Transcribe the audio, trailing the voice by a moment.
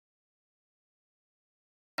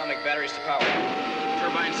Atomic batteries to power.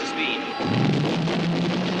 Turbines to speed.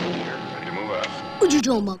 Ready to move out. What you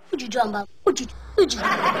talking about? What you talking about? What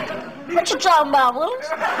you talking about, Willis?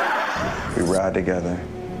 We ride together.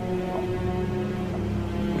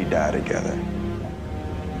 We die together.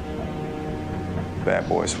 Bad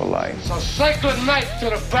boys for life. So say good night to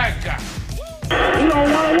the bad guy. You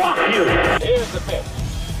don't want to walk you. Here's the pitch.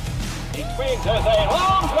 He swings as a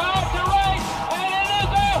long drive to right, and it is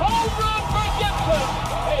a home run for Gibson.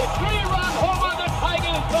 A three-run homer. The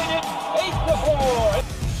Tigers lead it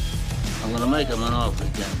 8-4. I'm going to make him an offer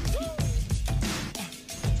again.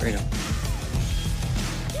 Fredo,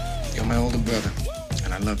 you're my older brother,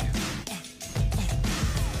 and I love you.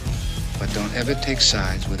 But don't ever take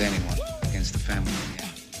sides with anyone against the family again.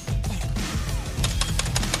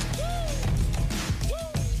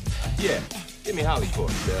 Yeah, give me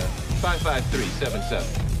Hollyport. 55377.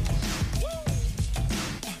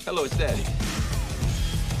 Hello, it's Daddy.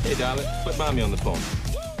 Hey, darling, put Mommy on the phone.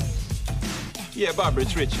 Yeah, Barbara,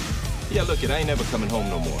 it's Richie. Yeah, look, I ain't never coming home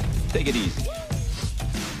no more. Take it easy.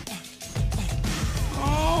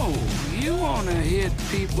 Oh, you want to hit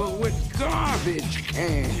people with garbage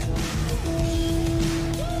cans.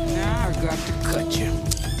 Now I got to cut you.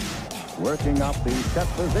 Working up the set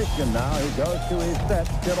position now. He goes to his set.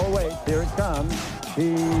 Still awaits. Here it comes.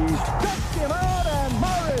 He struck him out, and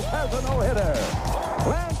Morris has a no-hitter.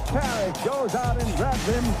 Lance Parrish goes out and grabs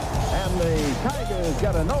him, and the Tigers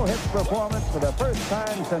get a no-hit performance for the first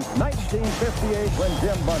time since 1958 when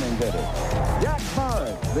Jim Bunning did it. Jack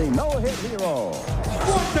Morris, the no-hit hero.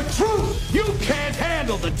 Want the truth? You can't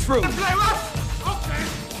handle the truth. Play rough. Okay.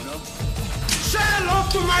 Say hello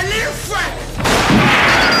to my little friend.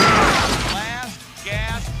 Last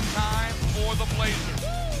gas time for the Blazers.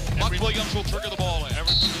 Buck Williams will trigger the ball in.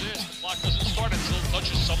 Everything it is. The clock doesn't start until it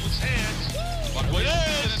touches someone's hands. Buck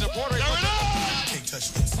Williams is. There it is. Can't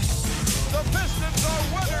touch this. The Pistons are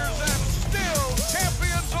winners and still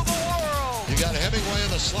champions of the world. You got Hemingway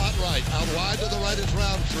in the slot right. Out wide to the right is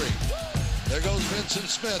Roundtree. There goes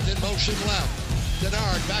Vincent Smith in motion left.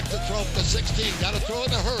 Denard back to throw for 16. Got to throw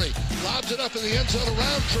in a hurry. Lobs it up in the end zone to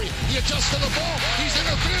Roundtree. He adjusts to the ball. He's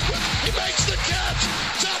interfered with. He makes the catch.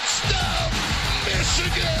 Touchdown,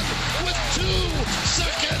 Michigan, with 2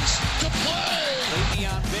 seconds to play.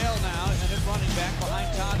 Le'Veon Bell now, and then running back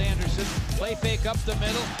behind Todd Anderson. Play fake up the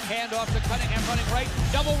middle. Hand off to Cunningham running right.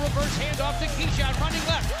 Double reverse hand off to Keyshawn running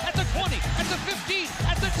left. At the 20, at the 15,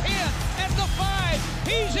 at the 10, at the 5.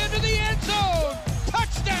 He's into the end zone.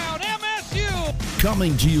 Touchdown, MSU.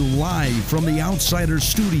 Coming to you live from the Outsider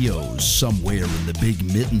Studios, somewhere in the Big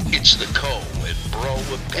Mitten. It's the Co and Bro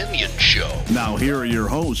Opinion Show. Now here are your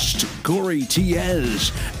hosts, Corey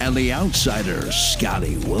Tiez and the Outsider,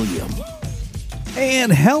 Scotty William.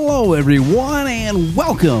 And hello, everyone, and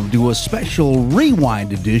welcome to a special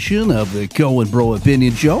rewind edition of the Co and Bro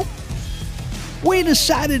Opinion Show. We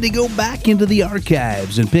decided to go back into the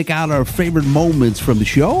archives and pick out our favorite moments from the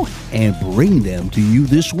show and bring them to you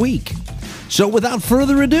this week. So without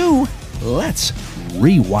further ado, let's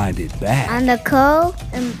rewind it back. On the Co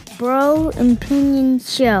and Bro Opinion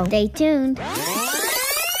Show. Stay tuned.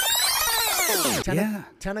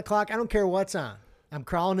 10 o'clock, I don't care what's on. I'm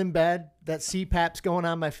crawling in bed. That CPAP's going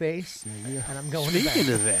on my face, and I'm going to bed.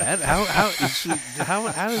 Speaking of that, how did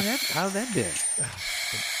that been? It's been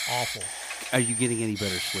awful. Are you getting any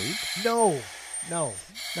better sleep? No,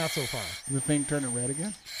 not so far. The thing turning red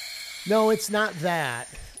again? No, it's not that.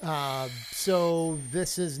 So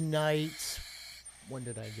this is night. When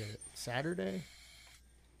did I get it? Saturday?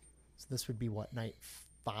 So this would be what, night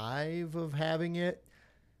 5 of having it?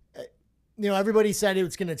 Everybody said it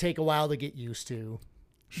was going to take a while to get used to.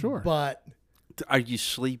 Sure. But are you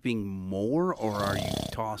sleeping more, or are you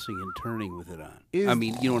tossing and turning with it on? You know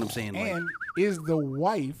what I'm saying? And is the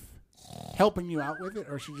wife helping you out with it,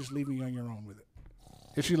 or is she just leaving you on your own with it?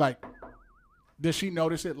 Is she does she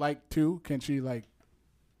notice it too? Can she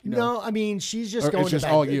No, she's just going it's just to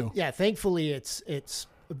bed. all you. Yeah, thankfully it's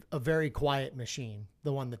a very quiet machine,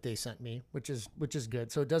 the one that they sent me, which is good.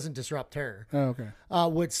 So it doesn't disrupt her. Oh, okay.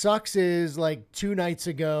 What sucks is 2 nights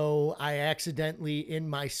ago, I accidentally in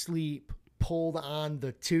my sleep pulled on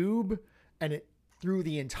the tube, and it threw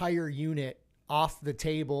the entire unit off the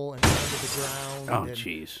table and onto the ground. Oh,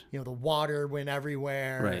 jeez. The water went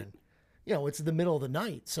everywhere. Right. And, it's the middle of the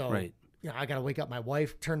night. So, right. I got to wake up my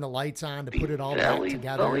wife, turn the lights on to put it all back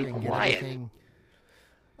together and get everything.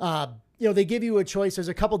 They give you a choice. There's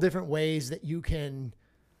a couple different ways that you can,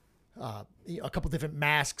 a couple different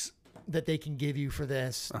masks that they can give you for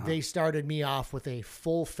this. Uh-huh. They started me off with a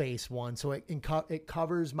full face one. So it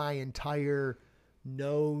covers my entire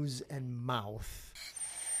nose and mouth.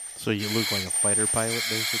 So you look like a fighter pilot,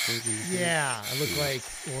 basically? Yeah, I look like,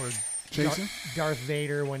 or Jason? Darth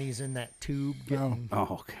Vader when he's in that tube. Getting,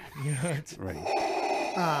 Oh, okay. You know, it's, Right.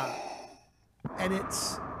 and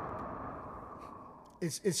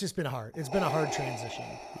it's just been hard. It's been a hard transition.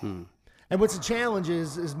 And what's the challenge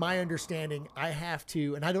is my understanding, I have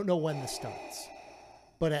to, and I don't know when this starts,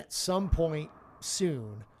 but at some point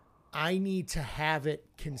soon, I need to have it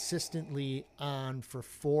consistently on for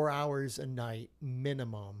 4 hours a night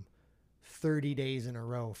minimum, 30 days in a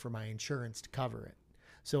row for my insurance to cover it.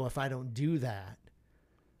 So if I don't do that,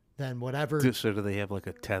 then whatever. So do they have like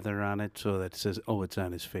a tether on it so that says, "Oh, it's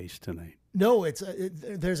on his face tonight"? No,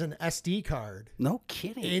 there's an SD card. No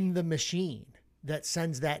kidding. In the machine that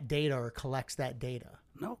sends that data or collects that data.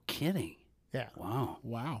 No kidding. Yeah.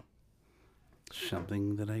 Wow.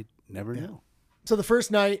 Something that I never knew. So the first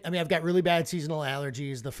night, I mean, I've got really bad seasonal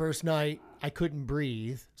allergies. The first night, I couldn't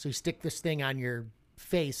breathe. So you stick this thing on your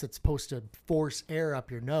face that's supposed to force air up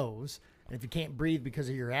your nose. And if you can't breathe because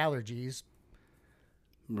of your allergies,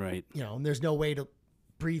 right? You know, and there's no way to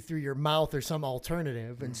breathe through your mouth or some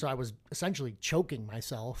alternative. And so I was essentially choking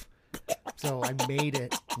myself. So I made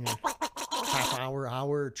it, half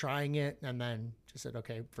hour trying it, and then just said,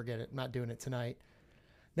 okay, forget it. I'm not doing it tonight.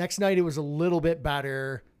 Next night, it was a little bit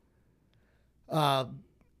better.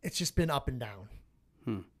 It's just been up and down.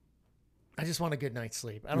 I just want a good night's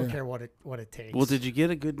sleep. I don't care what it takes. Well, did you get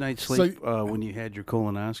a good night's sleep when you had your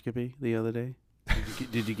colonoscopy the other day?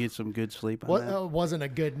 Did you get some good sleep on that? It wasn't a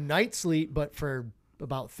good night's sleep, but for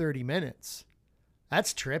about 30 minutes.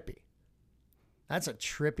 That's trippy. That's a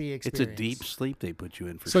trippy experience. It's a deep sleep they put you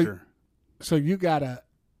in for sure. So you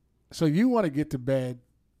want to get to bed.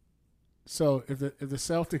 So if the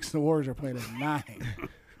Celtics and the Warriors are playing at 9,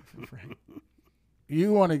 right.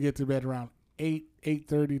 You want to get to bed around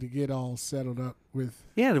 8:30 to get all settled up with.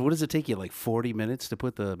 Yeah, what does it take you, like 40 minutes to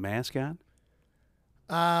put the mask on?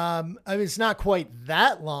 I mean, it's not quite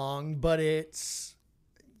that long, but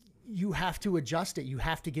you have to adjust it. You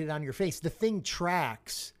have to get it on your face. The thing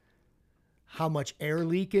tracks how much air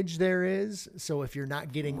leakage there is. So if you're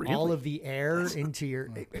not getting all of the air into your,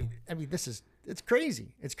 I mean, it's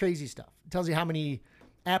crazy. It's crazy stuff. It tells you how many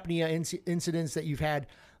apnea incidents that you've had.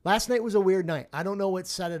 Last night was a weird night. I don't know what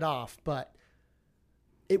set it off, but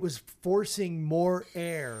it was forcing more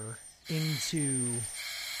air into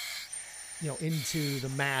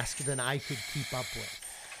the mask than I could keep up with.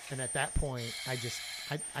 And at that point,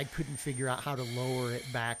 I couldn't figure out how to lower it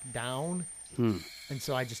back down. And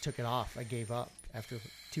so I just took it off. I gave up after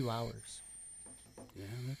 2 hours. Yeah,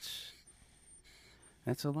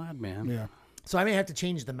 that's a lot, man. Yeah. So I may have to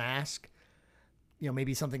change the mask.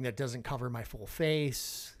 Maybe something that doesn't cover my full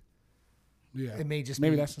face. Yeah. It may just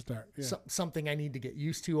maybe be that's the start. Yeah. Something I need to get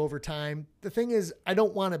used to over time. The thing is, I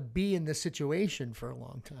don't want to be in this situation for a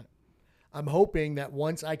long time. I'm hoping that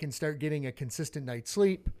once I can start getting a consistent night's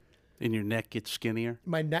sleep, and your neck gets skinnier?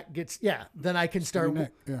 My neck gets, then I can start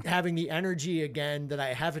having the energy again that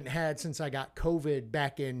I haven't had since I got COVID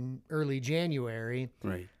back in early January.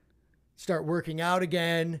 Right. Start working out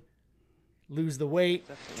again, lose the weight,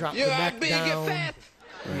 drop the neck down,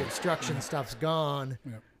 the obstruction stuff's gone,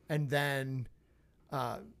 and then,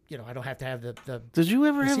 I don't have to have the Did you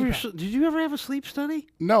ever have a sleep study?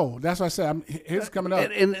 No, that's what I said. It's coming up.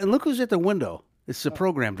 And look who's at the window. It's the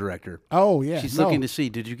program director. Oh, yeah. She's looking to see,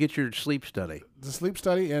 did you get your sleep study? The sleep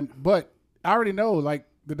study, but I already know, like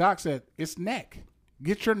the doc said, it's neck.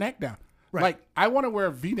 Get your neck down. Right. Like, I want to wear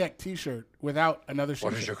a V-neck T-shirt without another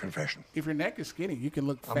shirt. What is your confession? If your neck is skinny, you can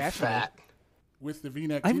look fat with the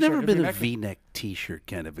V-neck I've T-shirt. never been a V-neck T-shirt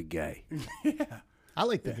kind of a guy. Yeah. I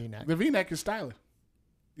like the V-neck. The V-neck is stylish.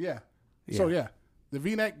 Yeah. So, the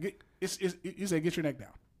V-neck, you say get your neck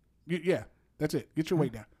down. That's it. Get your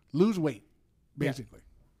weight down. Lose weight, basically.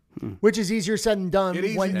 Which is easier said than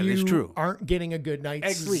done when you true. aren't getting a good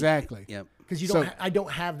night's sleep. Exactly. Yep. Because I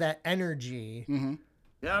don't have that energy. Mm-hmm.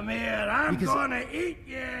 Come here, I'm gonna eat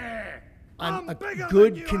you. On a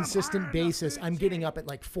good, consistent basis, I'm getting up at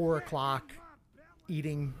like 4 o'clock,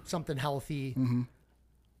 eating something healthy,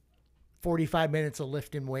 45 minutes of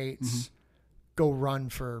lifting weights, go run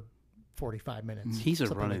for 45 minutes. He's a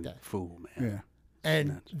running fool, man. Yeah.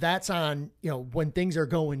 And that's on, when things are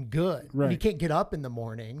going good. Right. You can't get up in the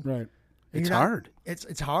morning. Right. It's hard.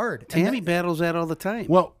 It's hard. Tammy battles that all the time.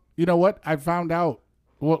 Well, you know what? I found out,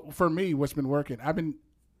 for me, what's been working. I've been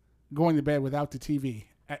going to bed without the TV.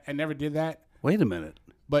 I never did that. Wait a minute.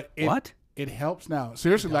 But what? It helps now.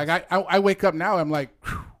 Seriously, like I wake up now, I'm like,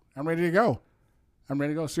 whew, I'm ready to go.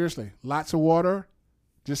 Seriously. Lots of water.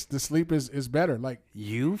 Just the sleep is better. Like,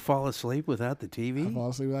 you fall asleep without the TV? I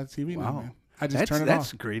fall asleep without the TV now, man. I just turn it off.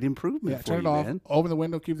 That's a great improvement for turn you, it off. man. Open the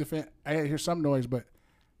window, keep the fan. I hear some noise, but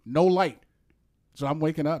no light. So I'm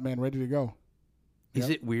waking up, man, ready to go. Is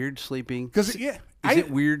it weird sleeping? Because Is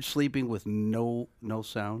it weird sleeping with no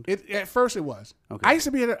sound? At first it was. Okay. I used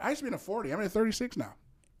to be in a 40. I'm at a 36 now,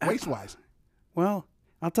 waist wise. Well,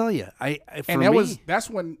 I'll tell you, that's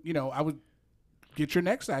when I would get your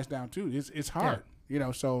neck size down too. It's hard,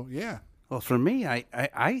 So yeah. Well, for me,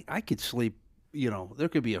 I could sleep. There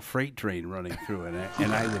could be a freight train running through it,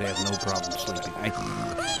 and I would have no problem sleeping.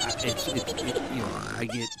 I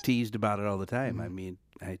get teased about it all the time. I mean,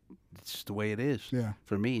 it's the way it is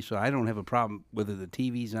for me. So I don't have a problem whether the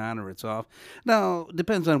TV's on or it's off. Now, it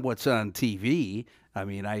depends on what's on TV. I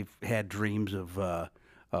mean, I've had dreams of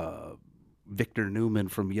Victor Newman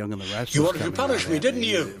from Young and the Restless. You wanted to punish me, didn't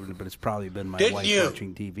you? But it's probably been my wife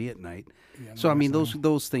watching TV at night. Yeah, so I mean,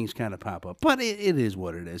 those things kind of pop up. But it is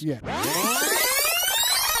what it is. Yeah.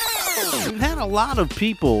 We've had a lot of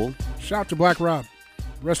people. Shout out to Black Rob.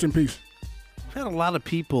 Rest in peace. We've had a lot of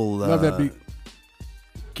people. Love that beat.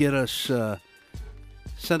 Get us,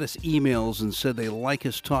 sent us emails and said they like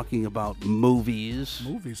us talking about movies.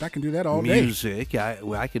 Movies, I can do that all day. Music,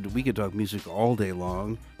 we could talk music all day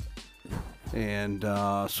long. And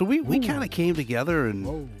so we kind of came together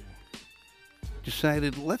and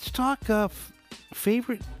decided let's talk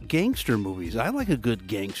favorite gangster movies. I like a good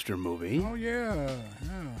gangster movie. Oh yeah.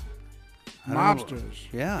 Mobsters.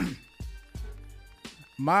 Yeah.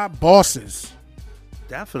 Mob bosses.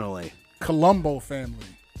 Definitely. Columbo family.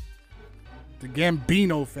 The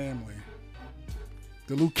Gambino family.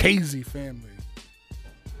 The Lucchese family.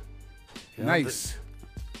 Nice.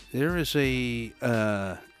 There is a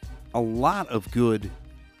lot of good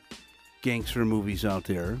gangster movies out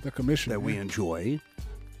there. The Commission that we enjoy.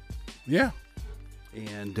 Yeah.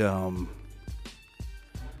 And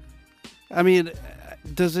I mean,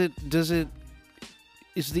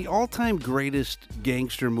 is the all-time greatest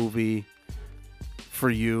gangster movie for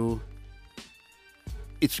you?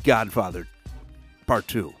 It's Godfather Part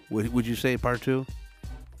 2. Would you say Part 2?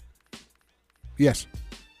 Yes.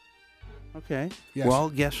 Okay. Yes. Well,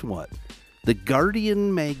 guess what? The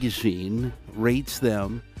Guardian magazine rates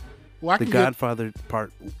them The Godfather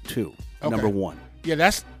Part 2, number 1. Yeah,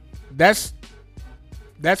 that's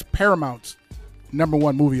Paramount's number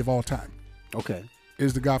 1 movie of all time. Okay.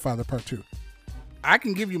 Is The Godfather Part 2. I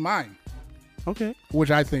can give you mine. Okay.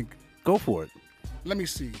 Which I think. Go for it. Let me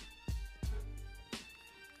see.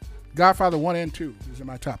 Godfather 1 and 2 is in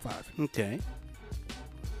my top 5. Okay.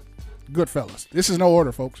 Goodfellas. This is no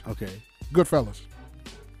order, folks. Okay. Goodfellas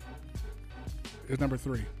is number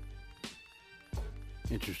 3.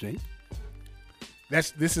 Interesting.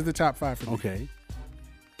 This is the top 5 for me. Okay.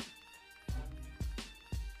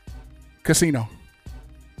 Casino.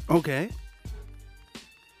 Okay.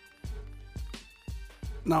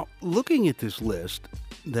 Now, looking at this list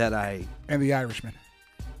that And The Irishman.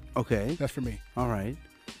 Okay. That's for me. All right.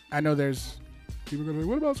 I know there's people going to say,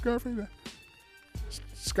 what about Scarface?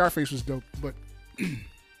 Scarface was dope, but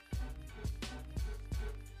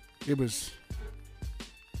it was,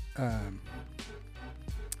 I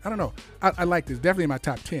don't know. I like this. Definitely in my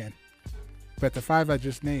top 10. But the 5 I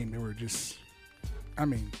just named, they were just,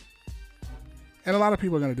 and a lot of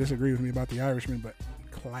people are going to disagree with me about The Irishman, but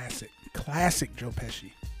classic Joe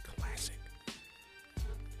Pesci. Classic.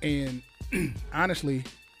 And honestly,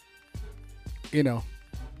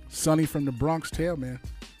 Sonny from the Bronx Tale, man.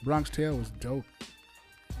 Bronx Tale was dope.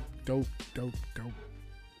 Dope.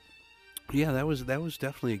 Yeah, that was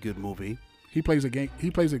definitely a good movie. He plays a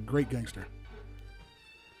great gangster.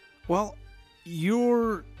 Well,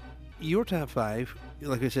 your top 5,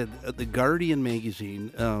 like I said, the Guardian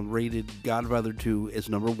magazine rated Godfather 2 as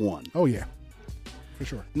number 1. Oh yeah, for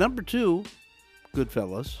sure. Number 2,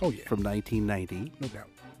 Goodfellas. Oh yeah, from 1990. No doubt.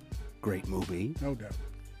 Great movie. No doubt.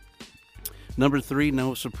 Number 3,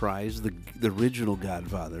 no surprise, the original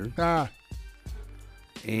Godfather.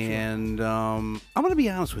 And sure. I'm going to be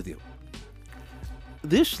honest with you.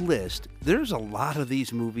 This list, there's a lot of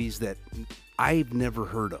these movies that I've never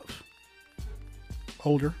heard of.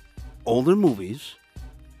 Older movies.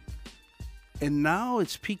 And now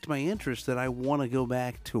it's piqued my interest that I want to go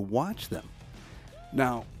back to watch them.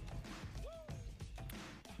 Now,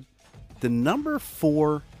 the number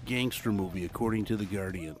 4 gangster movie, according to The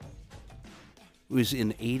Guardian, was in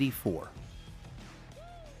 1984.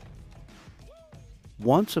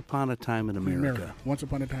 Once Upon a Time in America. Once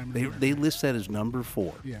Upon a Time in America. They list that as number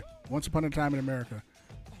 4. Yeah. Once Upon a Time in America.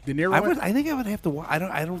 De Niro. I think I would have to. I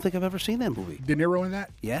don't think I've ever seen that movie. De Niro in that?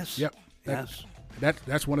 Yes. Yep. Yes.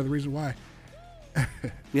 That's one of the reasons why.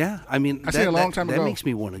 Yeah. I mean, I seen it a long time ago. That makes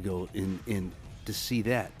me want to go in to see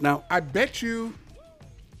that. Now, I bet you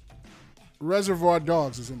Reservoir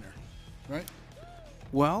Dogs is in there, right?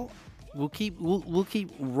 Well, we'll keep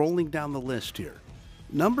rolling down the list here.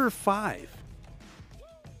 Number 5,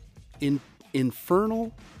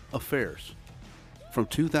 Infernal Affairs from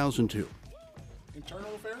 2002.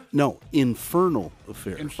 Internal Affairs? No, Infernal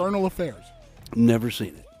Affairs. Infernal Affairs. Never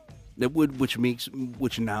seen it.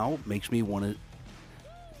 Which now makes me want to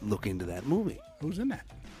look into that movie. Who's in that?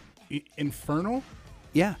 Infernal?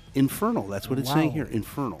 Yeah, Infernal. That's what it's Wow. saying here.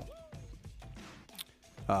 Infernal.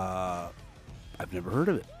 I've never heard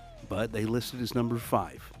of it, but they listed as number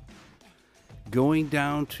 5. Going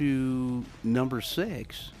down to number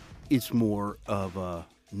 6, it's more of a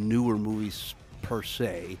newer movies per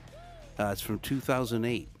se. It's from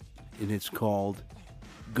 2008, and it's called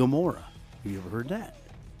Gomorrah. Have you ever heard that?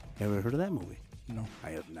 Ever heard of that movie? No.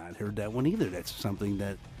 I have not heard that one either. That's something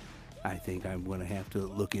that I think I'm going to have to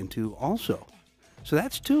look into also. So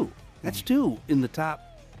that's 2. That's 2 in the top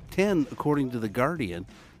 10, according to The Guardian,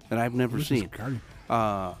 that I've never seen.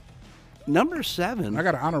 Number 7. I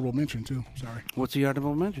got an honorable mention, too. Sorry. What's the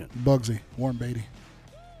honorable mention? Bugsy, Warren Beatty.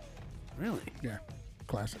 Really? Yeah.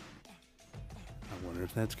 Classic. I wonder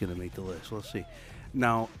if that's going to make the list. Let's see.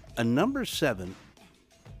 Now, a number 7,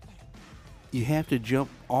 you have to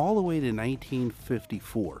jump all the way to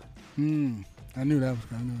 1954. I knew that was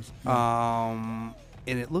going to.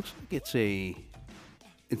 And it looks like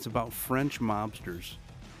it's about French mobsters.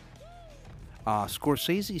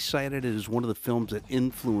 Scorsese cited it as one of the films that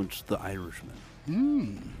influenced The Irishman.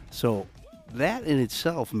 So that in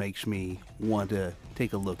itself makes me want to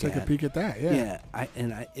take a look Take a peek at that, yeah. Yeah,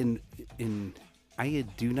 I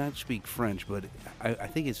do not speak French, but I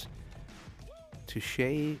think it's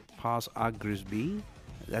Touché Pas à Grisby.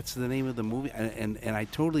 That's the name of the movie, and I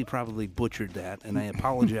totally probably butchered that, and I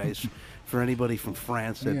apologize for anybody from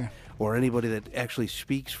France or anybody that actually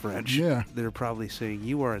speaks French. Yeah. They're probably saying,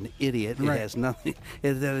 you are an idiot. Right. It has nothing,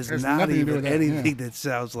 that is There's not nothing to do even with that, anything that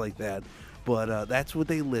sounds like that. But that's what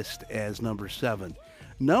they list as number 7.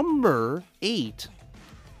 Number 8,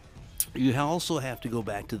 you also have to go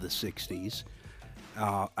back to the 60s.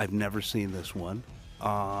 I've never seen this one.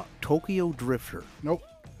 Tokyo Drifter. Nope.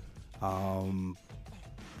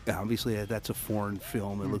 Obviously, that's a foreign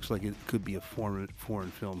film. It looks like it could be a foreign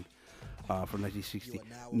film from 1960.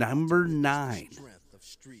 Number 9,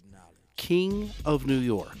 King of New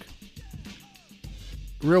York.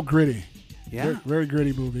 Real gritty. Yeah. Very, very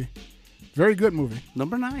gritty movie. Very good movie.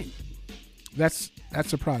 Number 9. That's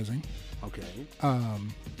surprising. Okay.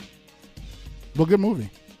 But good movie.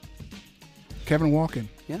 Kevin Walken.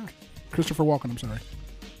 Yeah. Christopher Walken, I'm sorry.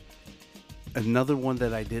 Another one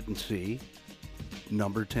that I didn't see,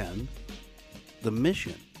 number 10, The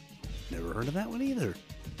Mission. Never heard of that one either.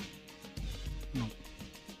 No.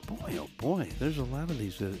 Boy, oh boy, there's a lot of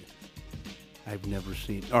these that I've never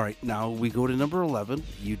seen. All right, now we go to number 11.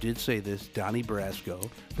 You did say this, Donnie Brasco.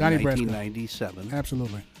 Donnie Brasco. 1997.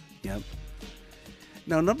 Absolutely. Yep.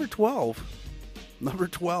 Now, number 12.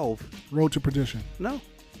 Road to Perdition. No.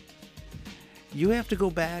 You have to go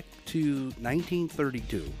back to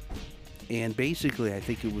 1932. And basically, I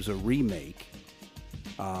think it was a remake.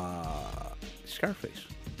 Scarface,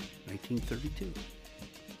 1932.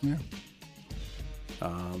 Yeah.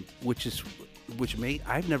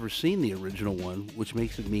 I've never seen the original one, which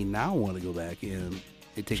makes me now want to go back and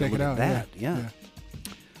take a Check look it at out, that. yeah.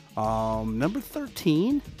 Number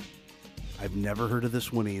 13. I've never heard of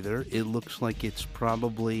this one either. It looks like it's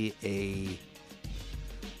probably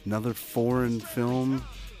another foreign film.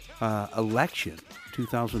 Election,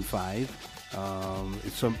 2005.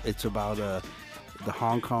 It's about the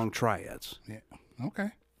Hong Kong triads. Yeah. Okay.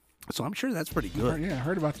 So I'm sure that's pretty good. I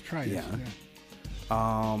heard about the triads. Yeah.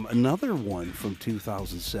 Another one from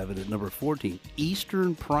 2007 at number 14,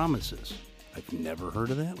 Eastern Promises. I've never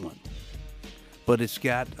heard of that one, but it's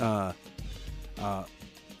got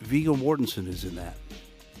Viggo Mortensen is in that.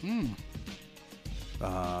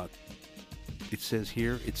 It says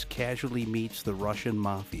here it's casually meets the Russian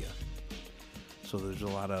mafia. So there's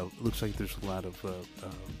looks like there's a lot of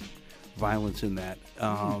violence in that.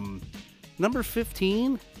 Number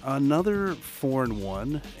 15, another foreign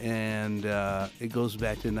one, and it goes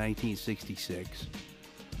back to 1966.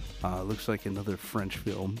 Looks like another French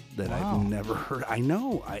film that I've never heard. I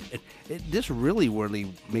know. This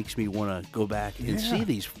really makes me want to go back and see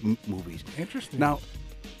these movies. Interesting. Now,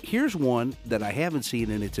 here's one that I haven't seen,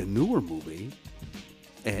 and it's a newer movie.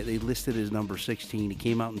 And they listed as number 16. It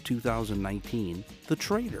came out in 2019. The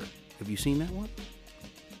Traitor. Have you seen that one?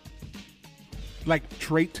 Like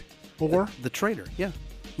The Traitor, yeah.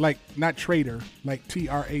 Like, not traitor, like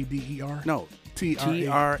Trader. No.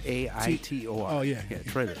 T-R-A-I-T-O-R. Oh, yeah. Yeah,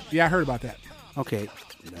 traitor. Yeah, I heard about that. Okay,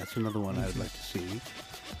 that's another one I would like to see.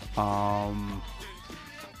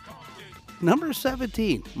 Number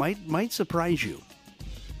 17 might surprise you.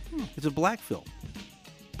 It's a black film,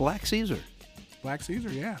 Black Caesar. Black Caesar,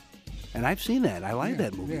 yeah. And I've seen that. I like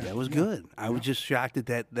that movie. That was good. I was just shocked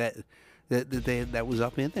that was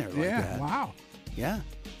up in there. Like that. Wow. Yeah.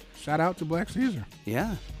 Shout out to Black Caesar.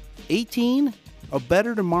 Yeah. 18, A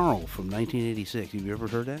Better Tomorrow from 1986. Have you ever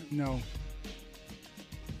heard that? No.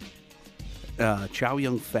 Chow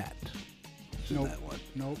Yun-fat. Nope. That one.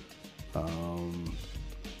 Nope.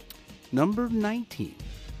 Number 19,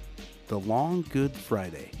 The Long Good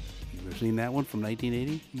Friday. You ever seen that one from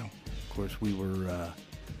 1980? No. Of course, we were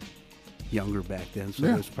younger back then, so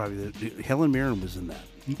it was probably Helen Mirren was in that.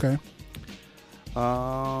 Okay.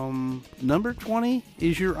 Number 20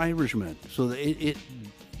 is Your Irishman. So I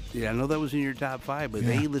know that was in your top 5, but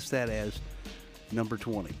they list that as number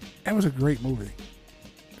 20. That was a great movie.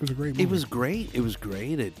 It was a great movie. It was great. It was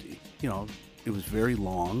great. It was very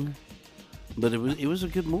long, but it was a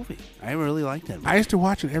good movie. I really liked that movie. I used to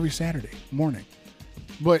watch it every Saturday morning.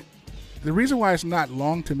 But the reason why it's not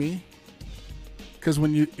long to me, because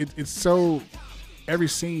when it's so, every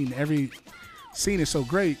scene is so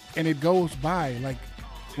great, and it goes by, like,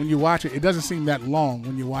 when you watch it, it doesn't seem that long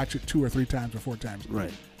when you watch it 2 or 3 times or 4 times.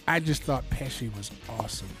 Right. I just thought Pesci was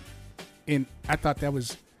awesome. And I thought that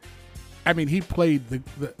was, I mean, he played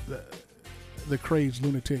the crazed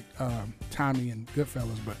lunatic Tommy in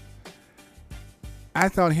Goodfellas, but I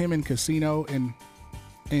thought him in Casino and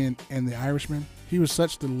The Irishman, he was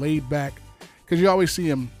such the laid back, because you always see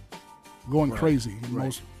him going crazy.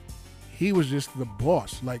 He was just the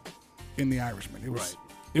boss, like in The Irishman. It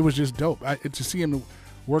was just dope. To see him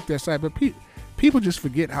work that side, but people just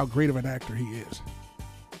forget how great of an actor he is.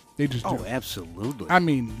 They just do. Oh, absolutely. I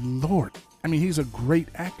mean, Lord. I mean, he's a great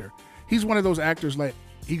actor. He's one of those actors, like,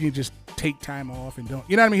 he can just take time off and don't,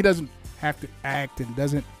 you know what I mean? He doesn't have to act and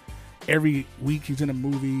doesn't, every week he's in a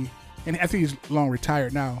movie. And I think he's long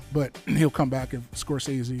retired now, but he'll come back if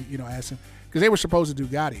Scorsese, asks him. Because they were supposed to do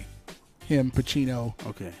Gotti, him, Pacino.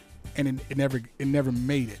 Okay. And it never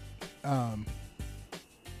made it. To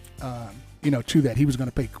that. He was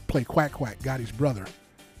going to play Quack Quack, Gotti's brother.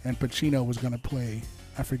 And Pacino was going to play,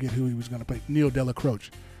 I forget who he was going to play, Neil Della Croce.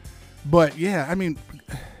 But, yeah, I mean,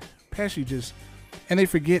 Pesci just, and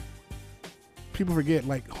people forget,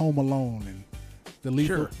 like, Home Alone and the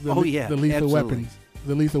Lethal, the Lethal Weapons.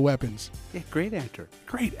 The Lethal Weapons. Yeah, great actor.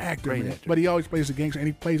 Great actor. But he always plays the gangster, and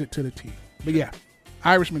he plays it to the T. But, yeah,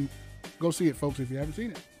 Irishman, go see it, folks, if you haven't seen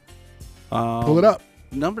it. Pull it up.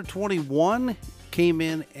 Number 21 came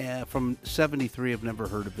in from 73. I've never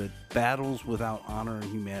heard of it. Battles Without Honor and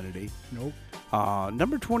Humanity. Nope.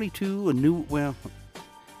 Number 22,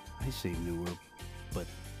 I say newer, but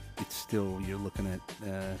it's still, you're looking at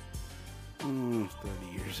 30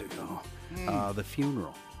 years ago. The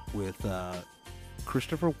Funeral with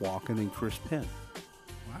Christopher Walken and Chris Penn.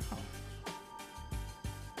 Wow.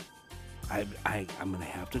 I'm going to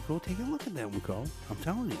have to go take a look at that one, Cole. I'm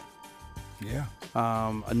telling you. Yeah.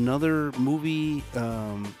 Another movie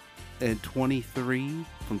at 23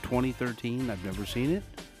 from 2013. I've never seen it.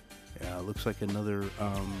 Looks like another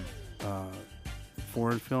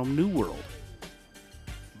foreign film, New World.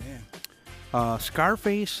 Man.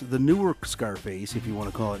 Scarface, the newer Scarface, if you want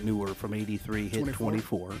to call it newer, from 83, hit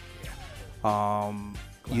 24. Yeah.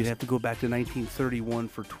 You'd have to go back to 1931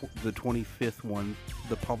 for the 25th one,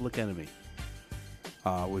 The Public Enemy,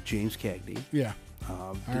 with James Cagney. Yeah.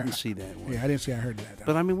 Didn't see that one. Yeah, I didn't see. I heard that.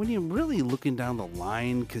 But I mean, when you're really looking down the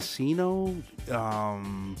line, Casino,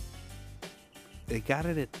 they got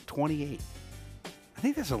it at 28. I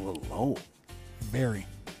think that's a little low. Very.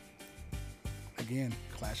 Again,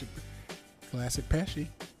 classic Pesci.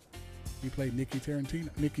 He played Nicky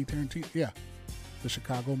Tarantino. Yeah, the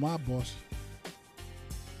Chicago mob boss.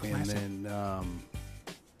 Classic. And then,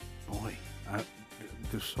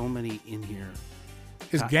 there's so many in here.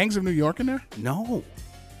 Is Gangs of New York in there? No.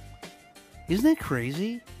 Isn't that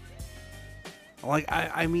crazy? Like,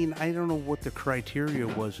 I mean, I don't know what the criteria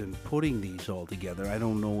was in putting these all together. I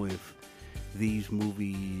don't know if these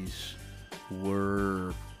movies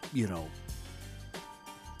were,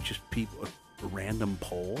 just people, a random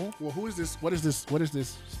poll. Well, who is this? What is this? What is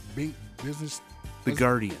this big business? The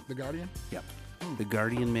Guardian. The Guardian? Yep. The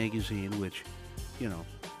Guardian magazine, which,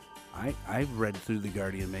 I've read through the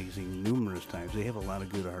Guardian magazine numerous times. They have a lot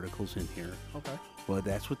of good articles in here. Okay. Well,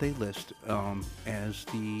 that's what they list as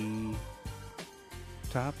the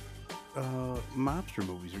top mobster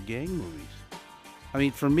movies or gang movies. I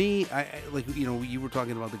mean, for me, you were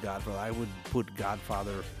talking about The Godfather. I would put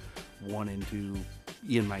Godfather 1 and 2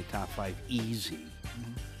 in my top 5 easy.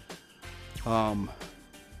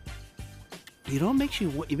 You know,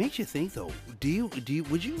 it makes you think though.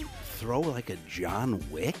 Would you throw like a John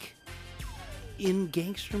Wick in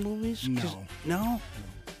gangster movies? No.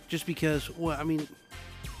 Just because,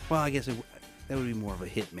 I guess that would be more of a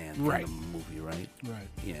hitman kind of movie, right? Right.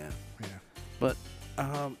 Yeah. But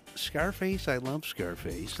Scarface, I love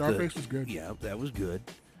Scarface. Scarface was good. Yeah, that was good.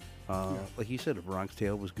 Like you said, A Bronx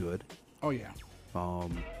Tale was good. Oh yeah.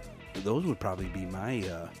 Those would probably be my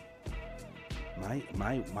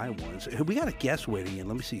my ones. We got a guest waiting in.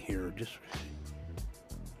 Let me see here.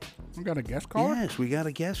 We got a guest caller? Yes, we got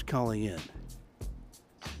a guest calling in.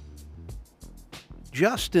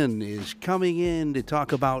 Justin is coming in to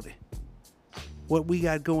talk about what we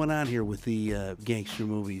got going on here with the gangster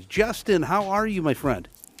movies. Justin, how are you, my friend?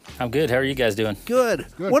 I'm good. How are you guys doing? Good.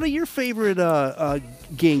 What are your favorite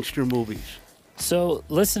gangster movies? So,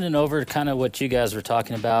 listening over to kind of what you guys were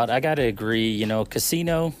talking about, I got to agree,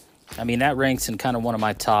 Casino, that ranks in kind of one of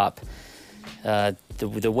my top.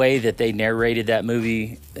 The way that they narrated that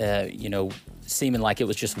movie, seeming like it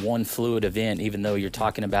was just one fluid event, even though you're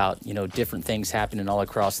talking about, different things happening all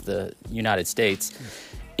across the United States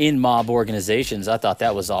in mob organizations. I thought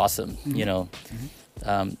that was awesome.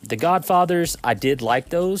 The Godfathers, I did like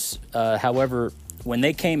those. However, when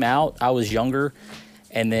they came out, I was younger.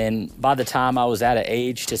 And then by the time I was at an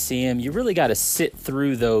age to see them, you really got to sit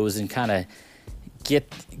through those and kind of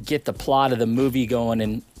get the plot of the movie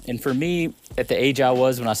going. And for me, at the age I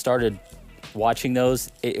was when I started watching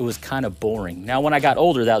those, it was kind of boring. Now, when I got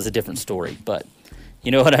older, that was a different story. But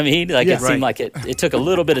you know what I mean? Like, it seemed like it took a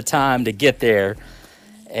little bit of time to get there.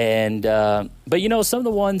 And but some of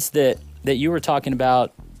the ones that you were talking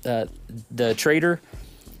about, The Traitor,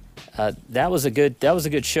 that was a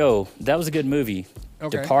good show. That was a good movie.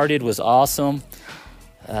 Okay. Departed was awesome.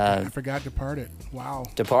 I forgot Departed. Wow.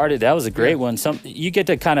 Departed, that was a great one. You get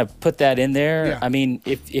to kind of put that in there. Yeah.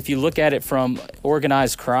 If you look at it from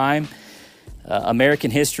organized crime, American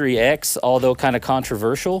History X, although kind of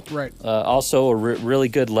controversial, right? Also a really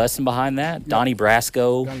good lesson behind that. Yep. Donnie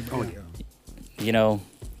Brasco.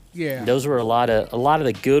 Yeah. Those were a lot of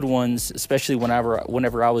the good ones, especially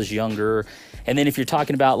whenever I was younger. And then if you're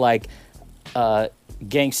talking about like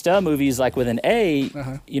gangsta movies, like with an A,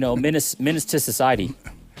 Menace to Society.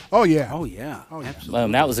 Oh yeah.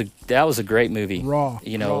 Absolutely. That was a great movie. Raw.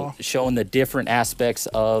 Showing the different aspects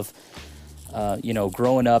of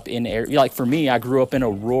growing up in like for me, I grew up in a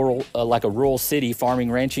rural city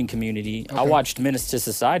farming ranching community. Okay. I watched Menace to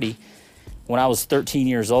Society when I was 13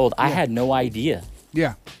 years old. I had no idea.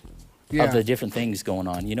 Yeah. Of the different things going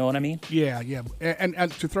on. You know what I mean? Yeah.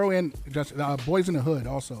 And to throw in just Boys in the Hood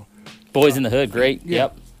also. Boys in the Hood, great. Yeah,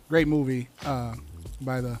 yep. Great movie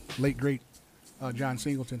by the late, great John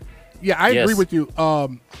Singleton. Yeah, I agree with you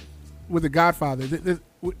with The Godfather. It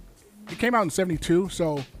came out in 1972,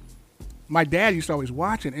 so my dad used to always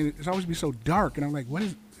watch it, and it always be so dark. And I'm like,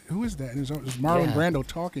 who is that? And it was Marlon Brando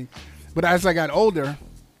talking. But as I got older,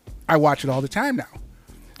 I watch it all the time now.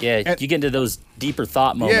 Yeah, you get into those deeper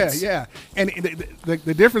thought moments. Yeah. And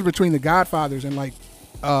the difference between The Godfathers and like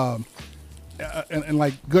and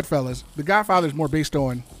like Goodfellas, The Godfather is more based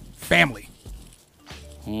on family.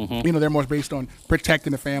 Mm-hmm. They're more based on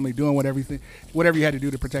protecting the family, doing whatever you had to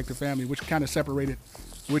do to protect the family, which kind of separated.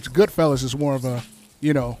 Which Goodfellas is more of a,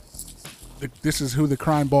 this is who the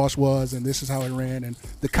crime boss was, and this is how it ran, and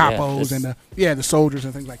the capos and the soldiers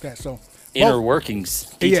and things like that. So inner workings,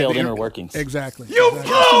 detailed inner workings. Exactly.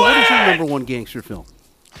 What is your number one gangster film?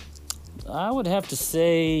 I would have to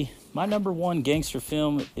say my number one gangster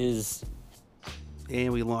film is.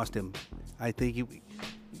 And we lost him. I think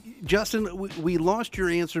Justin, we lost your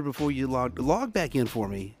answer before you log back in for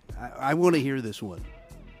me. I want to hear this one.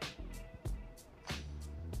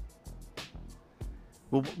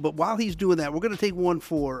 Well, but while he's doing that, we're going to take one.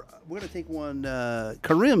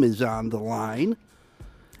 Karim is on the line.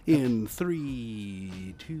 In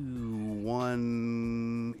 3, 2,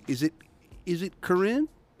 1. Is it Karim?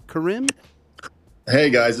 Karim?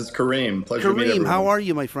 Hey guys, it's Kareem. Pleasure to meet everyone. How are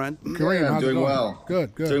you, my friend? Kareem, I'm doing well.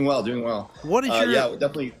 Good. Doing well. What is your?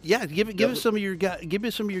 Definitely. Yeah, give us some of your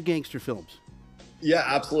gangster films. Yeah,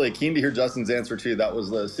 absolutely. Keen to hear Justin's answer too. That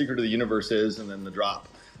was the Secret of the Universe is, and then the drop,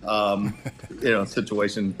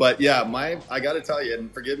 situation. But yeah, I got to tell you,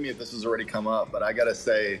 and forgive me if this has already come up, but I got to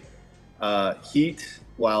say, Heat,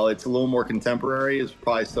 while it's a little more contemporary, is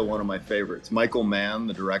probably still one of my favorites. Michael Mann,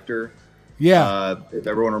 the director. Yeah. If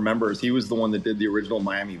everyone remembers, he was the one that did the original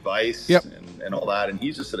Miami Vice and all that. And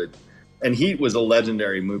he's just and Heat was a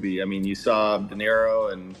legendary movie. I mean, you saw De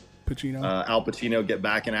Niro and Pacino. Al Pacino get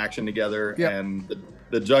back in action together. Yep. And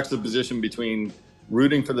the juxtaposition between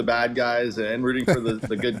rooting for the bad guys and rooting for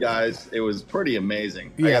the good guys, it was pretty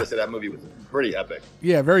amazing. I gotta say that movie was pretty epic.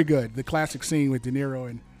 Yeah, very good. The classic scene with De Niro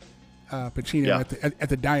and Pacino at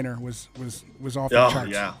the diner was off the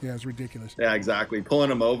charts. Yeah, it was ridiculous. Yeah, exactly.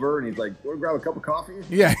 Pulling him over, and he's like, "We'll grab a cup of coffee."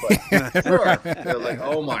 Yeah, like, sure. I was like,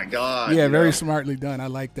 "Oh my god!" Yeah, very smartly done. I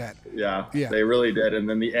like that. Yeah, they really did. And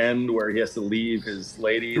then the end where he has to leave his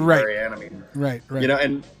lady is very animating. Right. You know,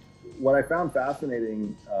 and what I found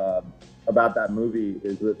fascinating about that movie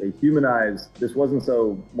is that they humanized. This wasn't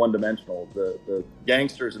so one-dimensional. The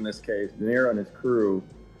gangsters in this case, De Niro and his crew.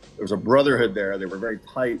 There was a brotherhood there. They were very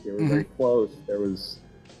tight. They were very close. There was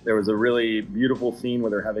a really beautiful scene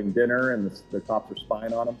where they're having dinner and the cops are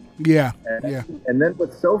spying on them. Yeah. And then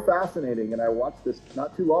what's so fascinating, and I watched this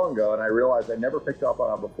not too long ago, and I realized I never picked up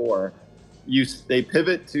on it before. They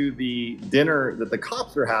pivot to the dinner that the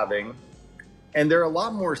cops are having, and they're a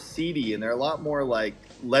lot more seedy and they're a lot more like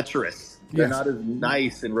lecherous. They're not as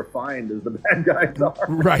nice and refined as the bad guys are.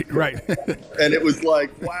 Right. And it was like,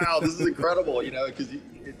 wow, this is incredible, you know, because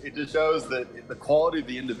it just shows that the quality of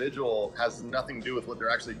the individual has nothing to do with what they're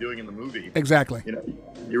actually doing in the movie. Exactly. You know,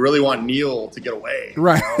 you really want Neil to get away.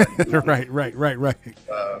 Right. You know? Right.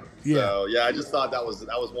 So yeah, I just thought that was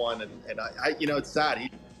one, and I you know, it's sad.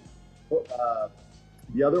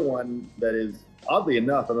 The other one that is oddly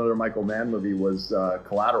enough another Michael Mann movie was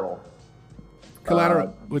Collateral.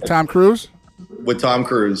 Collateral with Tom Cruise. With Tom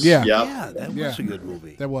Cruise. Yeah. Yep. That was a good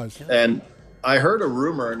movie. That was. And I heard a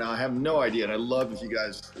rumor, now I have no idea, and I'd love if you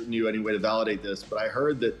guys knew any way to validate this, but I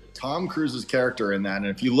heard that Tom Cruise's character in that, and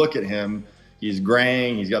if you look at him, he's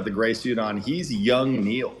graying, he's got the gray suit on, he's young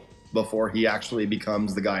Neil before he actually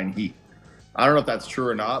becomes the guy in Heat. I don't know if that's true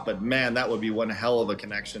or not, but man, that would be one hell of a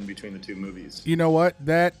connection between the two movies. You know what?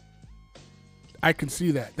 I can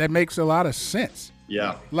see that. That makes a lot of sense.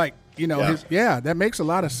 Yeah. Like, you know, that makes a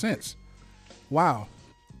lot of sense. Wow.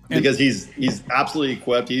 Because he's absolutely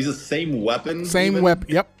equipped. He's the same weapon. Same weapon.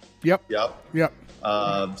 Yep.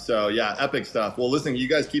 So yeah, epic stuff. Well, listen, you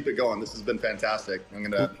guys keep it going. This has been fantastic. I'm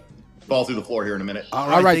gonna fall through the floor here in a minute.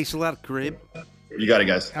 All right. Thanks a lot, Crib. You got it,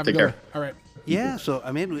 guys. Take care. All right. Yeah. So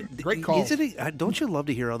I mean, great calls. Don't you love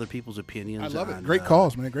to hear other people's opinions? I love it. Great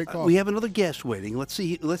calls, man. Great calls. We have another guest waiting. Let's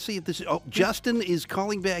see if this. Justin is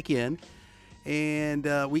calling back in. And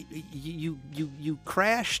you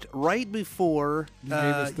crashed right before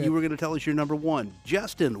you were going to tell us your number one.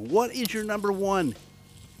 Justin, what is your number one?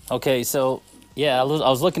 Okay, so yeah, I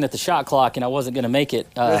was looking at the shot clock and I wasn't going to make it.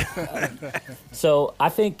 So I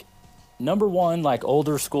think number one, like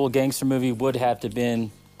older school gangster movie, would have to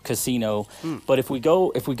been Casino. But if we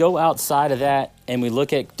go outside of that and we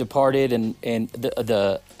look at Departed and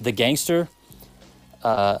the Gangster,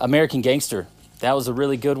 American Gangster. That was a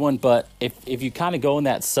really good one, but if you kind of go in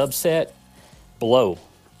that subset, Blow.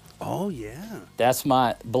 Oh yeah.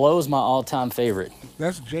 Blow is my all-time favorite.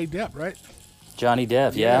 That's J. Depp, right? Johnny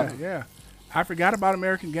Depp, yeah. Yeah. I forgot about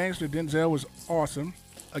American Gangster. Denzel was awesome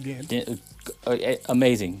again.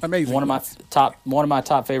 Amazing. One of my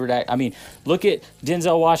top favorite I mean, look at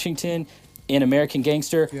Denzel Washington in American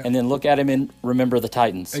Gangster and then look at him in Remember the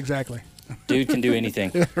Titans. Exactly. Dude can do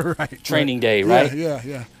anything. Right. Training Day, right?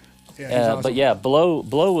 Yeah. Awesome. But yeah, Blow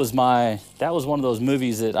was that was one of those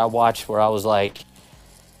movies that I watched where I was like,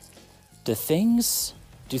 going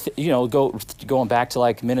back to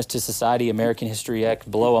like Menace to Society, American History X,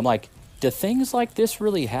 Blow, I'm like, do things like this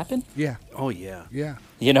really happen? Yeah. Oh yeah. Yeah.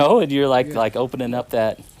 You know, and you're like opening up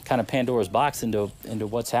that kind of Pandora's box into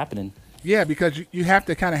what's happening. Yeah, because you have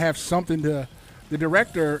to kind of have something the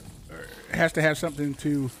director has to have something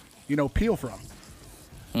to, peel from.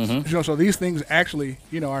 Mm-hmm. So these things actually,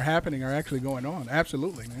 are happening, are actually going on.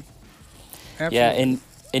 Absolutely, man. Absolutely. Yeah,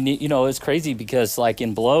 and it's crazy because like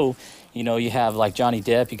in Blow, you have like Johnny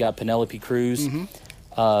Depp, you got Penelope Cruz, you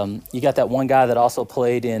got that one guy that also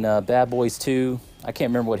played in Bad Boys 2. I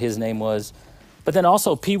can't remember what his name was, but then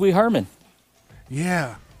also Pee Wee Herman.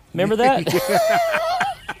 Yeah. Remember that?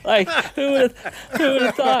 Like who would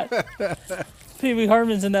have thought? Pee Wee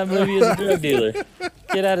Herman's in that movie as a drug dealer.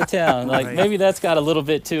 Get out of town. Like maybe that's got a little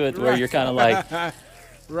bit to it where you're kind of like,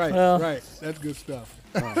 right. That's good stuff.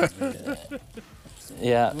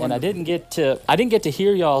 Yeah, wonderful. And I didn't get to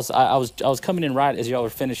hear y'all's. I was coming in right as y'all were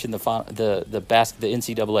finishing the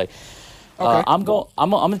NCAA. Okay. I'm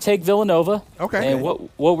gonna take Villanova. Okay. And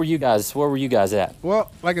what were you guys? Where were you guys at?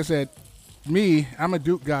 Well, like I said, I'm a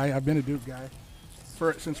Duke guy. I've been a Duke guy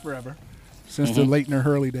since forever. Since the Leitner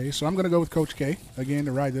Hurley days. So I'm going to go with Coach K, again,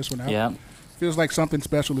 to ride this one out. Yeah. Feels like something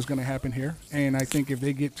special is going to happen here. And I think if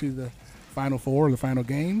they get to the Final Four or the final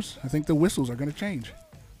games, I think the whistles are going to change.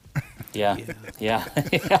 Yeah.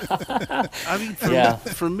 I mean,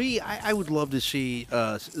 for me, I would love to see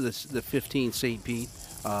the 15 St. Pete.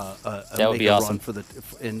 That would be awesome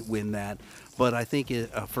and win that. But I think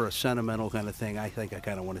for a sentimental kind of thing, I think I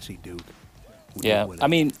kind of want to see Duke. Yeah, I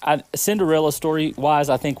mean, Cinderella story-wise,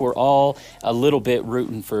 I think we're all a little bit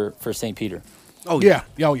rooting for St. Peter. Oh yeah.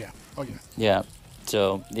 Yeah.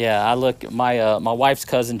 So I look. My wife's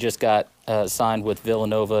cousin just got signed with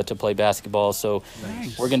Villanova to play basketball, so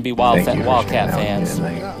we're going to be Wildcat fans.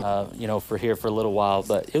 For here for a little while.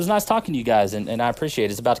 But it was nice talking to you guys, and I appreciate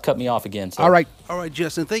it. It's about to cut me off again. So. All right,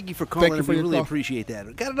 Justin. Thank you for calling. We really appreciate that.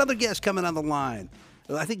 We got another guest coming on the line.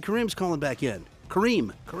 I think Kareem's calling back in.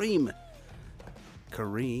 Kareem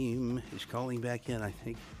is calling back in. I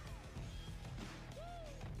think.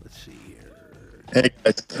 Let's see here. Hey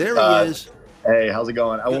guys. There he is. Hey, how's it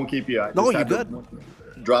going? I won't keep you. You're good.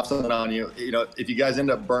 Drop something on you. If you guys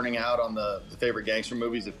end up burning out on the favorite gangster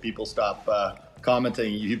movies, if people stop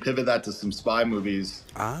commenting, you pivot that to some spy movies.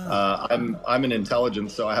 I'm an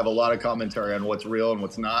intelligence, so I have a lot of commentary on what's real and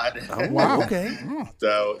what's not. Oh, wow. Okay.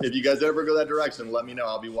 So if you guys ever go that direction, let me know.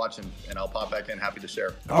 I'll be watching, and I'll pop back in. Happy to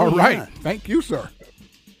share. All right. Thank you, sir.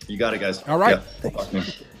 You got it, guys. All right.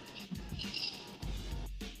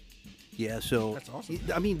 Yeah, so that's awesome.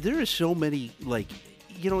 I mean, there is so many,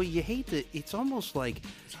 you hate that. It's almost like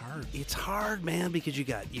it's hard. It's hard, man, because you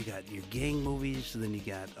got your gang movies, and then you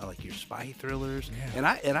got your spy thrillers, and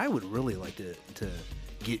I would really like to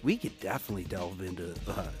get. We could definitely delve into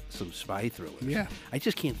some spy thrillers. Yeah, I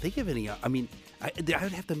just can't think of any. I mean, I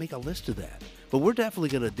would have to make a list of that, but we're definitely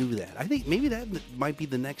going to do that. I think maybe that might be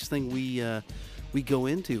the next thing we go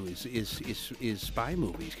into is spy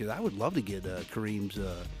movies, because I would love to get Kareem's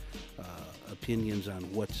opinions on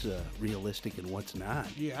what's realistic and what's not.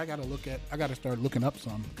 Yeah, I got to start looking up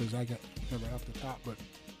some, because I got right off the top. But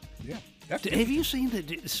yeah, have you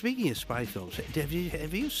seen speaking of spy films? Have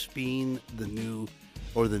you seen the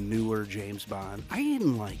newer James Bond? I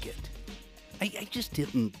didn't like it. I just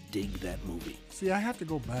didn't dig that movie. See, I have to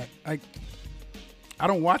go back. I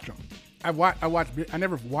don't watch them. I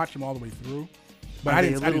never watched them all the way through. But Are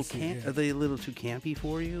they a little too campy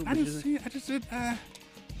for you? I just did.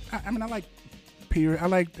 I mean, I like Pierce. I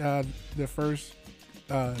liked the first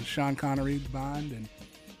Sean Connery Bond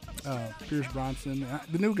and Pierce Bronson.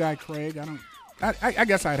 The new guy Craig. I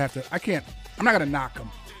guess I'd have to. I can't. I'm not gonna knock him.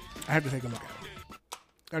 I have to take a look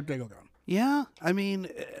at him. Yeah, I mean,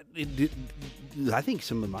 I think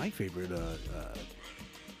some of my favorite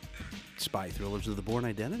spy thrillers are the Bourne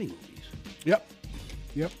Identity movies.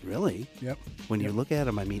 Yep. Really? Yep. When you look at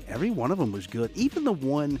them, I mean, every one of them was good. Even the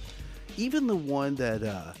one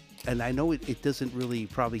that, and I know it doesn't really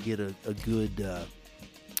probably get a good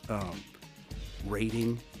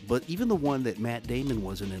rating, but even the one that Matt Damon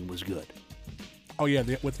wasn't in was good. Oh yeah,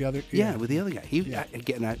 with the other. Yeah, with the other guy.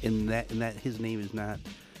 In that his name is not.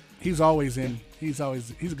 He's always in. He's a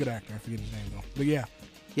good actor. I forget his name though. But yeah.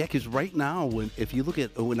 Yeah, because right now, if you look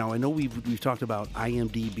at now, I know we've talked about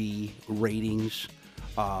IMDb ratings,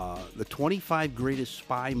 the 25 greatest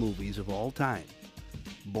spy movies of all time.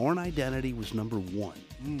 Bourne Identity was number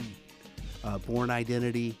 1. Bourne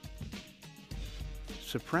Identity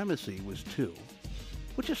Supremacy was 2,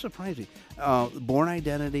 which is surprising. Bourne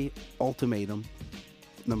Identity Ultimatum,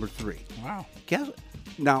 number 3. Wow.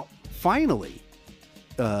 Now, finally,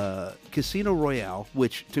 Casino Royale,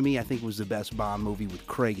 which to me I think was the best Bond movie with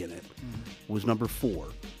Craig in it, was number 4.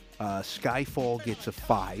 Skyfall gets a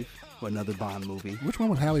 5, another Bond movie. Which one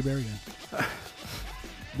was Halle Berry in?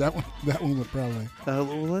 That one would probably. Well,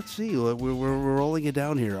 let's see. We're rolling it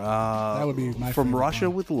down here. That would be my From Russia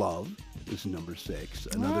Bond. With Love is number 6.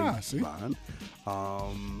 Another Bond.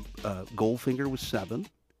 Goldfinger was 7.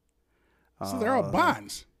 So they're all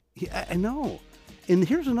Bonds. Yeah, I know. And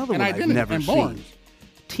here's another one I've never seen.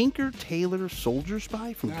 Tinker Tailor Soldier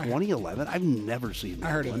Spy from 2011. I've never seen that.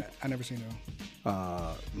 I heard of that. I never seen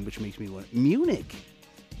that. Which makes me want Munich.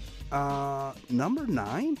 Number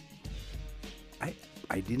 9.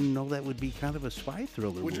 I didn't know that would be kind of a spy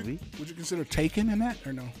thriller movie. Would you consider Taken in that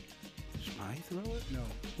or no? Spy thriller? No.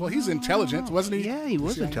 Well, he's intelligent, wasn't he? Yeah, he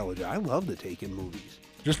was intelligent. I love the Taken movies.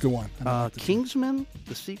 Just the one. Kingsman: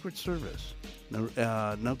 The Secret Service.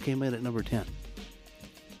 No, came in at number 10.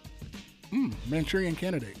 Manchurian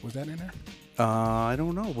Candidate, was that in there? I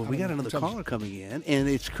don't know, but we got another caller coming in, and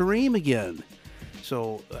it's Kareem again.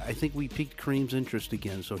 So I think we piqued Kareem's interest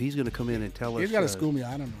again. So he's going to come in and tell us. He's got to school me.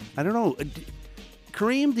 I don't know.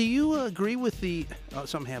 Kareem, do you agree with the?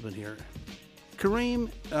 Something happened here. Kareem,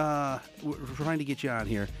 we're trying to get you on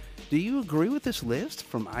here. Do you agree with this list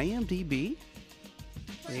from IMDb?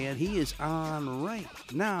 And he is on right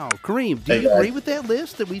now. Kareem, do you agree with that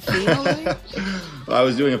list that we've seen already? I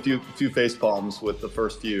was doing a few face palms with the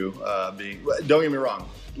first few being. Don't get me wrong.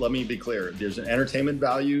 Let me be clear. There's an entertainment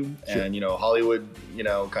value, and Hollywood.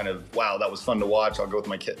 Kind of wow, that was fun to watch. I'll go with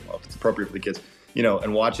my kid. Well, if it's appropriate for the kids,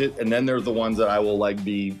 and watch it. And then there's the ones that I will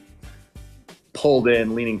be pulled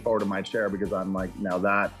in, leaning forward in my chair because I'm like, now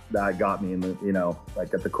that got me in the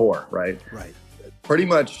at the core, right? Right. Pretty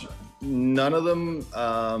much. None of them.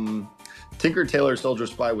 Tinker Tailor Soldier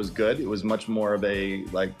Spy was good. It was much more of a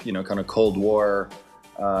kind of Cold War,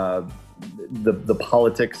 the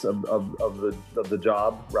politics of the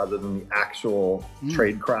job rather than the actual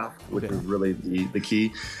tradecraft, which is really the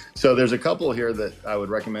key. So there's a couple here that I would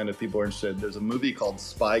recommend if people are interested. There's a movie called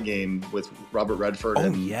Spy Game with Robert Redford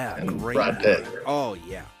and Brad Pitt. Oh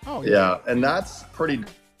yeah. Yeah, and that's pretty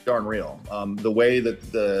darn real. The way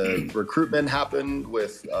that the recruitment happened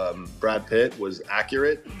with Brad Pitt was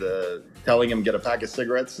accurate. The telling him get a pack of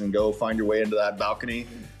cigarettes and go find your way into that balcony,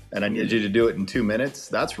 and I need you to do it in 2 minutes.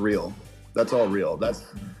 That's real. That's all real. That's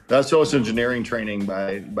social engineering training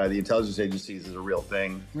by the intelligence agencies is a real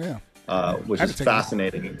thing. Yeah. Which is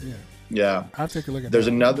fascinating. Yeah. I'll take a look at There's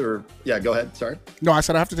that. another. Yeah. Go ahead. Sorry. No, I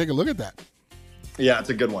said I have to take a look at that. Yeah, it's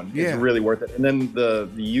a good one. Yeah. It's really worth it. And then the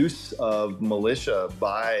use of militia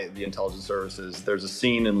by the intelligence services. There's a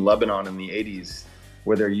scene in Lebanon in the 80s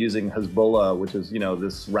where they're using Hezbollah, which is,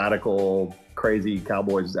 this radical, crazy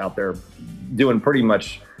cowboys out there doing pretty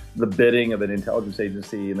much the bidding of an intelligence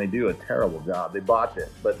agency, and they do a terrible job. They botch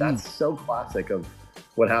it. But that's so classic of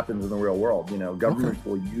what happens in the real world. Governments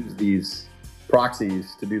will use these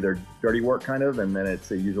proxies to do their dirty work kind of, and then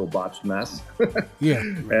it's a usual botched mess. Yeah.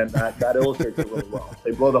 And that illustrates it really well.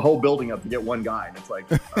 They blow the whole building up to get one guy, and it's like,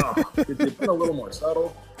 could you put a little more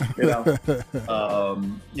subtle? And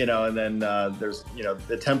then there's, the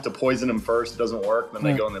attempt to poison him first, doesn't work, then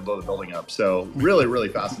they go and they blow the building up. So really, really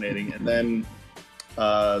fascinating. And then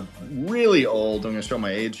really old, I'm going to show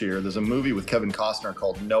my age here. There's a movie with Kevin Costner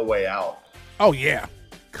called No Way Out. Oh, yeah.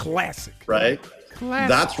 Classic. Right? Classic.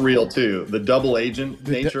 That's real too. The double agent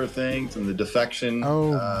nature of things and the defection.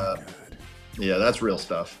 Oh, my God. Yeah, that's real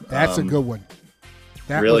stuff. That's a good one.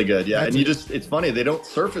 Really good. Yeah. And it's funny. They don't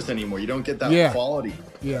surface anymore. You don't get that quality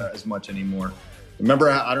as much anymore.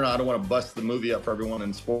 Remember, I don't want to bust the movie up for everyone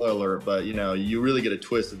and spoiler alert, but you really get a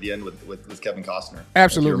twist at the end with Kevin Costner.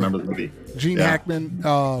 Absolutely. Remember the movie. Gene Hackman.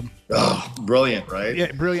 Brilliant, right?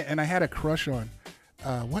 Yeah, brilliant. And I had a crush on,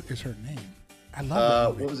 what is her name? I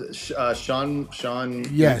love that movie. What was it? Sean.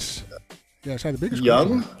 Yes. Yes, I had the biggest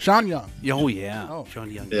Young? Sean Young. Oh, yeah. Sean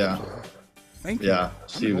Young. Yeah. Thank you. Yeah,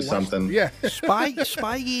 she was something. Yeah. Spy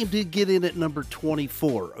Game did get in at number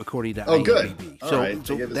 24, according to IMDb. Good. All right.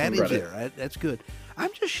 So that is there. That's good.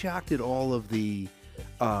 I'm just shocked at all of the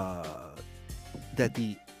that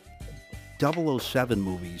the 007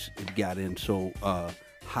 movies have got in so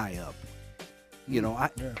high up.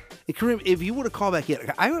 Kareem, if you were to call back in,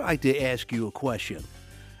 I would like to ask you a question.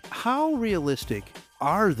 How realistic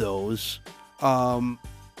are those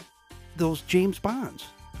James Bonds?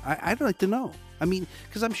 I'd like to know. I mean,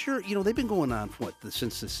 because I'm sure they've been going on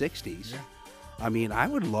since the '60s. Yeah. I mean, I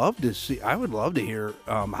would love to hear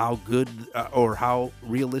how good or how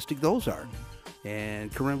realistic those are.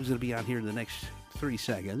 And Kareem's going to be on here in the next 3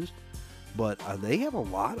 seconds. But they have a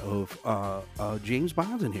lot of James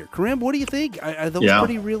Bonds in here. Kareem, what do you think? Are those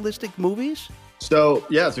pretty realistic movies? So,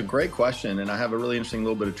 yeah, it's a great question, and I have a really interesting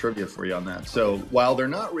little bit of trivia for you on that. So, while they're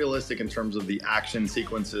not realistic in terms of the action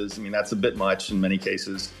sequences, I mean, that's a bit much in many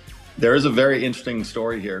cases, there is a very interesting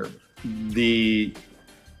story here. In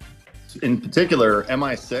particular,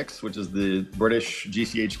 MI6, which is the British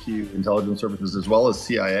GCHQ intelligence services, as well as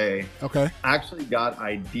CIA, actually got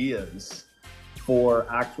ideas for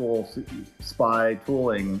actual spy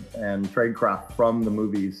tooling and tradecraft from the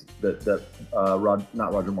movies that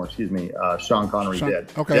Sean Connery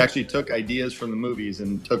did. Okay. They actually took ideas from the movies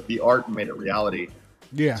and took the art and made it reality.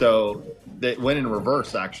 Yeah. So they went in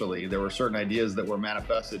reverse, actually. There were certain ideas that were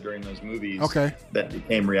manifested during those movies that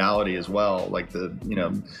became reality as well, like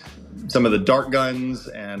some of the dart guns,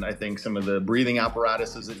 and I think some of the breathing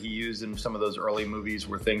apparatuses that he used in some of those early movies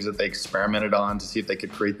were things that they experimented on to see if they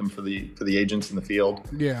could create them for the agents in the field.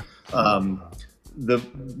 Yeah.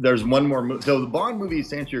 There's one more movie. So the Bond movies,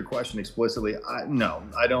 to answer your question explicitly, I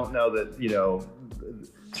don't know that,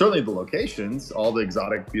 certainly the locations, all the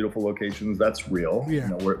exotic, beautiful locations, that's real.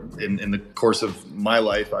 Yeah. In the course of my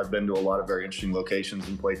life, I've been to a lot of very interesting locations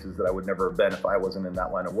and places that I would never have been if I wasn't in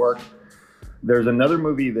that line of work. There's another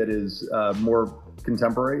movie that is more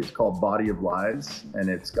contemporary. It's called Body of Lies, and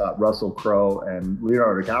it's got Russell Crowe and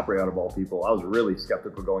Leonardo DiCaprio out of all people. I was really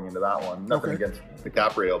skeptical going into that one. Nothing against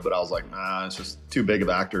DiCaprio, but I was like, it's just too big of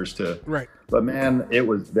actors to. Right. But man, it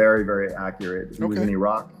was very, very accurate. He was in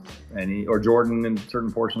Iraq, or Jordan in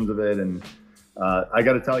certain portions of it, and I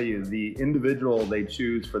got to tell you, the individual they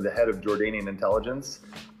choose for the head of Jordanian intelligence,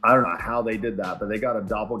 I don't know how they did that, but they got a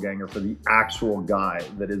doppelganger for the actual guy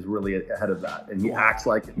that is really ahead of that, and he acts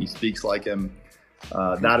like him, he speaks like him.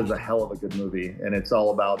 That is a hell of a good movie, and it's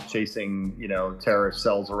all about chasing, terrorist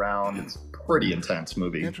cells around. It's a pretty intense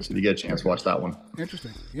movie. If you get a chance, watch that one.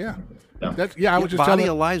 Interesting. Yeah. Yeah. I was just Body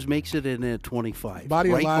of Lies makes it in at 25.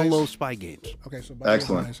 Body of Lies. Below Spy Games. Okay, so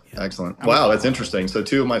Excellent. Excellent. Wow, that's interesting. So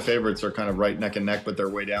two of my favorites are kind of right neck and neck, but they're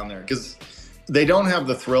way down there because they don't have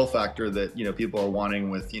the thrill factor that people are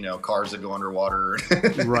wanting with cars that go underwater,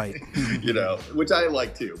 right? Which I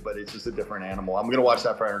like too, but it's just a different animal. I'm gonna watch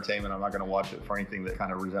that for entertainment. I'm not gonna watch it for anything that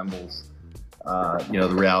kind of resembles,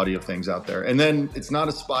 the reality of things out there. And then it's not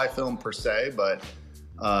a spy film per se, but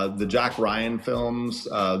the Jack Ryan films.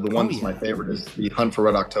 The one that's my favorite is The Hunt for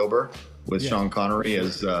Red October with Sean Connery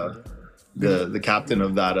as the captain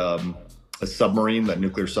of that. A submarine, that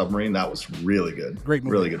nuclear submarine, that was really good. Great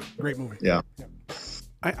movie. Really good. Great movie. Yeah.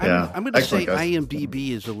 I'm going to say guys. IMDb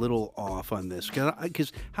is a little off on this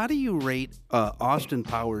because how do you rate Austin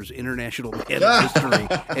Powers International Head of History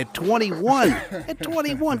at 21? At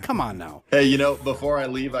 21, come on now. Hey, before I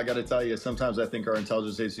leave, I got to tell you, sometimes I think our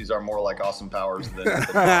intelligence agencies are more like Austin Powers than.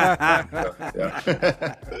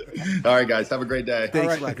 All right, guys, have a great day.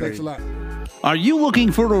 Thanks a lot. Are you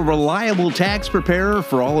looking for a reliable tax preparer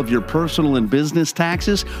for all of your personal and business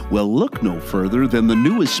taxes? Well, look no further than the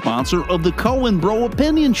newest sponsor of the Cohen Bro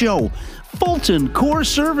Opinion Show, Fulton Core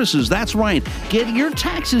Services. That's right. Get your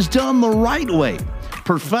taxes done the right way,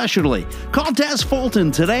 professionally. Call Des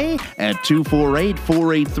Fulton today at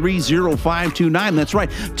 248-483-0529. That's right,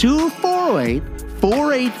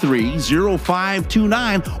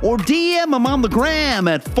 248-483-0529, or DM them on the gram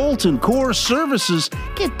at Fulton Core Services.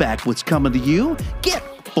 Get back what's coming to you. Get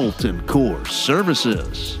Fulton Core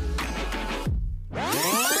Services.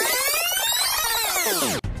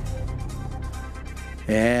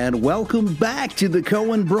 And welcome back to the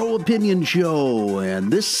Cohen Bro Opinion Show.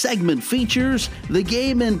 And this segment features the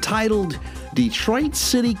game entitled Detroit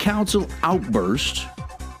City Council Outburst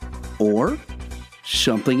or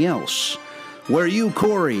Something Else, where you,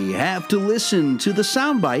 Corey, have to listen to the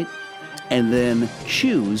soundbite and then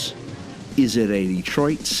choose, is it a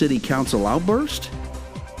Detroit City Council outburst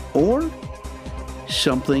or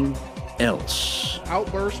something else?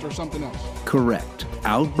 Outburst or something else? Correct.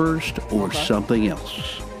 Outburst or something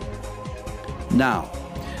else. Now,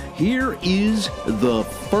 here is the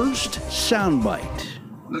first soundbite.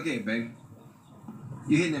 Look here, baby.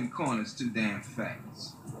 You're hitting them corners too damn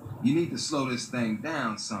fast. You need to slow this thing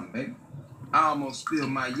down some, baby. I almost spilled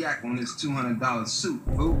my yak on this $200 suit,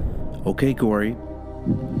 fool. Okay, Corey.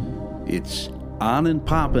 It's on and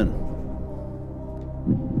poppin'.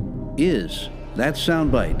 Is that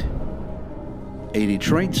soundbite a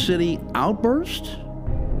Detroit City outburst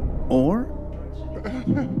or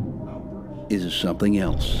is it something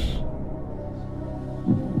else?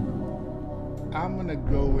 I'm gonna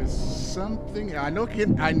go with something. I know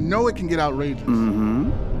it can get outrageous.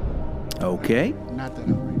 Mm-hmm. Okay. Not that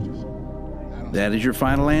outrageous. That is your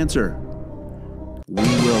final answer. We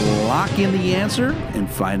will lock in the answer and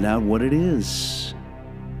find out what it is.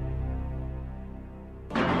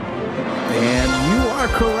 And you are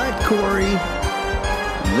correct, Corey.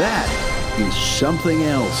 That is something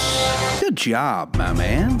else. Good job, my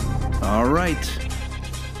man. All right.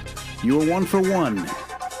 You're 1 for 1.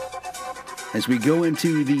 As we go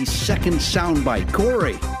into the second soundbite,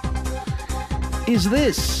 Corey, is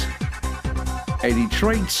this a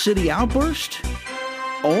Detroit City outburst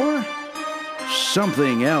or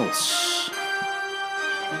something else?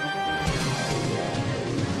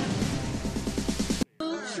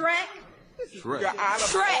 Shrek. You're out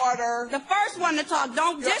of order. The first one to talk.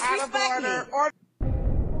 Don't disrespect me.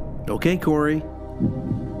 Okay, Corey.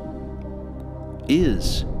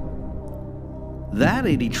 Is that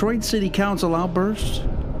a Detroit City Council outburst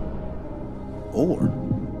or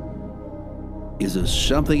is it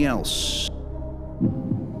something else?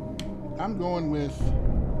 I'm going with...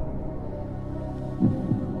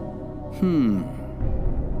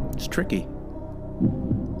 It's tricky.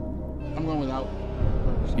 I'm going with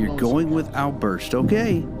outburst. You're going with outburst.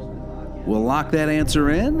 Okay. We'll lock that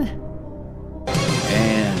answer in.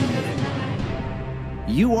 And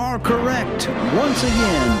you are correct. Once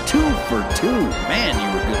again, 2 for 2. Man, you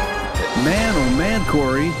were good. Man, oh man,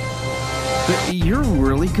 Corey. You're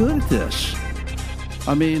really good at this.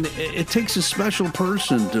 I mean, it takes a special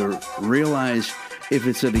person to realize if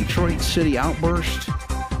it's a Detroit City outburst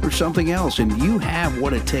or something else, and you have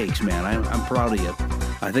what it takes, man. I'm proud of you.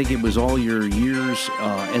 I think it was all your years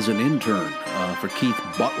as an intern for Keith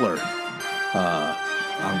Butler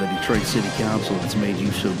on the Detroit City Council that's made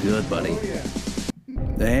you so good, buddy.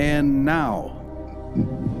 And now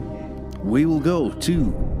we will go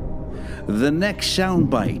to the next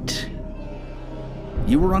soundbite.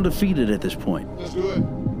 You were undefeated at this point. Let's do it.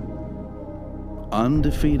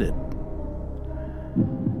 Undefeated.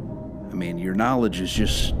 I mean, your knowledge is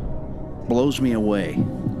just blows me away.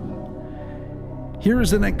 Here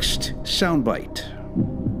is the next soundbite.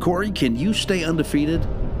 Corey, can you stay undefeated?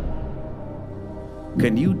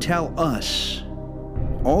 Can you tell us,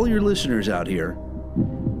 all your listeners out here,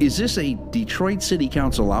 is this a Detroit City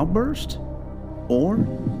Council outburst or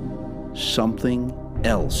something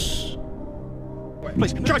else?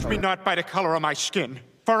 Please, judge me not by the color of my skin,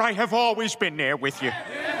 for I have always been there with you.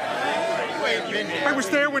 I was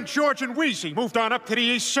there when George and Wheezy moved on up to the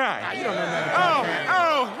east side. Oh,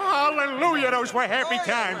 hallelujah, those were happy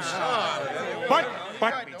times. But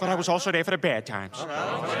I was also there for the bad times.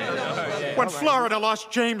 When Florida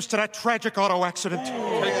lost James to that tragic auto accident.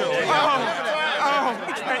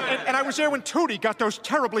 And I was there when Tootie got those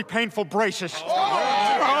terribly painful braces.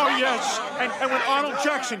 Oh, yes. And when Arnold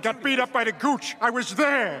Jackson got beat up by the Gooch, I was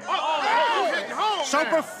there. So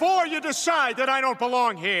before you decide that I don't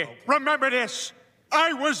belong here, remember this.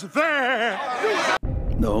 I was there.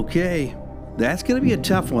 Okay. That's going to be a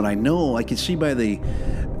tough one. I know. I can see by the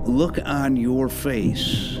look on your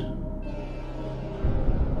face.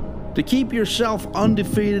 To keep yourself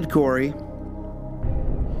undefeated, Corey,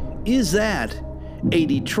 is that a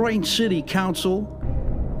Detroit City Council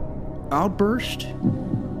outburst?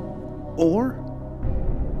 Or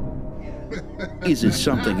is it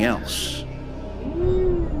something else?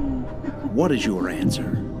 What is your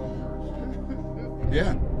answer?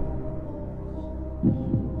 Yeah.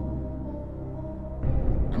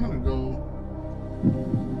 I'm going to go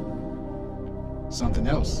something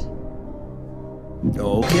else.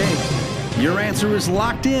 Okay. Your answer is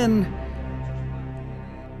locked in.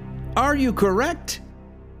 Are you correct?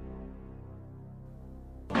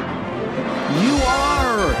 You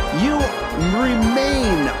are. You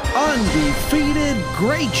remain undefeated.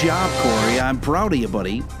 Great job, Corey. I'm proud of you,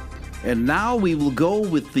 buddy. And now we will go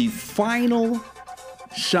with the final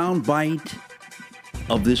soundbite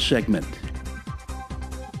of this segment.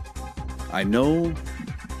 I know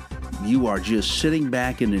you are just sitting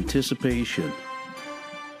back in anticipation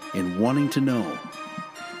and wanting to know,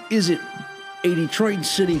 is it a Detroit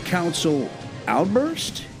City Council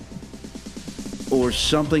outburst or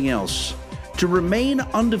something else? To remain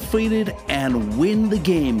undefeated and win the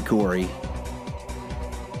game, Corey,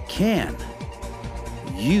 can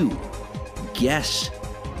you guess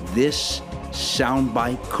this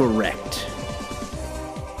soundbite correct?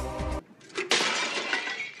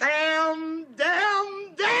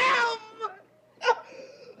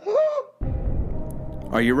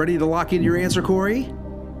 Are you ready to lock in your answer, Corey?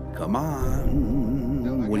 Come on.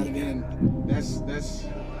 No, I got it in. That's.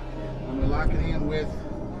 I'm gonna lock it in with.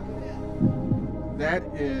 That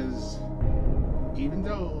is, even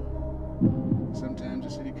though sometimes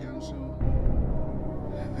the city council.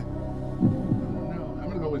 I don't know. I'm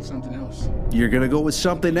gonna go with something else. You're gonna go with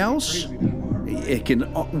something else? It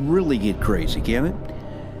can really get crazy, can it?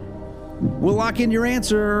 We'll lock in your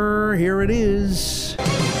answer. Here it is.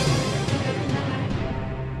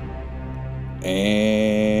 And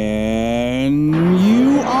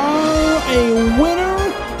you are a winner.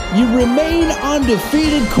 You remain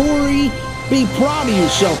undefeated, Corey. Be proud of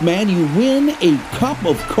yourself, man. You win a cup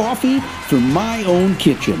of coffee from my own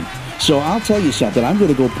kitchen. So I'll tell you something. I'm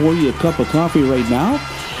going to go pour you a cup of coffee right now.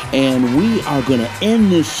 And we are going to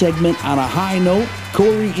end this segment on a high note.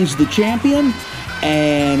 Corey is the champion.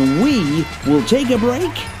 And we will take a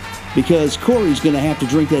break because Corey's going to have to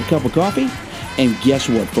drink that cup of coffee. And guess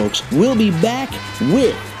what, folks? We'll be back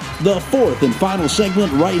with the fourth and final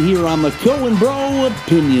segment right here on the Cohen Bro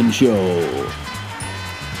Opinion Show.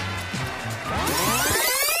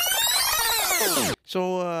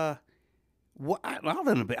 So, I'll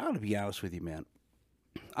be honest with you, man.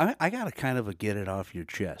 I got to kind of get it off your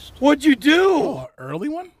chest. What'd you do? Oh, early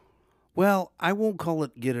one? Well, I won't call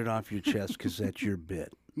it get it off your chest because that's your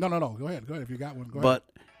bit. No. Go ahead. If you got one, go ahead. But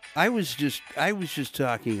I was just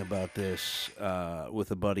talking about this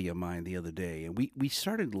with a buddy of mine the other day, and we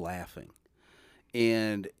started laughing.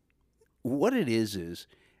 And what it is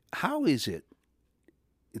how is it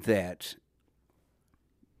that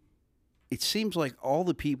it seems like all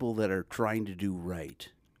the people that are trying to do right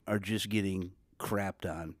are just getting crapped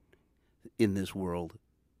on in this world,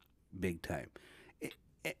 big time,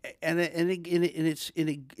 and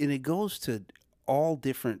it goes to all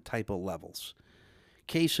different type of levels.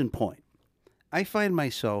 Case in point, I find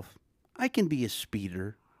myself, I can be a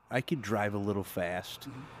speeder. I could drive a little fast.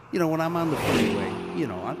 You know, when I'm on the freeway, you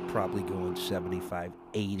know, I'm probably going 75,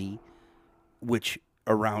 80, which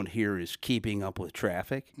around here is keeping up with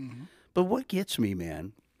traffic. Mm-hmm. But what gets me,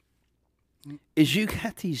 man, is you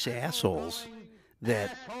got these assholes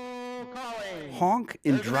that honk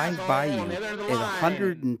and drive by you at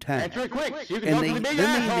 110, and then they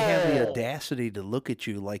have the audacity to look at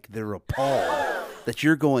you like they're appalled that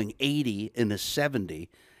you're going 80 in a 70,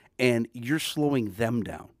 and you're slowing them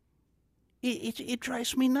down. It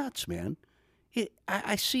drives me nuts, man.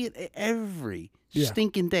 I see it every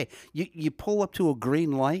stinking day. You pull up to a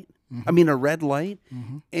green light, I mean a red light,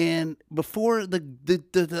 and before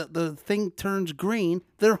the thing turns green,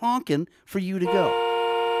 they're honking for you to go.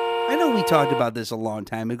 I know we talked about this a long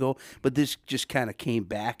time ago, but this just kind of came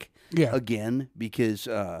back again because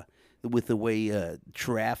with the way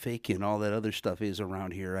traffic and all that other stuff is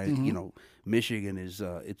around here. You know, Michigan is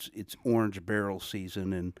it's orange barrel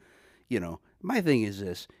season, and you know, my thing is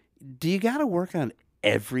this: do you got to work on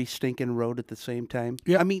every stinking road at the same time?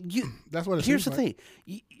 Yeah, I mean, that's what it here's seems the like.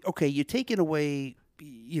 thing. Okay, you're taking away,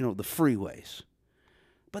 you know, the freeways,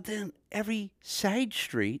 but then every side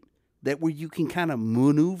street that where you can kind of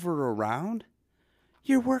maneuver around,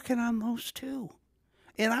 you're working on those too.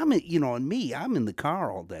 And I'm in the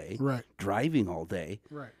car all day, right, driving all day,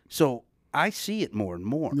 right. So I see it more and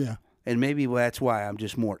more. Yeah. And maybe that's why I'm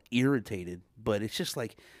just more irritated. But it's just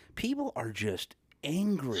like people are just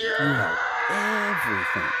angry about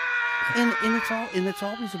everything, and it's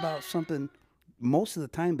always about something. Most of the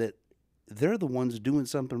time that they're the ones doing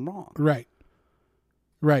something wrong. Right.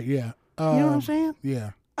 Right. Yeah. You know what I'm saying?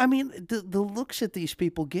 Yeah. I mean, the looks that these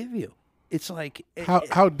people give you, it's like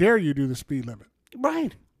how dare you do the speed limit?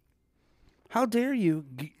 Right. How dare you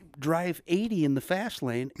drive 80 in the fast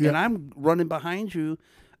lane, and I'm running behind you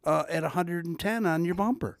at 110 on your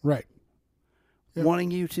bumper. Right.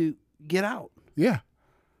 Wanting you to get out. Yeah.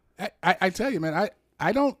 I tell you, man,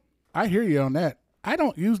 I hear you on that. I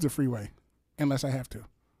don't use the freeway unless I have to.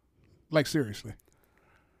 Like, seriously.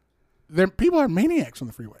 People are maniacs on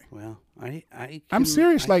the freeway. Well, I'm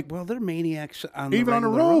serious. Well, they're maniacs on even on the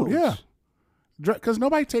road. roads. Yeah, because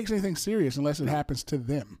nobody takes anything serious unless it happens to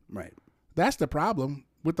them. Right. That's the problem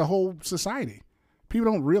with the whole society.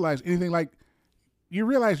 People don't realize anything. Like, you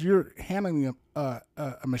realize you're handling a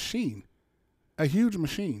machine, a huge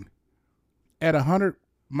machine, at 100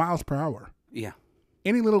 miles per hour. Yeah.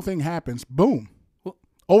 Any little thing happens, boom,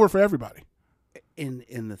 over for everybody.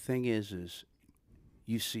 And the thing is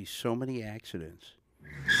you see so many accidents.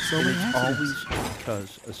 It's always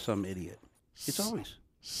because of some idiot. It's always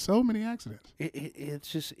so many accidents.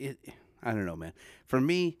 It's just I don't know, man. For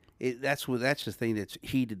me, that's the thing that's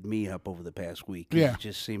heated me up over the past week. Yeah. It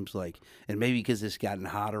just seems like, and maybe because it's gotten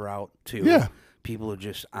hotter out too. Yeah. People are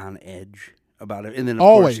just on edge about it, and then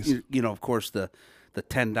always, of course, the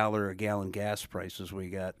 $10 a gallon gas prices we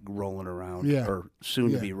got rolling around, or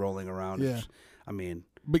soon to be rolling around. Yeah. I mean,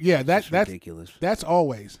 but yeah, that's ridiculous. That's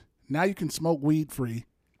always. Now you can smoke weed free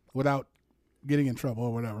without getting in trouble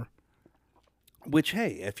or whatever. Which,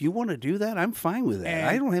 hey, if you want to do that, I'm fine with that. And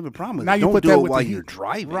I don't have a problem with now it. You Don't put do that it with while the you're heat.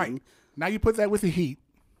 driving. Right. Now you put that with the heat.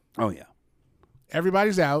 Oh, yeah.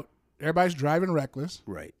 Everybody's out. Everybody's driving reckless.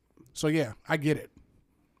 Right. So, yeah, I get it.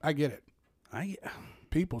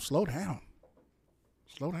 People, slow down.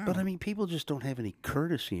 Slow down. But, I mean, people just don't have any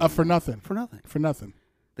courtesy. For nothing. For nothing. For nothing.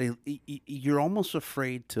 You're almost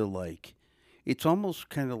afraid to, like, it's almost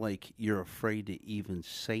kind of like you're afraid to even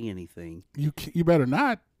say anything. You better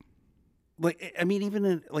not. Like, I mean, even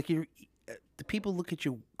in, like, the people look at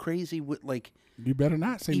you crazy with, like, you better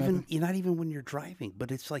not say even nothing. Not even when you're driving, but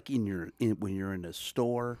it's like when you're in a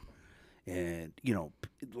store, and you know,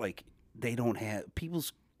 like, they don't have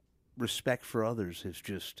people's respect for others has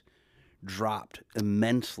just dropped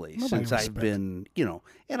immensely since I've been, you know,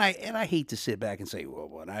 and I hate to sit back and say, well,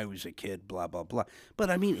 when I was a kid, blah blah blah, but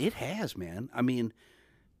I mean, it has, man. I mean,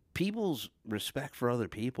 people's respect for other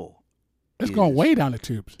people. It's going way down the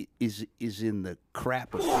tubes. Is in the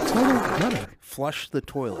crap of total gutter. Flush the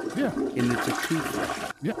toilet. Yeah. And it's a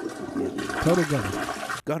toothbrush. Yeah. Total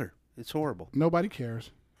gutter. Gutter. It's horrible. Nobody cares.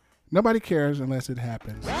 Nobody cares unless it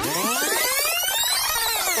happens.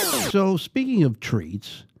 So speaking of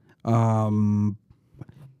treats, we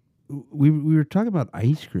were talking about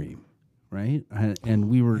ice cream, right? And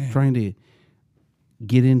we were trying to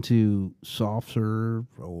get into soft serve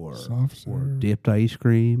or dipped ice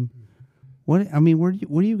cream? Where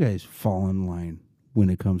do you guys fall in line when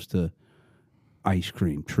it comes to ice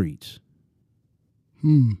cream treats?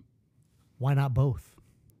 Why not both?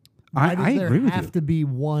 Why does I there agree with have you. to be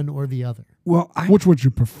one or the other? Well, which would you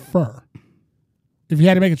prefer? If you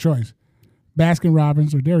had to make a choice, Baskin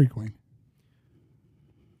Robbins or Dairy Queen?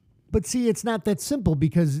 But see, it's not that simple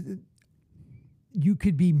because you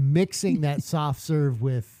could be mixing that soft serve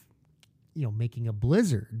with, making a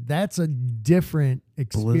blizzard. That's a different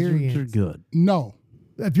experience. Blizzards are good. No.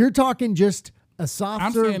 If you're talking just a soft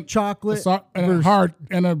I'm serve saying chocolate and a hard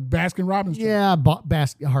and a Baskin Robbins. Yeah,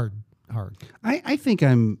 hard. I think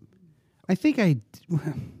I'm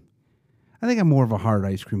more of a hard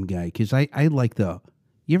ice cream guy because I like the.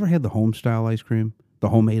 You ever had the home style ice cream, the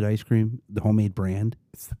homemade ice cream, the homemade brand?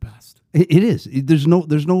 It's the best. It is. There's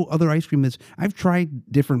no other ice cream that's. I've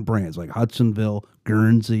tried different brands like Hudsonville,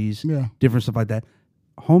 Guernsey's, different stuff like that.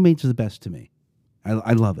 Homemade's the best to me.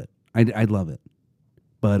 I love it. I love it.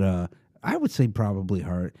 But I would say probably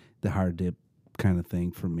the hard dip kind of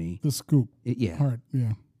thing for me. The scoop. Hard.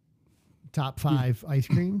 Yeah. Top 5 ice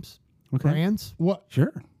creams, brands. What?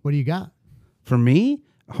 Sure. What do you got? For me,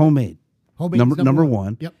 homemade. Homemade's Number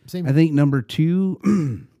one. Yep. Same. I think number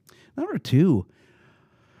 2. Number 2.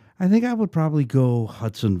 I think I would probably go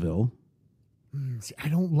Hudsonville. See, I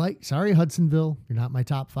don't like. Sorry, Hudsonville. You're not my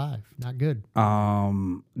top 5. Not good.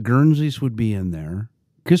 Guernsey's would be in there.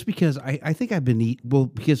 Just because I think I've been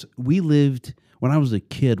because we lived when I was a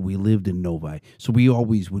kid, we lived in Novi, so we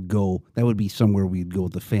always would go. That would be somewhere we'd go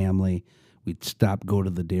with the family. We'd stop, go to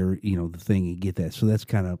the dairy, the thing, and get that. So that's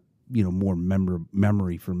kind of more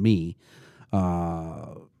memory for me.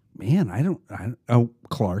 Man,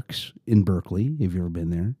 Clark's in Berkeley. Have you ever been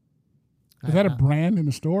there? Is that a brand in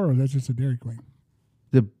the store, or is that just a Dairy Queen?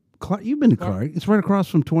 You've been to Clark. It's right across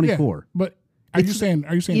from 24. Yeah, but are you saying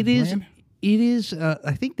it brand? It is.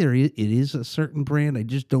 I think it is a certain brand. I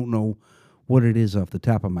just don't know what it is off the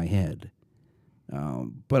top of my head.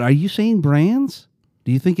 But are you saying brands?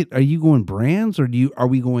 Do you think are you going brands or are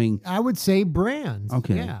we going? I would say brands.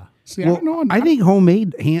 Okay. Yeah. See, I don't know. I think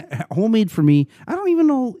homemade for me. I don't even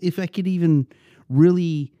know if I could even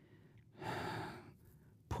really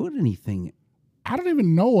put anything. I don't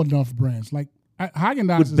even know enough brands. Like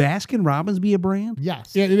Haagen-Dazs. Would Baskin Robbins be a brand?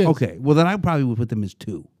 Yes. Yeah, it is. Okay. Well, then I probably would put them as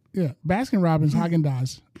 2. Yeah, Baskin Robbins,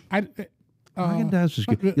 Haagen-Dazs. Haagen-Dazs is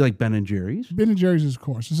good. You like Ben and Jerry's? Ben and Jerry's is, of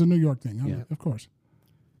course. It's a New York thing. Of course.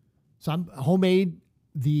 So I'm homemade.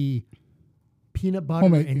 The peanut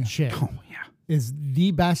butter and chip is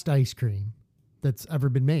the best ice cream that's ever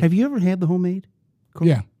been made. Have you ever had the homemade? Cool.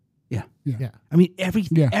 Yeah. I mean,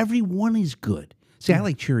 every one is good. See, I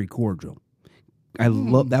like cherry cordial. I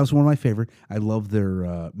love that was one of my favorite. I love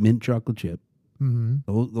their mint chocolate chip.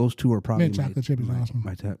 Mm-hmm. Those 2 are probably mint chocolate chip is awesome.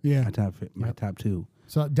 My top 2.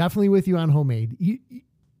 So definitely with you on homemade.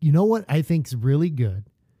 You know what I think's really good?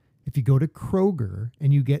 If you go to Kroger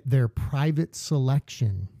and you get their private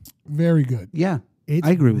selection. Very good. Yeah.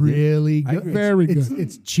 I agree with you. Really good. Very good.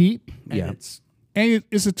 It's cheap. Yeah. And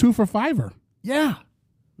it's a 2 for $5. Yeah.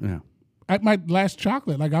 Yeah. At my last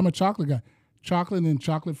chocolate, like I'm a chocolate guy. Chocolate and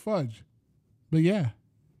chocolate fudge. But yeah.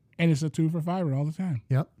 And it's a 2 for $5 all the time.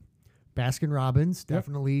 Yep. Baskin Robbins,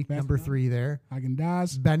 definitely number 3 there.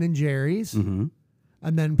 Haagen-Dazs. Ben and Jerry's. Mm-hmm.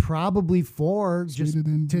 And then probably 4, just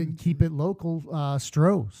to keep it local,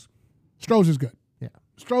 Stroh's. Stroh's is good. Yeah.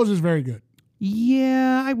 Stroh's is very good.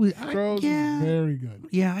 Yeah, I would. Stroh's is very good.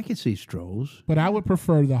 Yeah, I could see Stroh's. But I would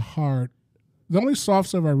prefer the hard. The only soft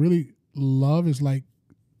serve I really love is like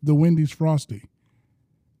the Wendy's Frosty.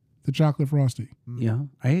 The chocolate Frosty. Yeah,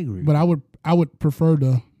 I agree. But I would prefer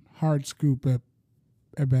the hard scoop at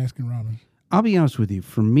Baskin Robbins. I'll be honest with you.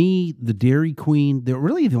 For me, the Dairy Queen, the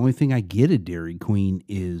only thing I get at Dairy Queen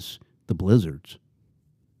is the blizzards.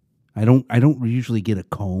 I don't usually get a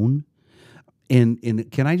cone. And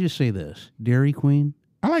can I just say this? Dairy Queen?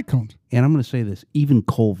 I like cones. And I'm going to say this, even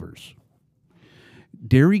Culver's.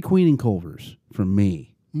 Dairy Queen and Culver's, for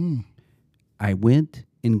me, I went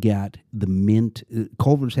and got the mint.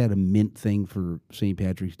 Culver's had a mint thing for St.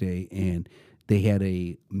 Patrick's Day, and they had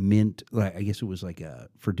a mint, I guess it was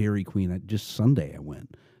for Dairy Queen, just Sunday I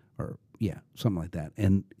went, or something like that.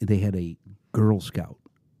 And they had a Girl Scout.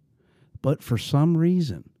 But for some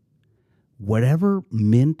reason, whatever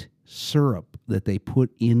mint syrup that they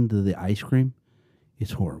put into the ice cream,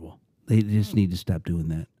 it's horrible. They just need to stop doing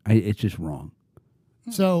that. It's just wrong.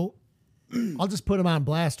 So I'll just put them on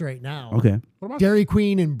blast right now. Okay. Dairy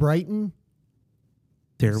Queen in Brighton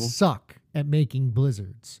terrible suck at making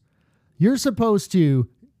blizzards. You're supposed to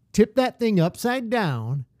tip that thing upside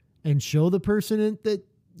down and show the person that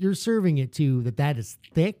you're serving it to that is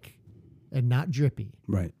thick and not drippy.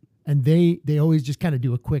 Right. And they always just kind of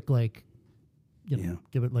do a quick, like,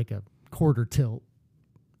 give it like a quarter tilt.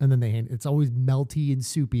 And then they hand it's always melty and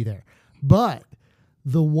soupy there. But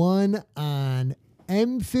the one on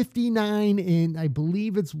M59 in, I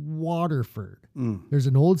believe it's Waterford, there's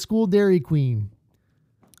an old school Dairy Queen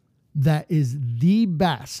that is the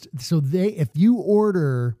best. So if you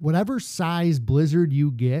order whatever size Blizzard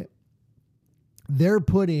you get, they're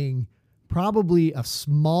putting probably a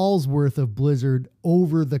small's worth of Blizzard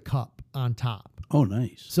over the cup on top. Oh,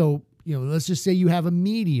 nice. So, let's just say you have a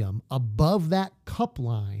medium. Above that cup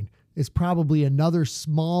line is probably another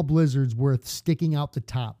small Blizzard's worth sticking out the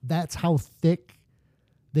top. That's how thick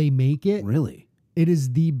they make it. Really? It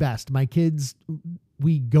is the best. My kids,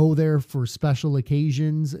 we go there for special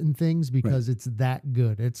occasions and things because it's that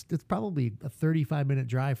good. It's probably a 35-minute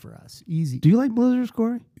drive for us. Easy. Do you like Blizzards,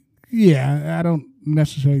 Corey? Yeah, I don't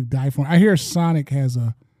necessarily die for it. I hear Sonic has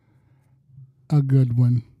a good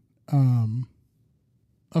one.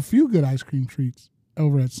 A few good ice cream treats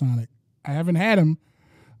over at Sonic. I haven't had them,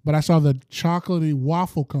 but I saw the chocolatey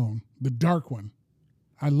waffle cone, the dark one.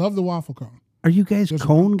 I love the waffle cone. Are you guys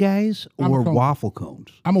cone guys or waffle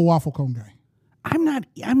cones? I'm a waffle cone guy. I'm not.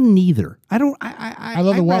 I'm neither. I don't. I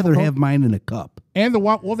love the I'd waffle rather cone. have mine in a cup. And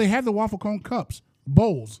they have the waffle cone cups,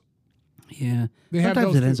 bowls. Yeah. They have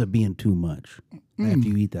Sometimes those it ends too. up being too much after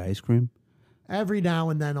you eat the ice cream. Every now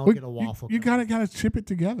and then I'll get a waffle. You gotta chip it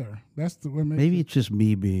together. That's the way. Maybe it's just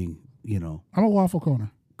me being, I'm a waffle coner.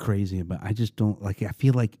 crazy about. I just don't like. I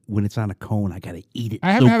feel like when it's on a cone, I gotta eat it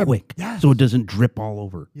I haven't had so a- quick, Yes. so it doesn't drip all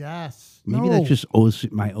over. Yes. Maybe No. that's just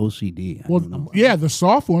my OCD. I don't know. Well, yeah, the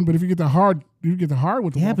soft one, but if you get the hard, with the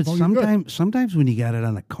Yeah, waffle but cone, you're good. sometimes when you got it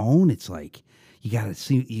on a cone, it's like you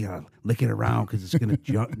gotta lick it around because it's gonna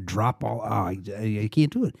drop all. Oh, I can't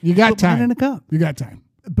do it. You got Put mine time in a cup. You got time.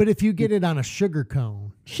 But if you get it on a sugar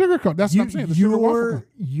cone, That's what I'm saying. The sugar waffle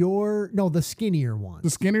cone. the skinnier one.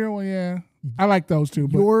 The skinnier one, yeah. I like those too,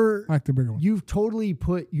 but I like the bigger one. You've totally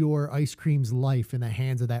put your ice cream's life in the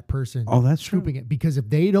hands of that person. Oh, that's true. scooping it, because if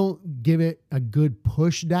they don't give it a good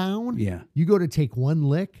push down, Yeah. you go to take one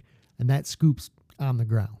lick and that scoops on the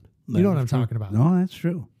ground. You know what I'm That's true. talking about? No, that's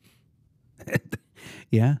true.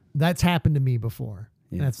 Yeah. That's happened to me before.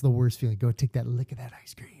 Yeah. That's the worst feeling. Go take that lick of that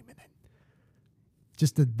ice cream and then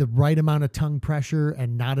just the right amount of tongue pressure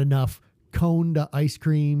and not enough cone to ice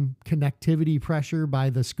cream connectivity pressure by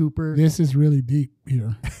the scooper. This is really deep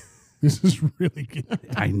here. This is really good.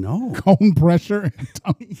 I know. Cone pressure. And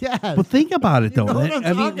tongue. Yes. But think about it though. know what I'm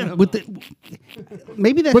I talking mean, with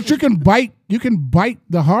maybe that's But you can bite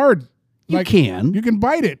the hard. You can. You can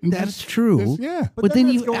bite it. And That's true. yeah. But then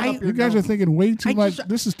that's going up your You guys are nose. thinking way too much.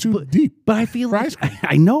 This is too deep. But I feel For like ice cream.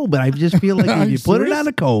 I know, but I just feel like Are if you you put it serious? on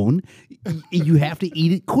a cone, you have to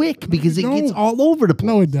eat it quick because it No. gets all over the place.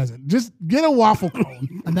 No, it doesn't. Just get a waffle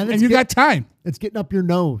cone. And then and you got time. It's getting up your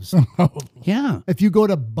nose. Yeah. If you go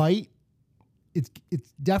to bite, it's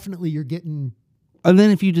definitely you're getting. And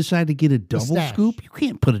then if you decide to get a double stash. scoop, you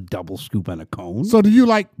can't put a double scoop on a cone. So do you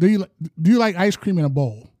like ice cream in a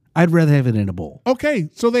bowl? I'd rather have it in a bowl. Okay,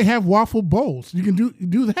 so they have waffle bowls. You can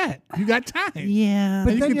do that. You got time. Yeah.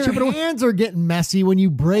 But you then can your chip it away. hands are getting messy when you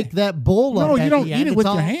break that bowl up. No, at you don't the eat end. it It's with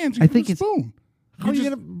all- your hands. You I use think a it's- spoon. How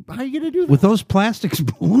you gonna do that? With those plastic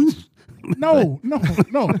spoons? No.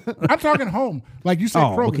 I'm talking home, like you said.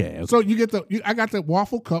 Oh, Kroger. okay. So you get I got the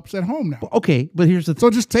waffle cups at home now. Okay, but here's the thing. So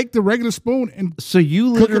just take the regular spoon and So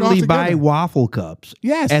you cook it all literally buy together. waffle cups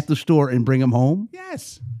Yes. at the store and bring them home?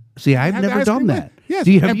 yes, See, I've Have the never ice done cream that. in. Yes,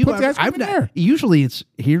 Do you, have and you put the ice cream I've in not, there. Usually it's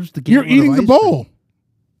here's the you're gallon of eating the ice bowl.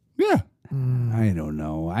 Yeah. cream. I don't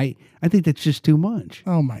know. I think that's just too much.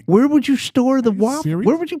 Oh my. Where would you store the waffle? serious?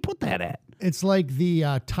 Where would you put that at? It's like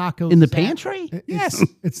the taco In the sa- pantry? Yes.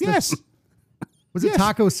 It's the- yes. Was it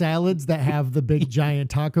taco salads that have the big giant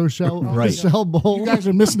taco shell Right. shell bowl? You guys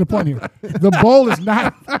are missing the point here. The bowl is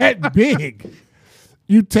not that big.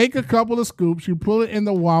 You take a couple of scoops, you put it in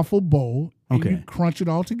the waffle bowl, and Okay. you crunch it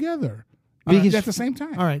all time Because- at the same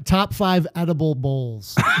time. All right, top 5 edible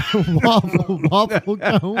bowls: waffle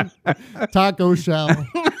cone, taco shell,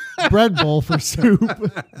 bread bowl for soup.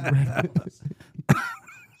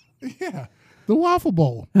 Yeah, the waffle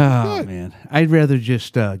bowl. Oh Good. man, I'd rather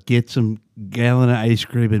just get some gallon of ice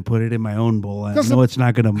cream and put it in my own bowl. I know it's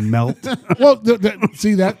not going to melt. Well,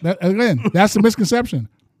 see that again? That's the misconception.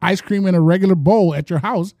 Ice cream in a regular bowl at your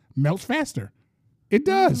house melts faster. It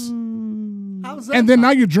does. How's that? And then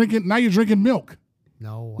now you're drinking milk.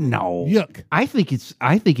 No. No, Yuck. I think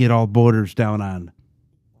it all borders down on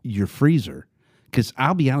your freezer, Because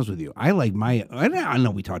I'll be honest with you, I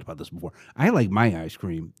know we talked about this before. I like my ice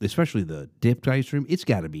cream, especially the dipped ice cream. It's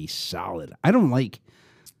got to be solid. I don't like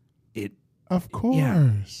it. Of course.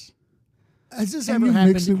 Yeah. Has this And ever you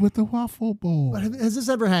happened? mix it with the waffle bowl. But has this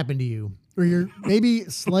ever happened to you, where you're maybe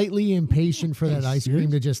slightly impatient for that ice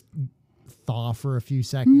cream to just thaw for a few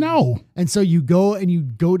seconds? No. And so you go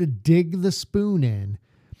to dig the spoon in,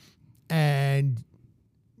 and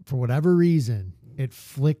for whatever reason, it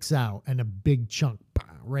flicks out and a big chunk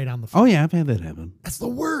right on the floor. Oh, yeah, I've had that happen. That's the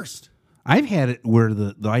worst. I've had it where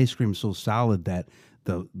the ice cream's so solid that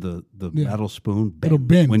the metal spoon It'll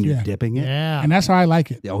bend when you're dipping it. Yeah. And that's how I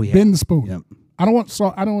like it. Oh, yeah. Bend the spoon. Yep. I don't want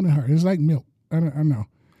salt. I don't want it hard. It's like milk. I know.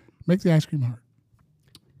 Make the ice cream hard.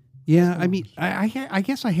 Yeah, I mean, I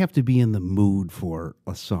guess I have to be in the mood for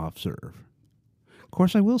a soft serve. Of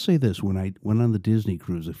course, I will say this. When I went on the Disney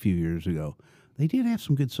cruise a few years ago, they did have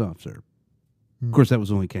some good soft serve. Of course, that was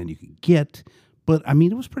the only kind you could get, but, I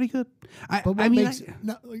mean, it was pretty good.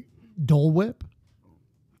 Dole Whip?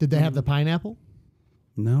 Did they have the pineapple?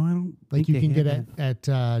 No, I don't Like think you they can had get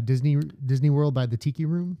at Disney World by the Tiki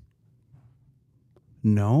Room?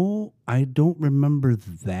 No, I don't remember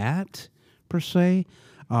that per se.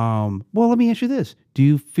 Well, let me ask you this: do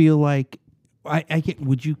you feel like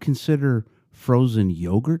would you consider frozen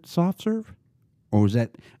yogurt soft serve, or was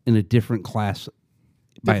that in a different class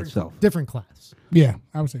by itself? Different class. Yeah,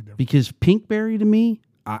 I would say different. Because Pinkberry to me,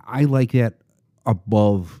 I like that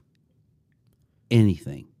above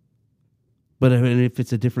anything. But if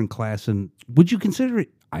it's a different class, and would you consider it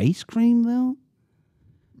ice cream though?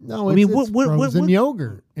 No, I it's, mean, it's what frozen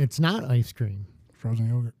yogurt. It's not ice cream. Frozen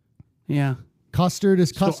yogurt. Yeah. Custard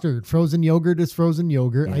is custard. Frozen yogurt is frozen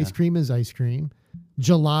yogurt. Yeah. Ice cream is ice cream.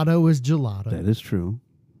 Gelato is gelato. That is true.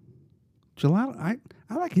 Gelato, I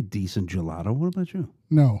like a decent gelato. What about you?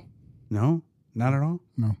 No. No? Not at all?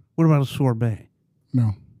 No. What about a sorbet?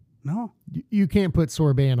 No. No? You can't put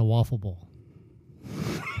sorbet in a waffle bowl.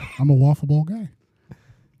 I'm a waffle bowl guy.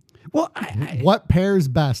 Well, what pairs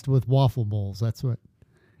best with waffle bowls? That's what.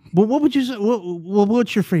 Well, what would you say?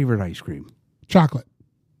 What's your favorite ice cream? Chocolate.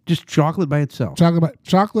 Just chocolate by itself?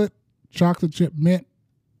 Chocolate chip mint.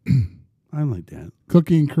 I like that.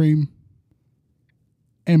 Cookie and cream.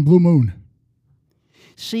 And Blue Moon.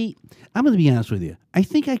 See, I'm going to be honest with you. I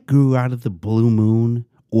think I grew out of the Blue Moon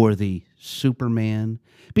or the Superman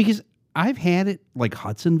because I've had it like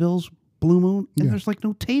Hudsonville's Blue Moon, and there's like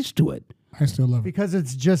no taste to it. I still love it. Because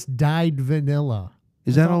it's just dyed vanilla.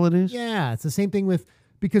 Is that all it is? Yeah, it's the same thing with...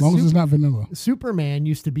 Because As long as it's not vanilla. Superman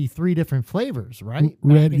used to be 3 different flavors, right?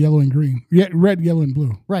 Red, yellow, and green. Yeah, red, yellow, and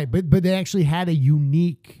blue. Right, but they actually had a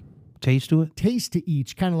unique taste to it. Taste to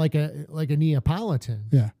each, kind of like a Neapolitan.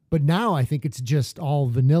 Yeah. But now I think it's just all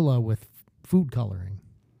vanilla with food coloring.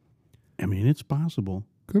 I mean, it's possible.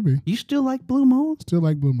 Could be. You still like Blue Moon? Still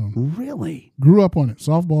like Blue Moon. Really? Grew up on it.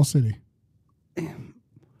 Softball City.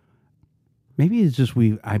 Maybe it's just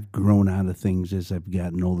I've grown out of things as I've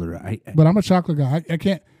gotten older. But I'm a chocolate guy. I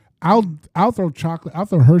can't. I'll throw chocolate. I'll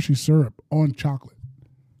throw Hershey syrup on chocolate.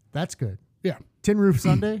 That's good. Yeah. Tin Roof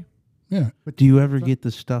Sundae. Yeah. Do you ever get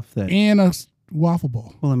the stuff that and a waffle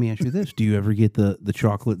bowl? Well, let me ask you this: do you ever get the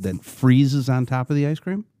chocolate that freezes on top of the ice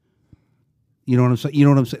cream? You know what I'm saying? You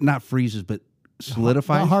know what I'm saying? Not freezes, but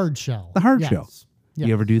solidifies. The hard shell. The hard Yes. shell. Yes.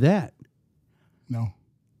 You ever do that? No.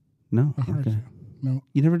 No. The hard Okay. shell. No.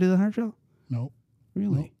 You never do the hard shell? No.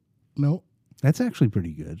 Really? No. That's actually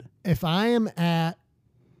pretty good. If I am at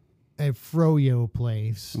a froyo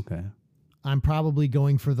place, Okay. I'm probably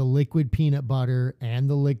going for the liquid peanut butter and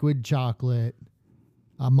the liquid chocolate,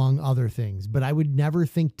 among other things. But I would never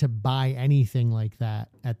think to buy anything like that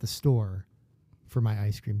at the store for my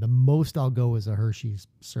ice cream. The most I'll go is a Hershey's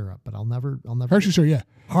syrup, but I'll never Hershey syrup, yeah.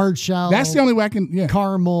 Hard shell. That's the only way I can. Yeah.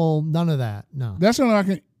 Caramel, none of that. No. That's the only way I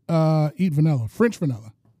can eat vanilla. French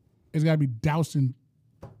vanilla. It's got to be doused in.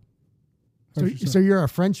 Hershey syrup. So you're a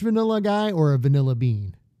French vanilla guy or a vanilla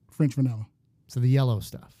bean? French vanilla. So the yellow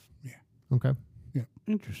stuff. Yeah. Okay. Yeah.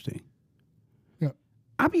 Interesting. Yeah.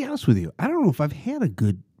 I'll be honest with you. I don't know if I've had a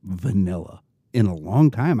good vanilla in a long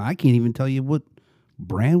time. I can't even tell you what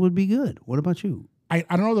brand would be good. What about you? I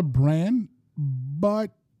don't know the brand,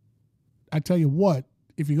 but I tell you what,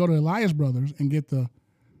 if you go to Elias Brothers and get the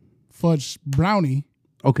fudge brownie,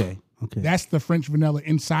 Okay. that's the French vanilla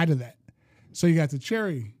inside of that. So you got the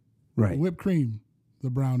cherry, Right. the whipped cream, the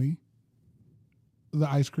brownie, the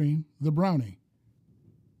ice cream, the brownie.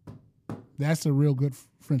 That's a real good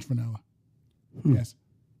French vanilla. Yes.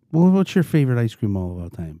 Well, what's your favorite ice cream all of all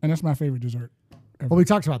time? And that's my favorite dessert. Well, we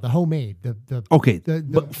talked about the homemade. The Okay, the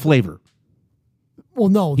but flavor. Well,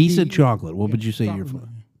 no. He said chocolate. What would you say your chocolate flavor?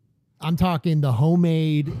 I'm talking the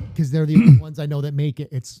homemade, because they're the only ones I know that make it.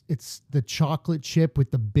 It's the chocolate chip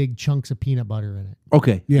with the big chunks of peanut butter in it.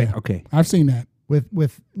 Okay. Yeah. Okay. I've seen that.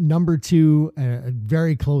 With number 2, a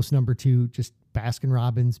very close number 2, just Baskin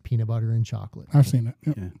Robbins peanut butter and chocolate. I've seen that.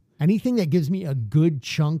 Yep. Yeah. Anything that gives me a good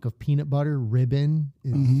chunk of peanut butter ribbon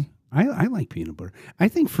is. Mm-hmm. I like peanut butter. I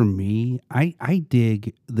think for me, I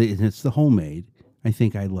dig it's the homemade. I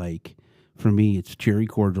think I like, for me, it's cherry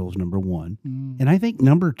cordials number 1. And I think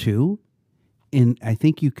number 2, and I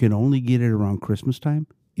think you can only get it around Christmas time,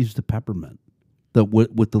 is the peppermint.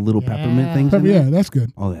 With the little peppermint things in Yeah, there. that's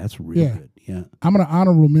good. Oh, that's really good. Yeah. I'm going to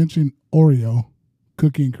honorable mention Oreo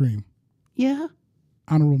cookie and cream. Yeah.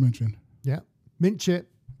 Honorable mention. Yeah. Mint chip.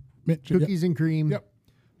 Cookies and cream. Yep.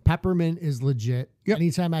 Peppermint is legit. Yep.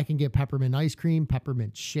 Anytime I can get peppermint ice cream,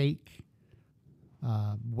 peppermint shake.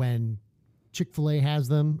 When Chick-fil-A has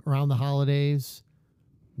them around the holidays,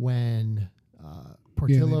 when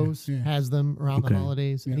Portillo's has them around the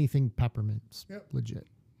holidays, anything peppermint's legit.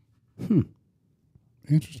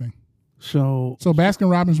 Interesting. So Baskin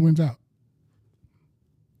Robbins wins out,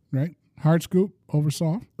 right? Hard scoop over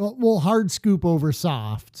soft. Well, hard scoop over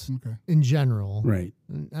soft in general. Right.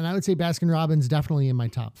 And I would say Baskin Robbins definitely in my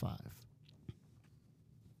top 5.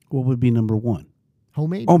 What would be number 1?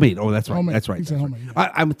 Homemade. Homemade. Oh, that's right. Homemade. That's right. He said That's homemade,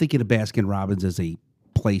 right. I'm thinking of Baskin Robbins as a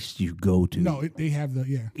place you go to. No, they have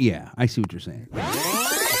the Yeah, I see what you're saying.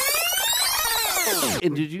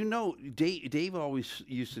 And did you know Dave always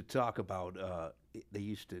used to talk about they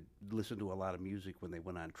used to listen to a lot of music when they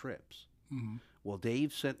went on trips. Mm-hmm. Well,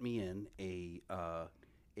 Dave sent me in a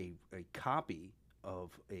copy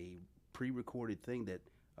of a pre-recorded thing that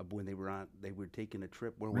when they were taking a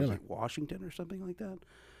trip. Where was it? Washington or something like that.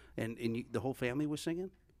 And the whole family was singing.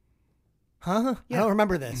 Huh? Yeah. I don't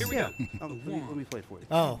remember this. Here we go. Let me play it for you.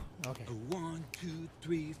 Oh, okay. 1, 2,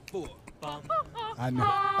 3, 4. I know.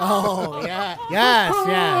 Oh, yeah.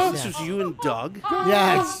 Yes. This was you and Doug.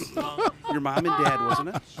 Yes. Your mom and dad,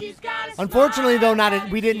 wasn't it? Unfortunately, though,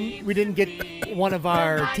 we didn't get one of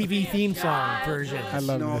our TV theme song versions. I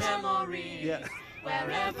love this. Yeah.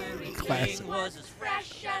 Classic.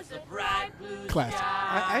 Classic.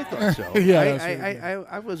 I thought so. Yeah,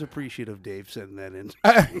 I was appreciative of Dave sending that in.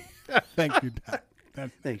 Thank you, Doc.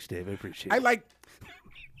 Thanks, Dave. I appreciate it. I like.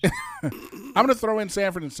 I'm going to throw in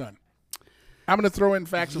Sanford and Son. I'm going to throw in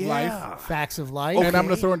Facts of Life. Facts of Life. And I'm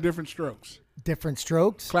going to throw in Different Strokes. Different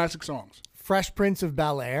Strokes. Classic songs. Fresh Prince of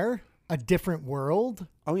Bel-Air. A Different World.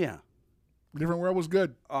 Oh, yeah. Different World was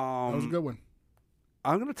good. That was a good one.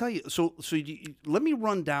 I'm going to tell you. So let me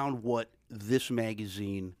run down what this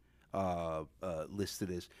magazine listed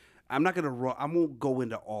is. I won't go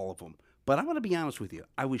into all of them, but I'm going to be honest with you.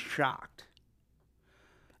 I was shocked.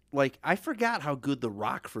 Like, I forgot how good the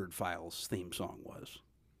Rockford Files theme song was.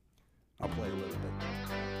 I'll play a little bit.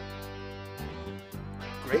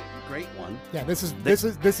 Great one. Yeah, this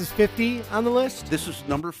is 50 on the list. This is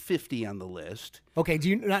number 50 on the list. Okay, do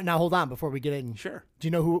you now hold on before we get in? Sure. Do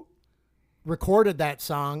you know who recorded that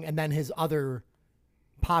song and then his other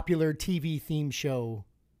popular TV theme show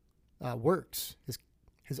works?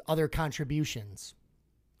 His other contributions.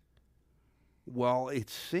 Well,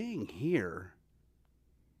 it's saying here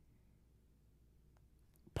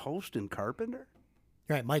Post and Carpenter?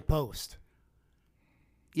 Right, Mike Post.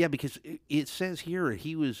 Yeah, because it says here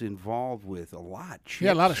he was involved with a lot. Chips,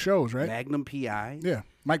 a lot of shows, right? Magnum PI. Yeah,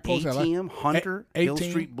 Mike Post. A-Team, Hunter, Hill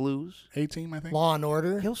Street Blues. A-Team, I think. Law and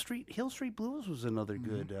Order. Hill Street Blues was another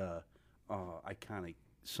good iconic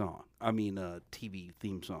song. I mean, TV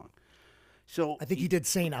theme song. So I think he did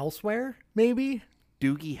St. Elsewhere, maybe.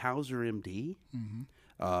 Doogie Howser, MD,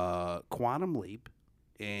 Quantum Leap,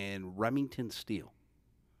 and Remington Steele.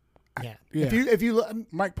 Yeah. If you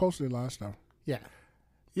Mike posted a lot of stuff. Yeah.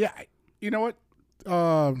 Yeah. You know what?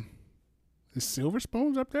 Is Silver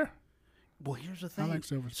Spoons up there? Well, here's the thing. I like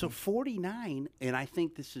Silver Spoons. So 49, and I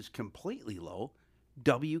think this is completely low,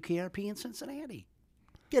 WKRP in Cincinnati.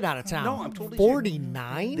 Get out of town. No, I'm totally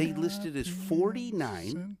 49? They listed as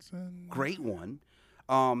 49. Great one.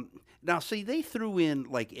 Now, see, they threw in,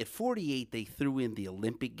 like, at 48, they threw in the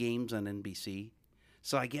Olympic Games on NBC.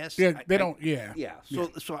 So I guess... Yeah, they don't... Yeah. Yeah,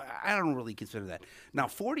 so I don't really consider that. Now,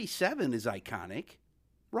 47 is iconic.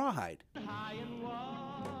 Rawhide.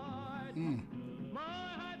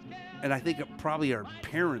 And I think probably our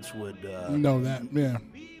parents would... know that, yeah.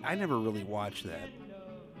 I never really watched that.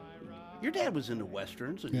 Your dad was into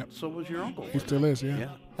Westerns, and so was your uncle. He still is,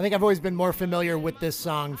 yeah. I think I've always been more familiar with this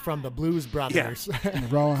song from the Blues Brothers.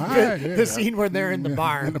 Rawhide, the scene where they're in the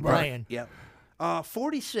barn playing. Yeah.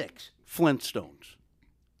 46, Flintstones.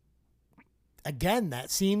 again,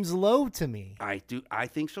 that seems low to me. I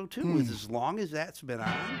think so too. As long as that's been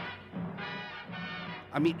on.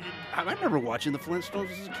 I mean, I remember watching the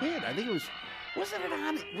Flintstones as a kid. I think it was it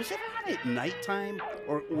on at nighttime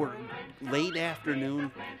or late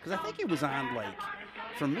afternoon? Because I think it was on, like,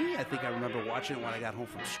 for me, I think I remember watching it when I got home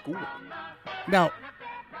from school. Now,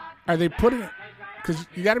 are they putting it, because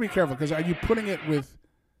you got to be careful, because are you putting it with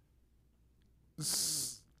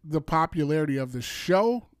the popularity of the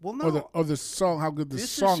show? Well, no. Or the song, how good the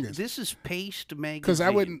song is? This is Paste Magazine. Because I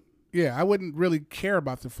wouldn't really care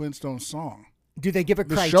about the Flintstones song. Do they give a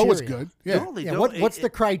the criteria? The show is good. Yeah. No, they don't. What's the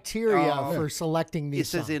criteria for selecting these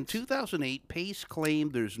songs? It says in 2008, Pace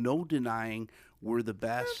claimed there's no denying we're the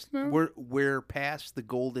best. We're past the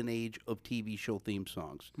golden age of TV show theme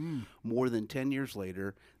songs. More than 10 years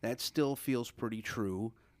later, that still feels pretty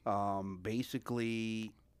true.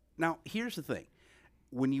 Basically, now here's the thing: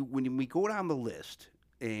 when we go down the list,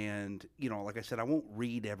 and like I said, I won't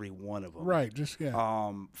read every one of them. Right. Just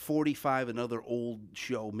 45, another old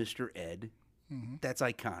show, Mr. Ed. That's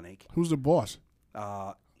iconic. Who's the boss?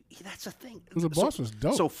 That's the thing. Who's the boss was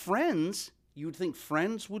dope. So Friends, you would think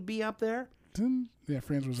Friends would be up there. Yeah,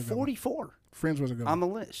 Friends was a good 44. One. Friends was a good on one.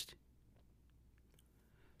 the list.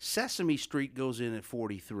 Sesame Street goes in at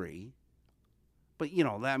 43. But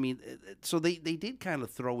I mean, so they did kind of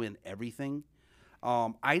throw in everything.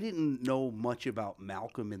 I didn't know much about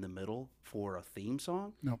Malcolm in the Middle for a theme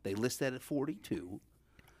song. No. They list that at 42.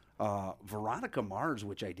 Veronica Mars,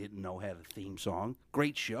 which I didn't know had a theme song.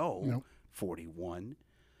 Great show, nope. 41.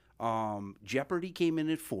 Jeopardy came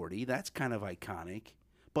in at 40. That's kind of iconic.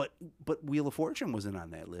 But Wheel of Fortune wasn't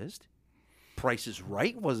on that list. Price is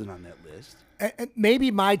Right wasn't on that list. And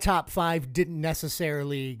maybe my top 5 didn't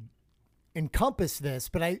necessarily encompass this,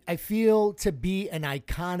 but I feel to be an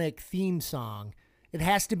iconic theme song, it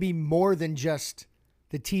has to be more than just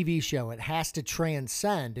the TV show. It has to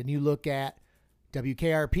transcend. And you look at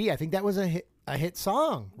WKRP, I think that was a hit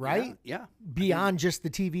song, right? Yeah. Beyond just the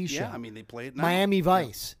TV show. Yeah, I mean, they play it now. Miami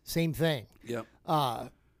Vice, same thing. Yep.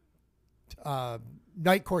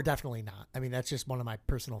 Night Court, definitely not. I mean, that's just one of my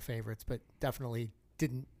personal favorites, but definitely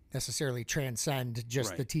didn't necessarily transcend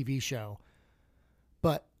just the TV show.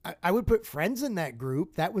 But I would put Friends in that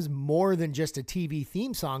group. That was more than just a TV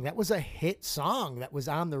theme song. That was a hit song that was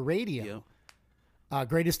on the radio. Yep.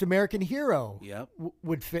 Greatest American Hero yep.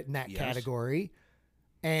 Would fit in that category.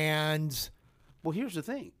 And well, here's the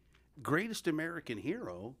thing. Greatest American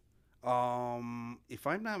Hero, if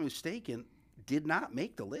I'm not mistaken, did not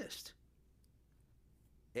make the list.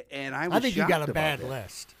 And I think you got a bad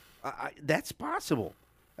list. That's possible.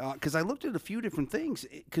 Because I looked at a few different things.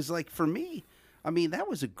 Because, like, for me, I mean, that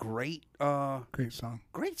was a great song.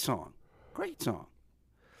 Great song.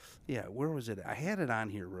 Yeah, where was it? I had it on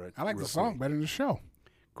here. I like the song better than the show.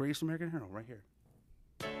 Greatest American Hero, right here.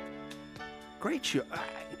 Great show.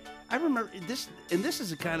 I remember this, and this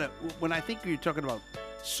is a kind of, when I think you're talking about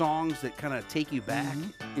songs that kind of take you back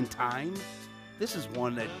in time, this is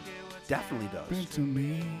one that definitely does. Been to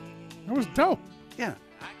me. That was dope. Yeah.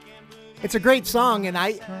 It's a great song, and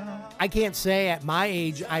I can't say at my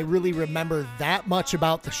age I really remember that much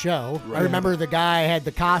about the show. Right. I remember the guy had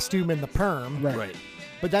the costume and the perm. Right.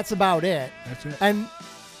 But that's about it. That's it. And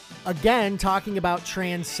again, talking about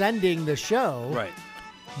transcending the show. Right.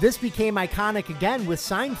 This became iconic again with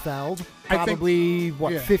Seinfeld, probably,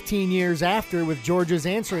 15 years after with George's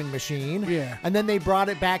Answering Machine. Yeah. And then they brought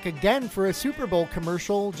it back again for a Super Bowl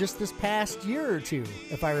commercial just this past year or two,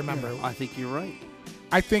 if I remember. Yeah, I think you're right.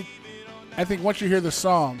 I think once you hear the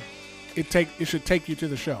song, it should take you to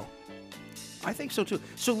the show. I think so, too.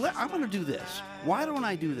 So I'm going to do this. Why don't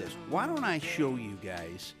I do this? Why don't I show you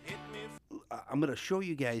guys, I'm going to show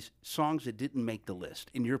you guys songs that didn't make the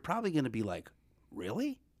list. And you're probably going to be like,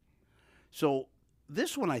 really? So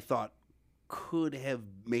this one I thought could have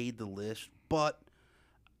made the list, but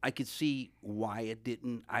I could see why it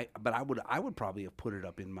didn't. But I would probably have put it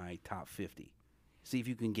up in my top 50. See if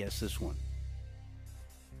you can guess this one.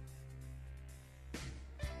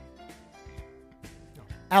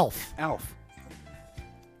 Elf.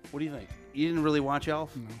 What do you think? You didn't really watch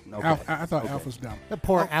Elf? No. Okay. I thought Elf was dumb. The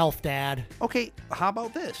poor Elf dad. Okay, how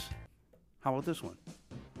about this? How about this one?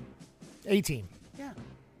 18. Yeah.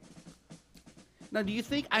 Now, do you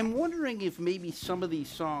think? I'm wondering if maybe some of these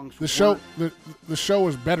songs. The show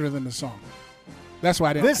is better than the song. That's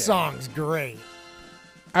why I didn't. This song's great.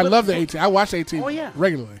 I love the 18. I watch 18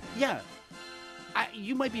 regularly. Yeah.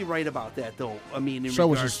 You might be right about that, though. I mean, show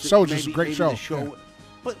was just a great show. Yeah.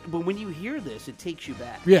 But when you hear this, it takes you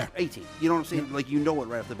back. Yeah. 18. You know what I'm saying? Yeah. Like, you know it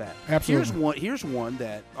right off the bat. Absolutely. Here's one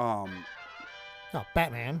that.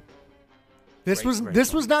 Batman. This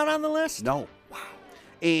was not on the list? No. Wow.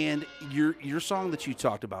 And your song that you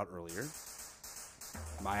talked about earlier,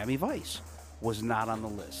 Miami Vice, was not on the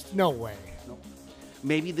list. No way. No.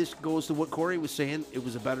 Maybe this goes to what Corey was saying. It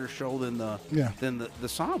was a better show than the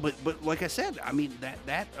song. But like I said, I mean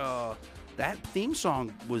that theme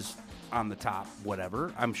song was on the top.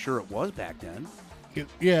 Whatever, I'm sure it was back then.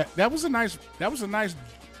 Yeah, that was a nice.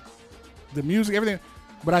 The music, everything,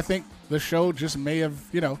 but I think the show just may have,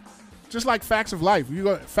 just like Facts of Life.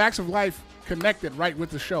 Facts of Life connected right with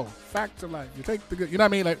the show. Facts of Life. You take the good. You know what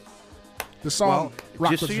I mean? Like the song.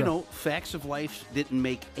 Well, just so you know, Facts of Life didn't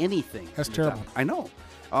make anything. That's terrible. I know.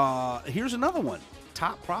 Here's another one.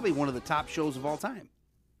 Probably one of the top shows of all time.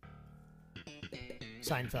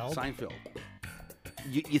 Seinfeld.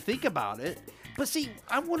 You think about it, but see,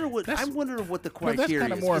 I wonder what the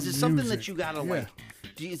criteria is. Is it something that you gotta like?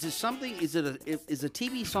 Is it something? Is it a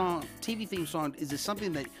TV theme song? Is it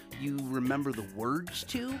something that you remember the words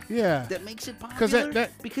to? Yeah, that makes it popular.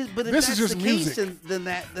 Because if this that's is just the music. case, then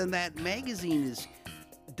that magazine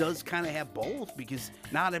does kind of have both, because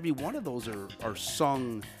not every one of those are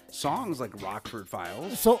sung songs like Rockford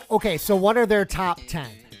Files. So what are their top 10?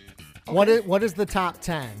 Okay. What is the top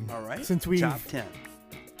 10? All right, since top 10.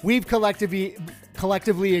 We've collectively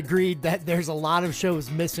agreed that there's a lot of shows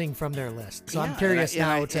missing from their list. So I'm curious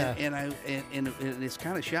now and it's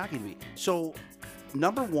kind of shocking to me. So,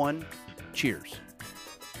 number 1, Cheers.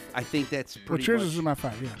 I think that's pretty. Well, Cheers much, is in my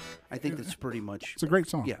 5. Yeah, I think that's pretty much. It's a great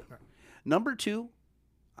song. Yeah. Number 2,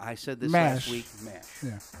 I said this MASH. last week. MASH.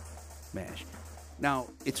 Yeah. MASH. Now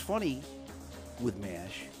it's funny with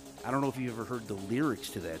MASH. I don't know if you ever heard the lyrics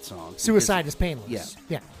to that song. Suicide is Painless.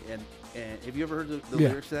 Yeah. And have you ever heard the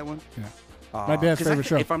lyrics to that one? Yeah. My dad's favorite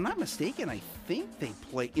show. If I'm not mistaken, I think they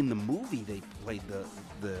play in the movie. They played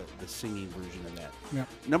the singing version of that. Yeah.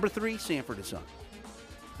 Number 3, Sanford and Son.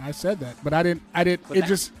 I said that, but I didn't. It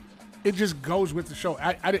just goes with the show.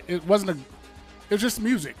 It wasn't it was just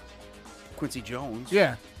music. Quincy Jones.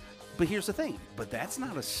 Yeah. But here's the thing. But that's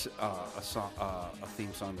not a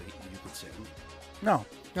theme song that you could sing. No.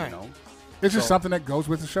 You know? It's just something that goes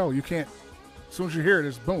with the show. You can't. As soon as you hear it,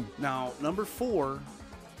 it's boom. Now, number 4,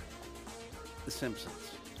 The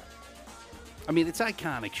Simpsons. I mean, it's an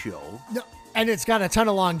iconic show. No, and it's got a ton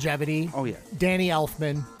of longevity. Oh, yeah. Danny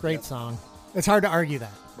Elfman, great song. It's hard to argue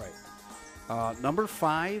that. Right. Number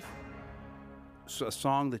 5, a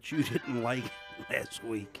song that you didn't like last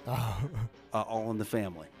week. All in the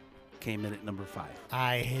Family. Came in at number 5.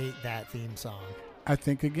 I hate that theme song. I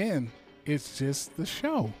think, again, it's just the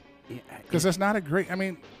show. Because Yeah, it's not a great. I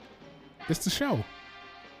mean, it's the show.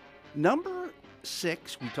 Number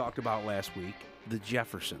 6, we talked about last week, The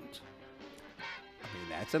Jeffersons. I mean,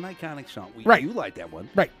 that's an iconic song. Right. You like that one.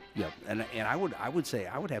 Right. Yep. And I would say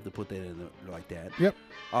I would have to put that in like that. Yep.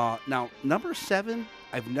 Now, number 7,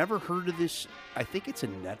 I've never heard of this. I think it's a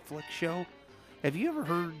Netflix show. Have you ever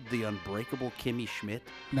heard The Unbreakable Kimmy Schmidt?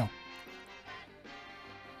 No.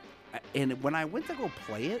 And when I went to go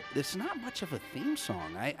play it, there's not much of a theme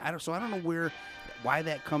song. So I don't know why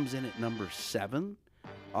that comes in at number 7.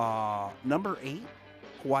 Number 8,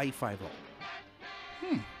 Hawaii 5-0.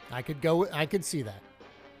 I could see that.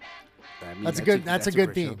 I mean, that's a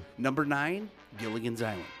good theme. Show. Number 9, Gilligan's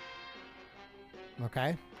Island.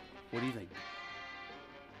 Okay. What do you think?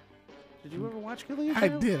 Did you ever watch Gilligan's I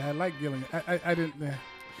Island? did. I like Gilligan. I didn't.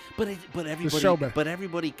 But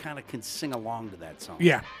everybody kind of can sing along to that song.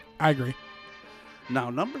 Yeah, I agree.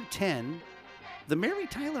 Now, number 10, The Mary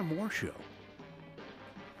Tyler Moore Show.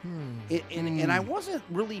 And I wasn't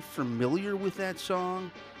really familiar with that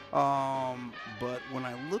song, but when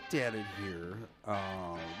I looked at it here,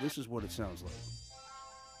 this is what it sounds like.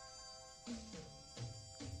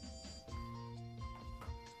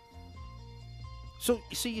 So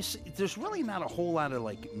you see, there's really not a whole lot of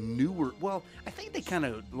like newer. Well, I think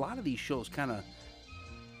a lot of these shows kind of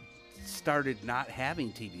started not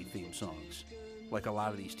having TV theme songs, like a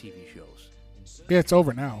lot of these TV shows. Yeah, it's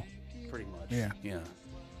over now. Pretty much. Yeah. Yeah.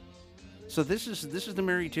 So this is the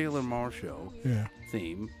Mary Tyler Moore Show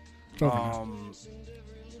theme. It's over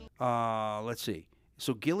now. Let's see.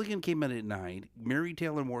 So Gilligan came in at 9. Mary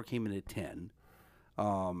Tyler Moore came in at 10.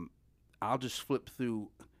 I'll just flip through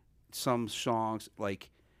some songs.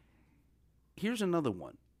 Like, here's another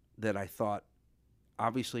one that I thought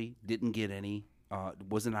obviously didn't get any,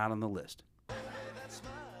 wasn't out on the list.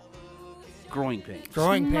 Growing Pains.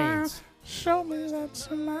 Growing Pains. Show me that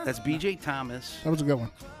smile. That's B.J. Thomas. That was a good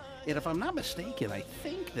one. And if I'm not mistaken, I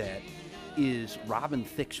think that is Robin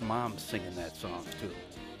Thicke's mom singing that song too,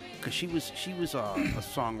 because she was a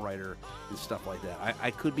songwriter and stuff like that.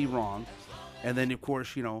 I could be wrong. And then of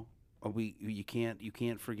course, you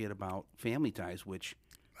can't forget about Family Ties, which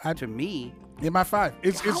to me in my 5. How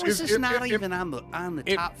is this not even on the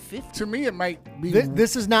top 50? To me, it might be.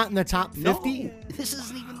 This is not in the top 50. No, this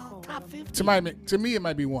isn't even in the top 50. To me, it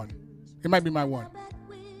might be 1. It might be my 1.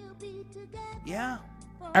 Yeah.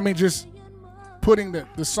 I mean, just putting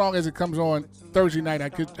the song as it comes on Thursday night.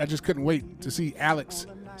 I just couldn't wait to see Alex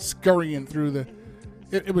scurrying through the.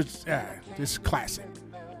 It was just classic.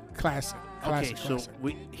 Okay, so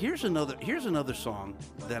here's another song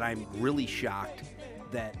that I'm really shocked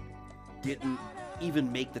that didn't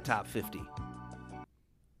even make the top 50.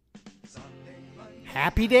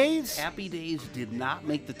 Happy Days? Happy Days did not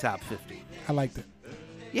make the top 50. I liked it.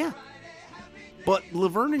 Yeah. But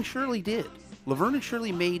Laverne and Shirley did. Laverne and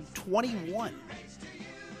Shirley made 21.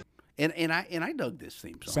 And I dug this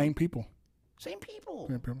theme song. Same people.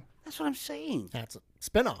 That's what I'm saying. That's a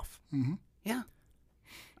spinoff. Mm-hmm. Yeah.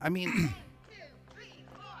 I mean,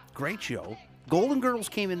 great show. Golden Girls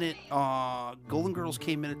came in at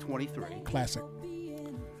 23. Classic.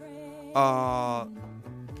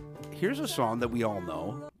 Here's a song that we all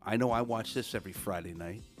know. I know I watch this every Friday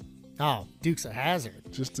night. Oh, Dukes of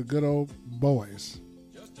Hazzard. Just the good old boys.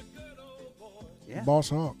 Yeah. Boss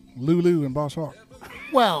Hogg. Lulu and Boss Hogg.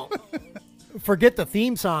 Well, forget the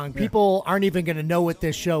theme song. People aren't even going to know what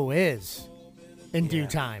this show is in due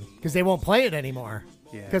time because they won't play it anymore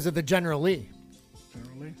because of the General Lee.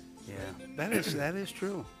 Yeah, that is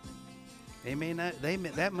true. They may not.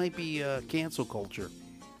 That might be cancel culture.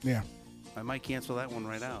 Yeah. I might cancel that one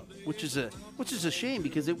right out, which is a shame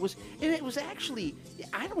because it was actually,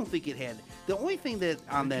 I don't think it had, the only thing that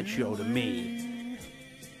on that show to me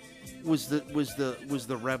was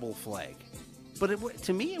the rebel flag, but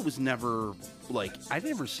to me it was never like, I've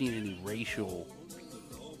never seen any racial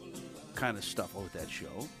kind of stuff with that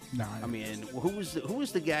show. No, I mean, who was the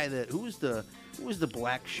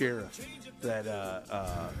black sheriff that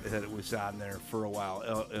it was on there for a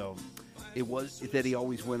while? It was that he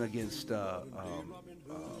always went against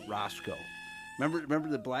Roscoe. Remember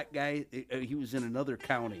the black guy? He was in another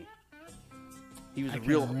county. He was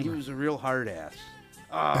a real hard ass.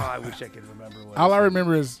 Oh, I wish I could remember what. All I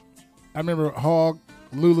remember is, I remember Hogg,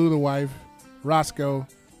 Lulu the wife, Roscoe,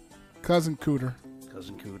 Cousin Cooter,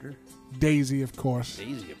 Daisy of course,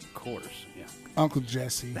 yeah. Uncle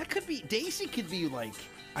Jesse. That could be Daisy. Could be like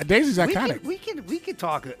Daisy's iconic. We could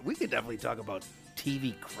definitely talk about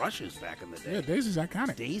TV crushes back in the day. Yeah, Daisy's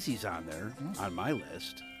iconic. Daisy's on there on my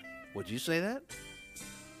list. Would you say that?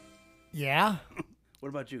 Yeah. What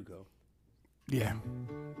about you, Go? Yeah.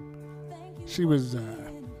 She was,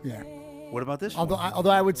 yeah. What about this although one? although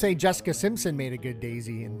I would say Jessica Simpson made a good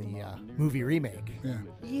Daisy in the movie remake. Yeah.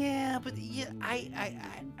 Yeah, but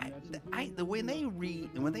when they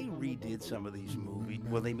redid some of these movies,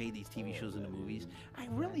 when they made these TV shows into movies, I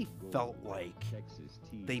really felt like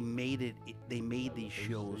they made these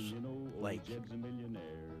shows like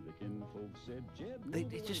they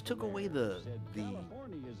just took away the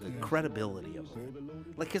credibility of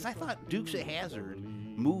them. Like, because I thought Dukes of Hazzard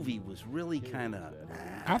movie was really kind of.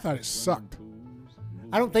 I thought it sucked.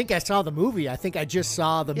 I don't think I saw the movie. I think I just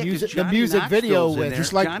saw the music Knoxville's video in with there.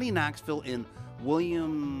 Just like Johnny Knoxville and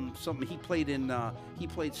William something. He played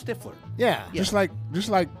Stifler. Yeah. Just like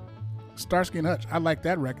Starsky and Hutch. I like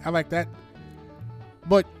that I like that.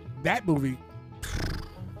 But that movie,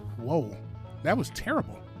 whoa, that was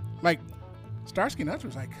terrible. Like Starsky and Hutch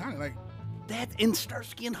was iconic. Like that, and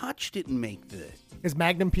Starsky and Hutch didn't make the. Is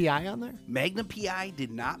Magnum P.I. on there? Magnum P.I.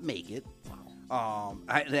 did not make it.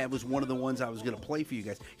 That was one of the ones I was going to play for you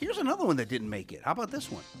guys. Here's another one that didn't make it. How about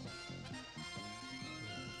this one?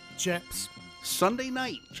 Chips. Sunday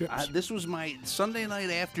night. Chips. This was my Sunday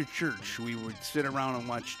night after church. We would sit around and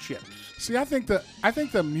watch Chips. See, I think the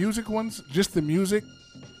music ones, just the music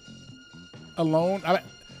alone, I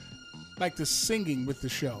like the singing with the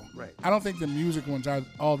show. Right. I don't think the music ones are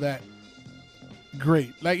all that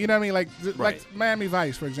great. Like, you know what I mean? Like Miami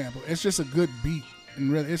Vice, for example. It's just a good beat,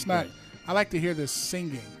 and really, it's not. Right. I like to hear the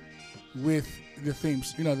singing with the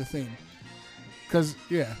themes. You know, the theme. Because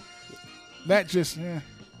that just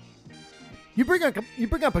You bring up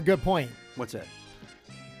a good point. What's that?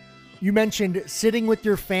 You mentioned sitting with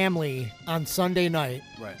your family on Sunday night,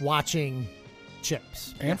 watching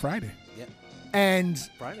Chips. And Friday. Yeah. And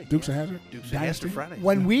Friday. Dukes of Hazzard. Dukes of Hazzard Friday.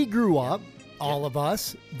 When we grew up, all of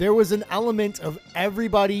us, there was an element of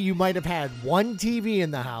everybody. You might have had one TV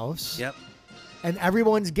in the house. Yep. And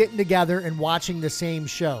everyone's getting together and watching the same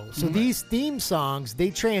show. So these theme songs, they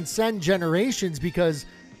transcend generations because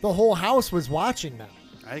the whole house was watching them.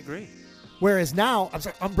 I agree. Whereas now, I'm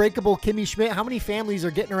sorry, Unbreakable Kimmy Schmidt, how many families are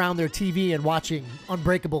getting around their TV and watching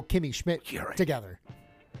Unbreakable Kimmy Schmidt together?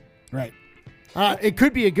 Right. It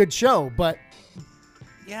could be a good show, but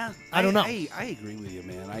yeah, I don't know. I agree with you,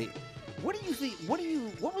 man. What do you think?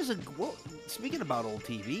 Speaking about old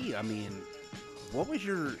TV, I mean, what was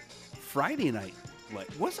your Friday night like?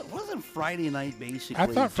 Wasn't Friday night basically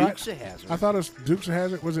Dukes of Hazzard? I thought it was Dukes of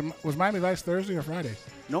Hazzard. Was Miami Vice Thursday or Friday?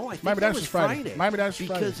 No, I think Miami that Vice was Friday. Miami Vice was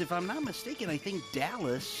Friday. Because if I'm not mistaken, I think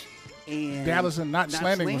Dallas and Knots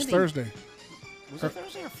Landing was Thursday. Was it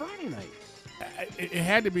Thursday or Friday night? It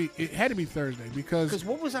had to be Thursday because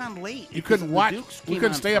what was on late? You couldn't watch. We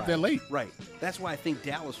couldn't stay up that late. Right. That's why I think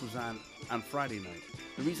Dallas was on Friday night.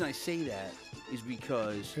 The reason I say that is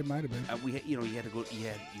because it might have been. You had to go. You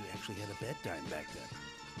actually had a bedtime back then.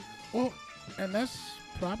 Well, and that's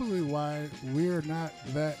probably why we're not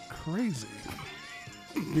that crazy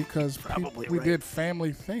because we did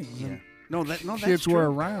family things. Yeah. Kids that's were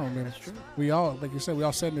true. around, and that's true. We all, like you said, we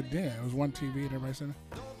all sat in the den. It was one TV, and everybody sat in.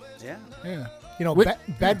 Yeah. Yeah. You know,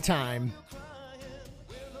 bedtime.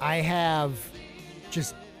 I have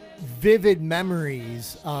just vivid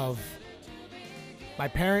memories of my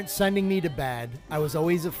parents sending me to bed. I was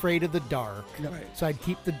always afraid of the dark, so I'd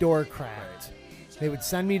keep the door cracked. They would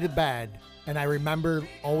send me to bed, and I remember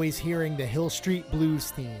always hearing the Hill Street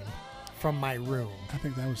Blues theme from my room. I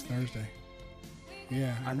think that was Thursday.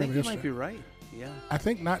 Yeah, I think you might be right. Yeah. I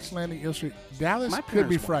think Knots Landing, Hill Street. Dallas My could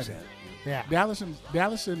be parents Friday. watched Yeah.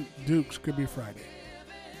 Dallas and Dukes could be Friday.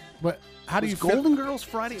 But how do you fit? Golden Girls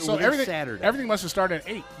Friday or So was it everything Saturday? Everything must have started at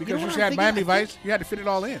 8 because know you what had I'm Miami thinking? Vice. You had to fit it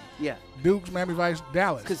all in. Yeah. Dukes, Miami Vice,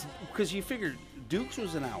 Dallas. Because you figured Dukes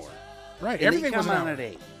was an hour. Right. And Everything they was come an on hour. at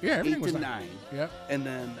 8. Yeah, everything 8 was to an 9. Yep. And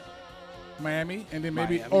then Miami, and then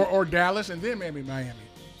maybe Miami. or Dallas, and then maybe Miami.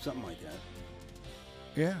 Something like that.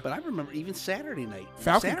 Yeah. But I remember even Saturday night.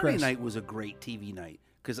 Falcon Saturday Crest. night was a great TV night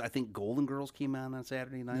because I think Golden Girls came on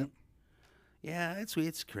Saturday night. Yep. Yeah,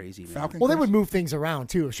 it's crazy, man. Falcon Well, they Crest. would move things around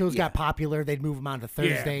too. If shows got popular, they'd move them on to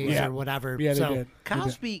Thursdays Yeah. or whatever. Yeah, they so did.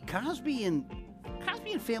 Cosby and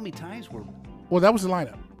Family Ties were. Well, that was the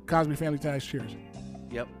lineup. Cosby, Family Ties, Cheers.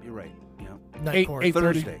 Yep, you're right. Yeah. Night Court. 8:30.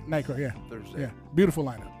 Thursday. Night Court, yeah. Thursday. Yeah. Beautiful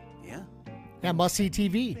lineup. Yeah. Yeah, must see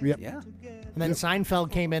TV. Yep. Yeah. And then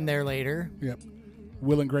Seinfeld came in there later. Yep.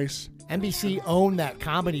 Will and Grace. NBC owned that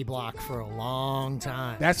comedy block for a long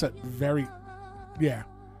time. That's a very, yeah.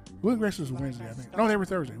 Will and Grace was Wednesday, I think. No, they were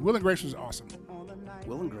Thursday. Will and Grace was awesome.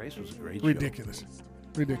 Will and Grace was a great show. Ridiculous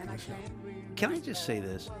show. Can I just say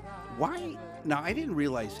this? Why? Now, I didn't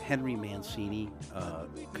realize Henry Mancini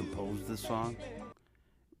composed this song,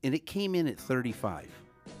 and it came in at 35.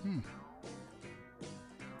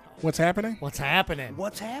 What's happening? What's happening?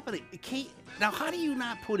 What's happening? It can't, now, how do you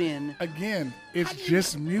not put in... Again, it's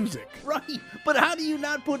just music. Right, but how do you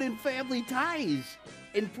not put in Family Ties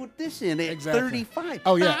and put this in at Exactly. 35?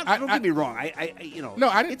 Oh, yeah. Don't get me wrong. I No,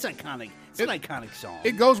 I didn't- It's iconic. It's an iconic song.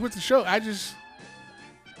 It goes with the show. It's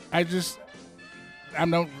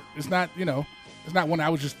not, it's not one I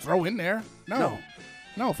would just throw in there. No,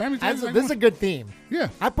 Family Ties. This is a good theme. Yeah.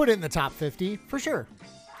 I put it in the top 50 for sure.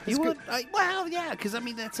 You It's would? good. Well, yeah, because I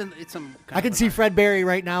mean it's some. I can see Fred Berry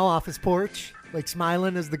right now off his porch, like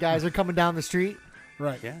smiling as the guys are coming down the street.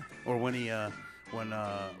 Right. Yeah. Or when he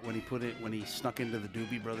when he snuck into the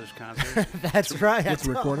Doobie Brothers concert. That's right. With the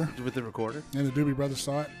recorder. With the recorder. And the Doobie Brothers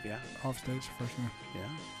saw it. Yeah. Off stage first time. Yeah.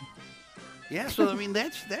 Yeah. So I mean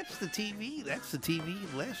that's the TV. That's the TV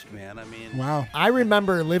list, man. I mean. Wow. I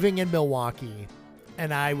remember living in Milwaukee,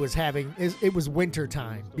 and I was it was winter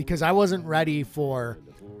time because I wasn't ready for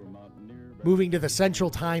moving to the central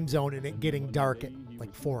time zone and it getting dark at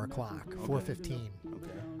like 4 o'clock, 4:15. Okay.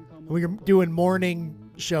 We were doing morning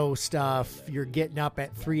show stuff. You're getting up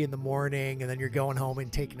at 3 in the morning, and then you're going home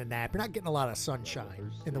and taking a nap. You're not getting a lot of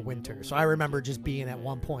sunshine in the winter. So I remember just being at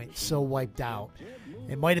one point so wiped out.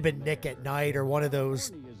 It might have been Nick at Night or one of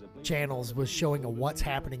those channels was showing a What's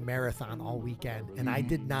Happening marathon all weekend, and I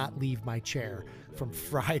did not leave my chair from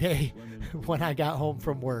Friday when I got home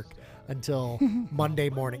from work until Monday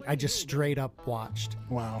morning. I just straight up watched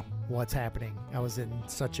What's Happening. I was in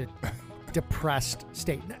such a depressed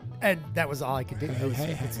state, and that was all I could do.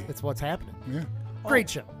 It's What's Happening. Yeah. Great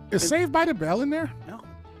show. Is Saved by the Bell in there? No.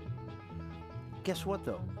 Guess what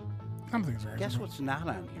though? I don't think it's there. Guess what's not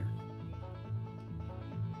on here?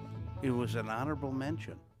 It was an honorable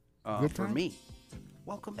mention Good for time? me.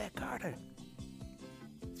 Welcome Back, Carter.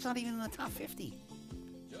 It's not even in the top 50.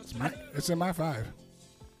 It's in my 5.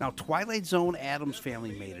 Now, Twilight Zone, Addams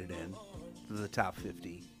Family made it in to the top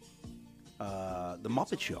 50. The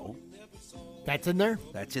Muppet Show. That's in there.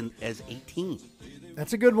 That's in as 18.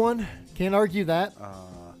 That's a good one. Can't argue that.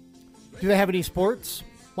 Do they have any sports?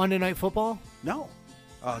 Monday Night Football? No.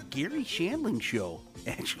 Gary Shandling Show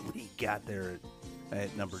actually got there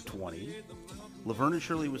at number 20. Laverne and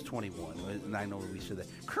Shirley was 21, and I know we said that.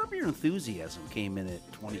 Curb Your Enthusiasm came in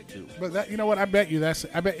at 22. But that, you know what? I bet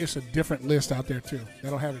it's a different list out there too.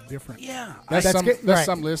 That'll have it different. Yeah, that's right.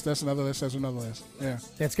 some list. That's another list. That's another list. Yeah,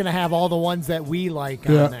 that's gonna have all the ones that we like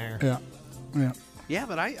on there. Yeah. Yeah,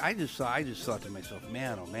 but I just thought to myself,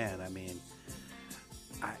 man, oh man. I mean,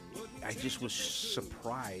 I just was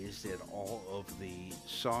surprised at all of the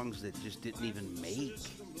songs that just didn't even make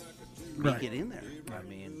it in there. I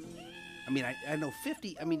mean, I know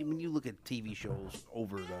 50. I mean, when you look at TV shows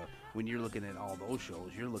when you're looking at all those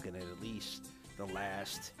shows, you're looking at least the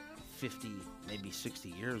last 50, maybe 60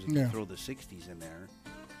 years. If you throw the 60s in there,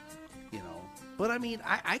 you know. But I mean,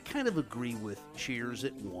 I kind of agree with Cheers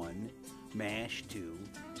at 1, MASH 2,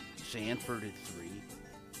 Sanford at 3.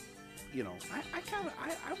 You know, I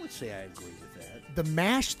would say I agree with that. The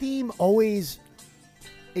MASH theme always,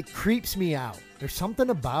 it creeps me out. There's something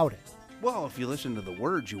about it. Well, if you listen to the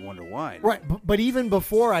words, you wonder why. Right, but even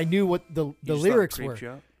before I knew what the lyrics were,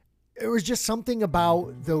 it was just something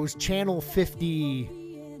about those Channel 50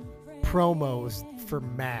 promos for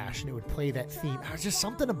MASH, and it would play that theme. It was just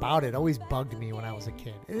something about it always bugged me when I was a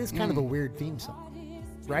kid. It is kind of a weird theme song,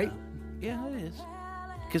 right? Yeah, it is.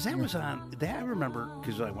 Because that was on. That I remember.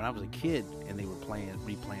 Because like when I was a kid, and they were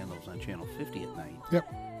replaying those on Channel 50 at night. Yep.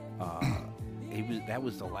 That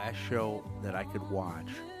was the last show that I could watch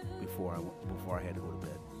before I had to go to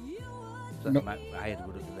bed. So I had to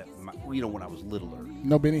go to bed. You know, when I was littler.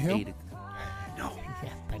 No Benny Hill. No.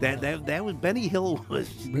 That was Benny Hill.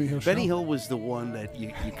 Benny Hill was the one that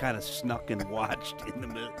you kind of snuck and watched in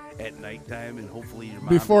the at nighttime, and hopefully your mom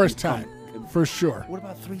before his time, for sure. What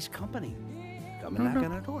about Three's Company? Come and knock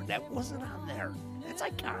on our door. That wasn't on there. That's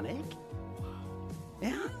iconic.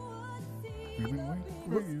 Yeah.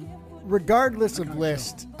 Regardless of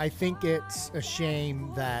list, I think it's a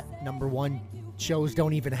shame that, number one, shows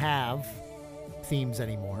don't even have themes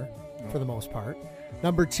anymore, for the most part.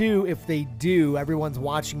 Number two, if they do, everyone's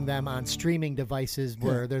watching them on streaming devices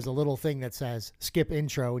where there's a little thing that says skip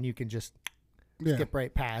intro, and you can just skip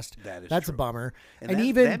right past. That's true. A bummer. And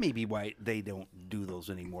that may be why they don't do those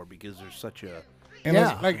anymore, because there's such a...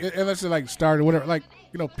 Unless they start or whatever. Like,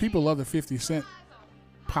 you know, people love the 50 Cent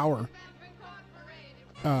Power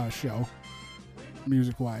show,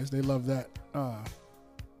 music-wise. They love that.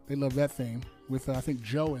 They love that theme. With I think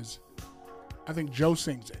Joe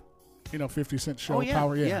sings it. You know, 50 Cent show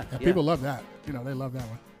Power. Yeah. People love that. You know, they love that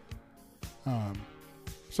one.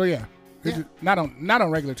 So yeah, it's not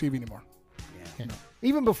on regular TV anymore. Yeah. No.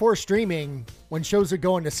 Even before streaming, when shows are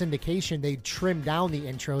going to syndication, they trim down the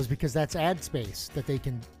intros because that's ad space that they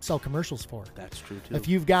can sell commercials for. That's true too. If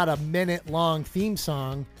you've got a minute-long theme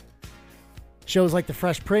song, shows like The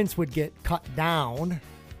Fresh Prince would get cut down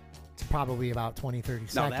to probably about 20, 30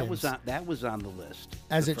 seconds. No, that was on the list.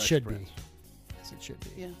 As it should be. As it should be.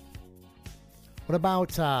 Yeah. What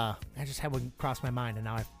about, I just had one cross my mind and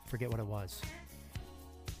now I forget what it was.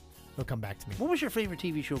 It'll come back to me. What was your favorite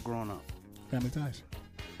TV show growing up? Family Ties.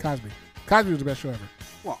 Cosby. Cosby was the best show ever.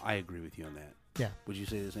 Well, I agree with you on that. Yeah. Would you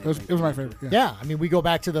say the same thing? It was my favorite. Yeah. I mean, we go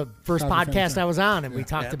back to the first podcast I was on and we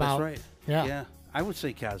talked about. That's right. Yeah. I would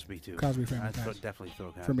say Cosby too. Cosby Family Ties. I'd definitely throw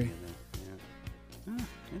Cosby for me. in there.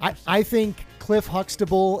 I think Cliff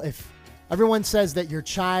Huxtable, if everyone says that your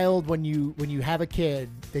child, when you have a kid,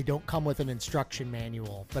 they don't come with an instruction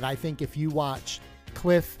manual. But I think if you watch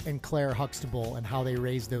Cliff and Claire Huxtable and how they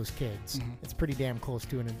raise those kids, it's pretty damn close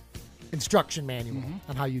to an instruction manual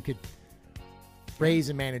on how you could raise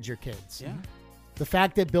and manage your kids. Yeah. The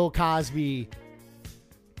fact that Bill Cosby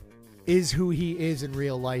is who he is in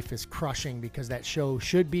real life is crushing, because that show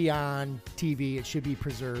should be on TV. It should be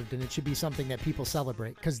preserved, and it should be something that people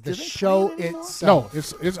celebrate, because the show itself... No,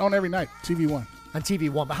 it's on every night, TV One. On TV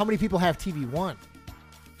One. But how many people have TV One?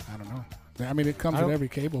 I don't know. I mean, it comes with every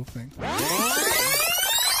cable thing.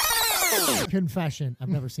 Confession. I've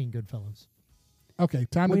never seen Goodfellas. Okay,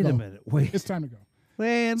 time to go. Wait a minute. Wait. It's time to go.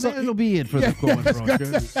 Man, that'll be it for the Coen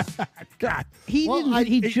Brothers. God. He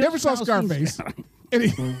just never saw Scarface. How do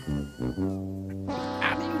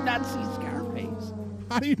you not see Scarface?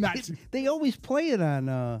 How do you not see? They always play it on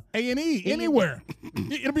A&E, anywhere.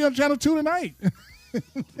 It'll be on Channel 2 tonight.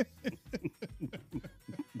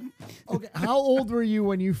 Okay, how old were you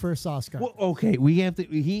when you first saw Scarface? Well, okay, we have to.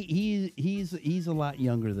 He's a lot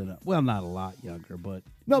younger than us. Well, not a lot younger, but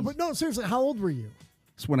no, seriously, how old were you?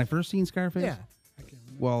 So when I first seen Scarface? Yeah.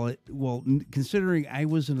 Well, considering I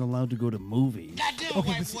wasn't allowed to go to movies, so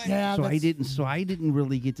I didn't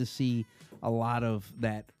really get to see a lot of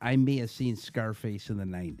that. I may have seen Scarface in the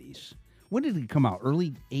 90s When did it come out?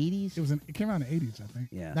 Early 80s? It came out in the 80s, I think.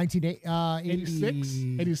 Yeah.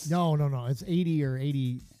 86? No. It's 80 or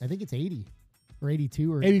 80. I think it's 80 or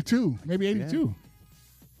 82 or 82. Maybe 82. Yeah.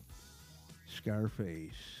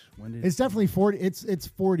 Scarface. When did It's definitely 40. It's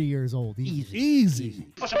 40 years old. Easy.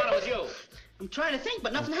 What's the matter with you? I'm trying to think,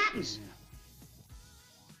 but nothing happens.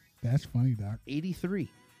 That's funny, Doc. 83.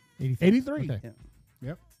 83. Okay. Yeah.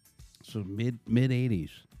 Yep. So mid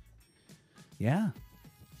 80s. Yeah.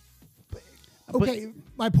 Okay,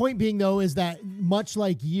 my point being though is that much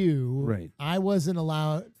like you, Right. I was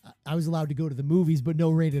allowed to go to the movies, but no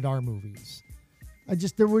rated R movies.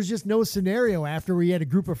 There was just no scenario after we had a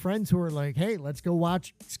group of friends who were like, "Hey, let's go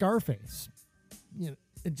watch Scarface."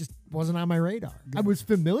 It just wasn't on my radar. I was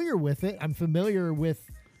familiar with it. I'm familiar with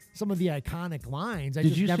some of the iconic lines. I Did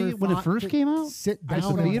just you never see it when it thought first to came out? Sit I down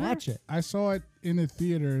saw and it. watch it. I saw it in the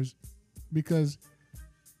theaters because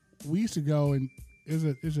we used to go and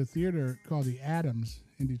there's a theater called the Adams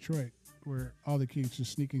in Detroit where all the kids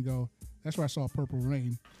just sneak and go. That's where I saw Purple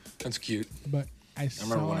Rain. That's cute. But I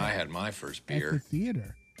remember when saw I it had my first at beer. the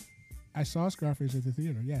theater. I saw Scarface at the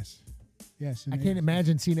theater. Yes. I can't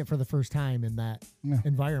imagine seeing it for the first time in that No.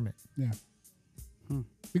 environment. Yeah.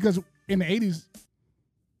 Because in the 80s,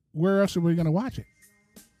 where else are we going to watch it?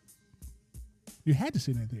 You had to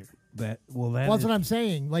see it in the theater. That's what I'm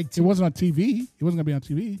saying. Like It wasn't on TV. It wasn't going to be on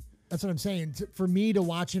TV. That's what I'm saying. For me to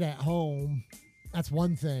watch it at home, that's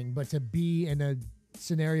one thing. But to be in a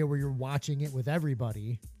scenario where you're watching it with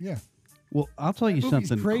everybody, Yeah. Well, I'll tell you that movie's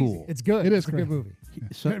something crazy. cool. It's good. It is It's a good crazy. movie.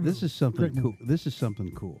 So Great this movie. is something Great cool. movie. This is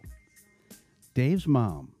something cool. Dave's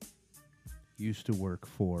mom used to work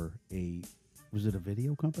for was it a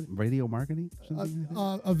video company? Radio marketing? Something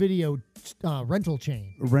like that? A video rental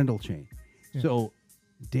chain. A rental chain. Yeah. So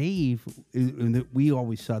Dave, we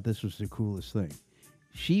always thought this was the coolest thing.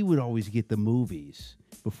 She would always get the movies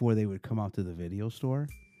before they would come out to the video store.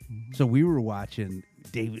 So we were watching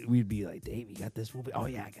David. We'd be like, "Dave, you got this movie? Oh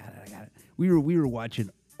yeah, I got it. We were watching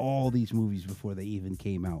all these movies before they even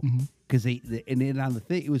came out because and then on the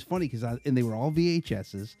thing, it was funny because and they were all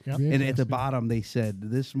VHSs. Yep. And at the VHS, bottom they said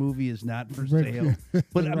this movie is not for Right. sale.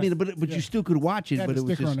 But I Right. mean, but Yeah. you still could watch it. Yeah, but the it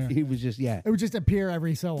was sticker on just there. it was just It would just appear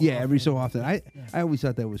every so yeah often. every so often. I always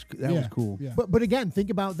thought that was Yeah. cool. Yeah. But again, think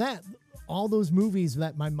about that. All those movies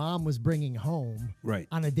that my mom was bringing home Right.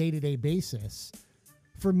 on a day-to-day basis,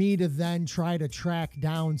 for me to then try to track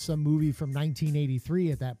down some movie from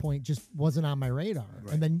 1983 at that point just wasn't on my radar.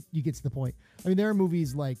 Right. And then you get to the point. I mean, there are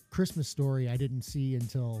movies like Christmas Story I didn't see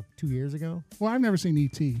until 2 years ago. Well, I've never seen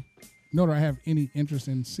E.T., nor do I have any interest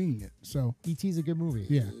in seeing it. So E.T.'s a good movie.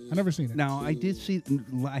 yeah, I've never seen it. Now I did see.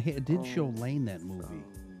 I did show Lane that movie,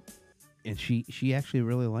 and she actually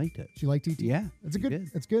really liked it. She liked E.T.? Yeah, It's a she good.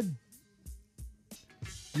 did. It's good.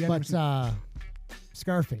 Yeah, I've never But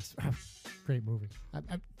Scarface, great movie.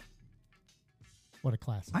 What a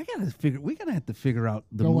classic. We gotta have to figure out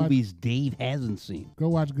the Go watch- movies Dave hasn't seen. Go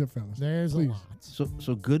watch Goodfellas. There's Please. a lot.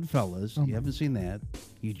 So Goodfellas, Oh you my- haven't seen that.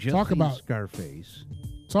 You just Talk seen about- Scarface.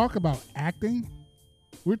 Talk about acting.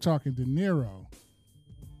 We're talking De Niro,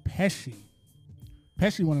 Pesci.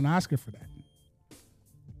 Pesci won an Oscar for that.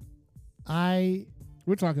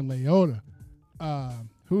 We're talking Leota.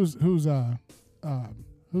 Who's the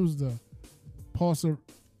Paul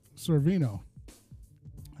Sorvino?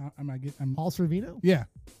 Am I getting Paul Sorvino? Yeah,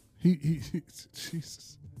 he Jesus,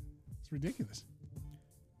 it's ridiculous.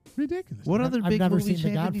 Ridiculous. What other I've big never movies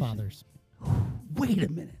seen The haven't you Godfathers. Wait a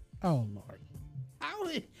minute. Oh Lord. How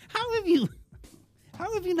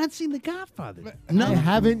have you not seen The Godfather? I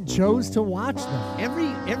haven't chose to watch them.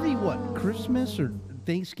 Every what Christmas or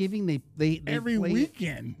Thanksgiving they Every play,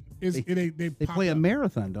 weekend is they pop play a up.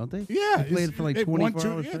 marathon, don't they? Yeah, they play it for like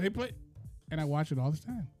 24 hours. Yeah, they play, and I watch it all the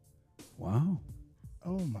time. Wow.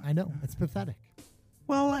 Oh my! I know it's pathetic.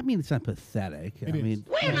 Well, I mean, it's not pathetic. It I is. mean,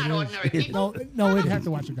 We're not ordinary people. No, You have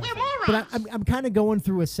to watch it. We're But morons. I'm kind of going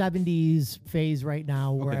through a 70s phase right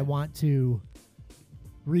now where Okay. I want to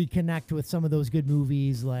reconnect with some of those good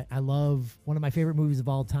movies. Like I love one of my favorite movies of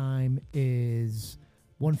all time is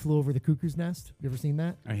One Flew Over the Cuckoo's Nest. You ever seen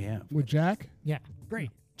that? I have. With Jack? Yeah, great.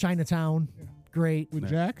 Chinatown, great. With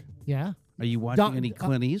Jack? Yeah. Are you watching any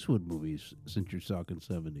Clint Eastwood movies since you're talking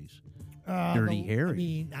 70s? Dirty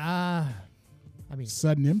Harry. I mean,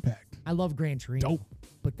 Sudden Impact. I love Gran Torino, Dope.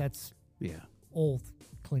 but that's Yeah. old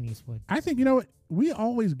Clint Eastwood. I think, you know what? We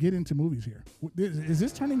always get into movies here. Is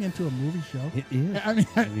this turning into a movie show? It is.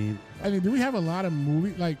 I mean, do we have a lot of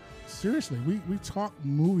movie? Like, seriously, we talk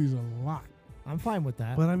movies a lot. I'm fine with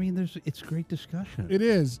that. But I mean, it's great discussion. It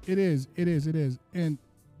is. And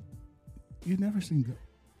you've never seen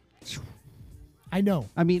I know.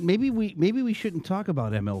 I mean, maybe we shouldn't talk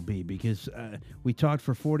about MLB because we talked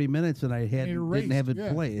for 40 minutes and I didn't have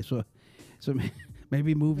it play. So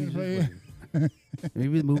maybe movies.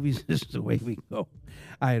 Maybe the movies is the way we go.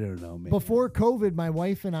 I don't know, man. Before COVID, my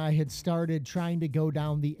wife and I had started trying to go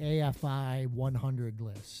down the AFI 100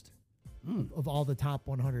 list of all the top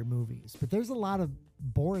 100 movies. But there's a lot of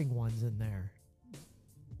boring ones in there.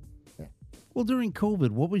 Well, during COVID,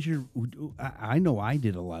 what was your... I know I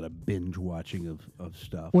did a lot of binge watching of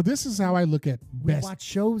stuff. Well, this is how I look at We best watch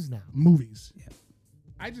shows now. movies. Yeah.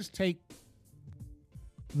 I just take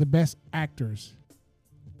the best actors,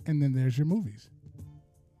 and then there's your movies.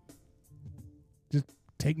 Just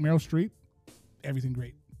take Meryl Streep, everything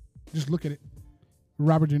great. Just look at it.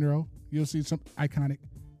 Robert De Niro, you'll see some iconic.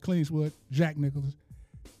 Clint Eastwood, Jack Nicholson,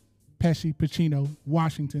 Pesci, Pacino,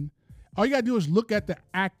 Washington. All you got to do is look at the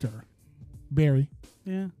actor, Barry.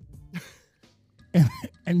 Yeah.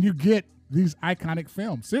 And you get these iconic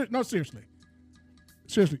films. Seriously.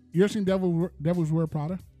 Seriously. You ever seen Devil's Wear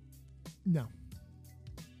Prada? No.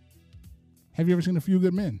 Have you ever seen A Few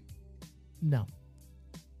Good Men? No.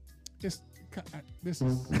 This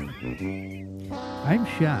is... I'm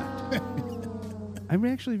shocked. I'm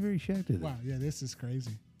actually very shocked at that. Wow, yeah, this is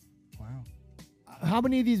crazy. Wow. How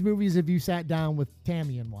many of these movies have you sat down with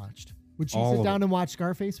Tammy and watched? Would she sit down and watch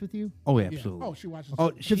Scarface with you? Oh, absolutely. Yeah. Oh, she watches.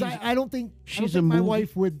 Oh, because I don't think my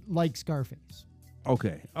wife would like Scarface.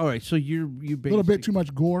 Okay, all right. So you a little bit too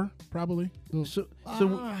much gore, probably. So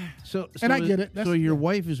and I get it. So your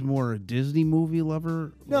wife is more a Disney movie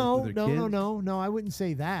lover? No. I wouldn't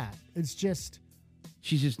say that. It's just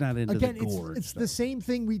she's just not into the gore. It's the same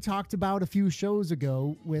thing we talked about a few shows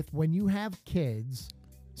ago with when you have kids.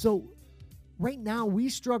 So right now we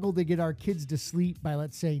struggle to get our kids to sleep by,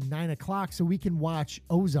 let's say, 9 o'clock so we can watch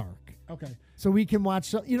Ozark. Okay. So we can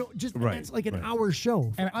watch, it's like an hour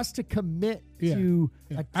show. For us to commit to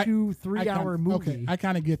a 2-3 hour movie. Okay, I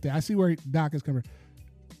kind of get that. I see where Doc is coming.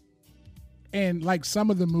 And like some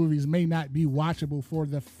of the movies may not be watchable for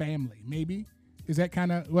the family. Maybe is that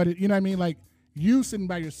kind of what you know what I mean? Like you sitting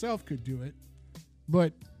by yourself could do it,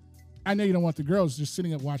 but I know you don't want the girls just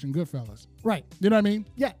sitting up watching Goodfellas. Right. You know what I mean?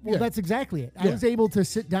 Yeah. Well, that's exactly it. I was able to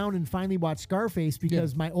sit down and finally watch Scarface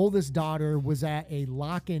because my oldest daughter was at a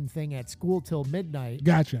lock-in thing at school till midnight.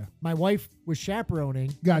 Gotcha. My wife was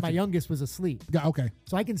chaperoning. Gotcha. My youngest was asleep. Okay.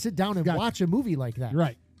 So I can sit down and watch a movie like that.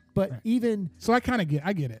 Right. But even... So I kind of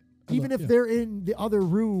get it. Even if they're in the other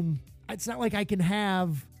room, it's not like I can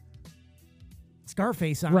have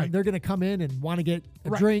Scarface on. Right. They're going to come in and want to get a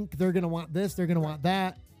drink. They're going to want this. They're going to want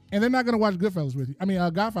that. And they're not going to watch Goodfellas with you. I mean,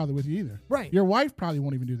 Godfather with you either. Right. Your wife probably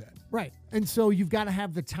won't even do that. Right. And so you've got to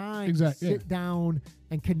have the time to sit down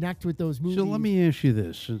and connect with those movies. So let me ask you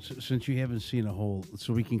this, since you haven't seen a whole,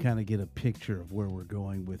 so we can kind of get a picture of where we're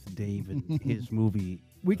going with Dave and his movie.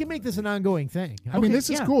 We can make this an ongoing thing. I mean, this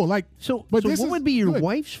is cool. Like, but what would be your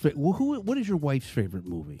wife's favorite? What is your wife's favorite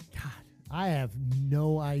movie? God, I have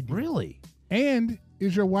no idea. Really? And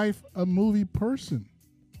is your wife a movie person?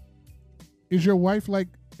 Is your wife like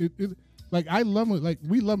I love it. Like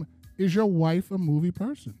we love it. Is your wife a movie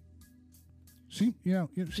person? See,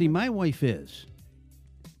 See, my wife is,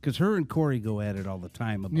 because her and Corey go at it all the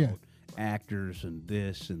time about actors and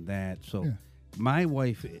this and that. So my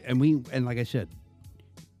wife and like I said,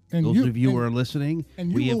 and those of you who are listening,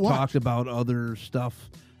 and we have talked about other stuff.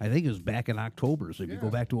 I think it was back in October. So if you go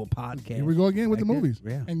back to a podcast, here we go again with the movies.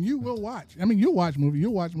 Yeah, and you will watch. I mean, you'll watch movies.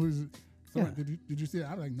 You'll watch movies. Did you see it?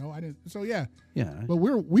 I was like, no, I didn't. So yeah. But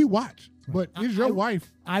we watch. But is your wife?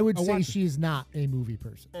 I would say she's not a movie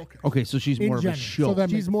person. Okay, so she's more of a show. So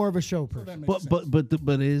she's more of a show person. But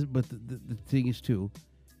the thing is too,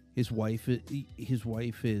 his wife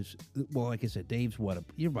is well, like I said, Dave's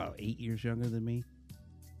you're about 8 years younger than me.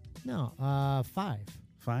 No, 5.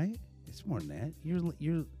 5? It's more than that. You're what are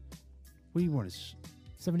you born?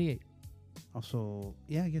 78. Also,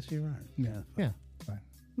 yeah, I guess you're right. Yeah. Fine.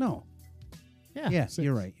 No. Yeah,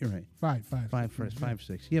 you're right. You're right. 5,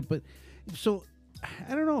 6. Yeah, but so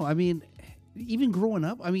I don't know. I mean, even growing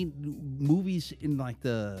up, I mean, movies in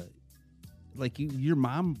your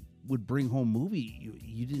mom would bring home movie.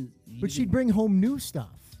 You didn't. But she'd bring home new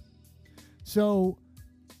stuff. So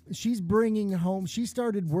she's bringing home. She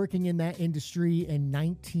started working in that industry in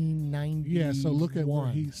 1990. Yeah. So look at where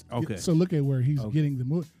he's. Okay. So look at where he's getting the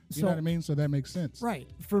movie. You know what I mean? So that makes sense. Right.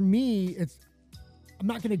 For me, I'm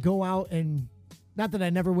not going to go out and. Not that I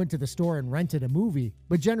never went to the store and rented a movie,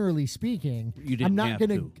 but generally speaking, I'm not going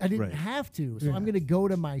to. I didn't have to, so I'm going to go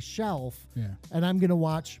to my shelf and I'm going to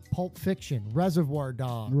watch Pulp Fiction, Reservoir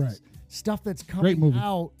Dogs, stuff that's coming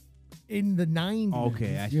out in the 90s.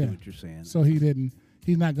 Okay, I see what you're saying. So he didn't.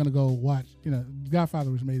 he's not going to go watch.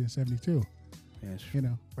 Godfather was made in '72. Yes.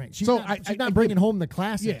 Right. She's not bringing home the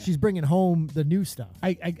classics. Yeah. She's bringing home the new stuff.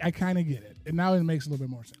 I kind of get it, and now it makes a little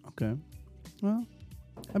bit more sense. Okay. Well,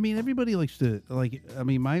 I mean, everybody likes to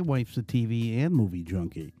my wife's a TV and movie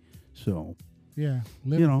junkie, so yeah,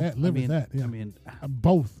 live with that. Yeah. I mean,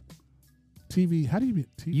 both. TV. How do you be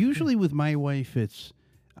TV? Usually with my wife, it's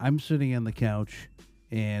I'm sitting on the couch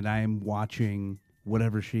and I'm watching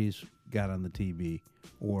whatever she's got on the TV,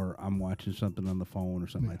 or I'm watching something on the phone or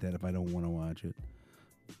something like that if I don't want to watch it.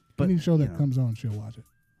 But any show that comes on, she'll watch it.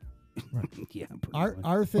 Right. Yeah.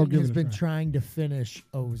 Our thing has been trying to finish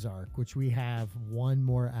Ozark, which we have one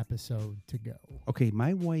more episode to go. Okay,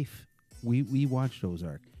 my wife, we watched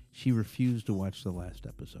Ozark. She refused to watch the last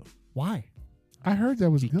episode. Why? I heard that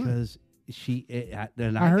was because good. I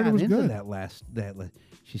heard it was good.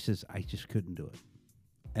 She says I just couldn't do it,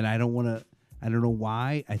 and I don't want to. I don't know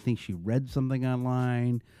why. I think she read something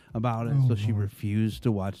online about it, so she refused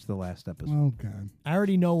to watch the last episode. Oh God! I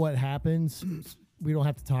already know what happens. We don't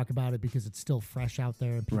have to talk about it because it's still fresh out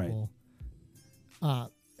there and people. Right.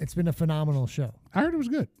 It's been a phenomenal show. I heard it was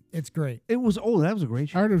good. It's great. It was. Oh, that was a great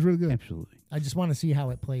show. I heard it was really good. Absolutely. I just want to see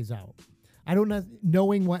how it plays out. I don't know.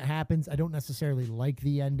 Knowing what happens, I don't necessarily like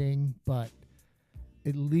the ending, but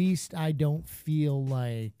at least I don't feel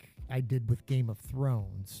like I did with Game of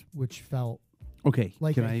Thrones, which felt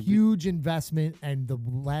like a huge investment, and the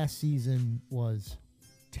last season was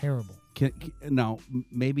terrible. Now,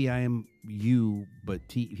 maybe I am you, but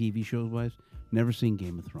TV shows wise, never seen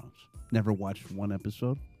Game of Thrones. Never watched one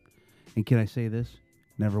episode. And can I say this?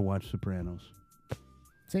 Never watched Sopranos.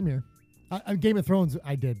 Same here. Game of Thrones,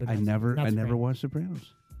 I did, but I never watched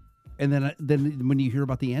Sopranos. And then when you hear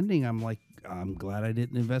about the ending, I'm like, I'm glad I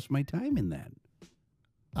didn't invest my time in that.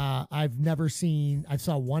 I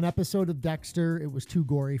saw one episode of Dexter. It was too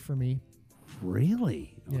gory for me.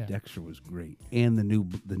 Really? Oh, yeah. Dexter was great. And the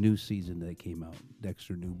new season that came out,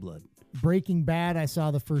 Dexter New Blood. Breaking Bad, I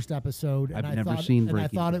saw the first episode. I've never seen Breaking Bad. And I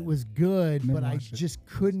thought it was good, Never but I just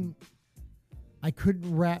couldn't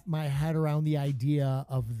wrap my head around the idea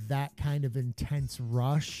of that kind of intense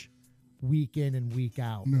rush week in and week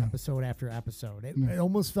out, episode after episode. It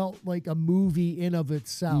almost felt like a movie in of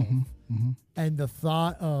itself. Mm-hmm. And the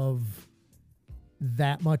thought of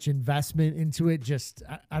that much investment into it, just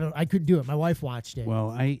I couldn't do it. My wife watched it. Well,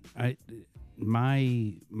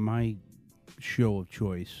 my show of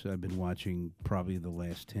choice I've been watching probably the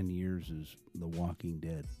last 10 years is The Walking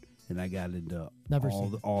Dead. And I got into all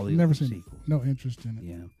the never other seen sequels. No interest in it.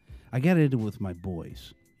 Yeah. I got into it with my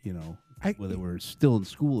boys, when they were still in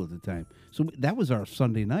school at the time. So that was our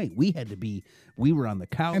Sunday night. We were on the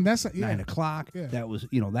couch and that's 9 o'clock. Yeah. That was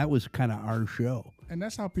kind of our show. And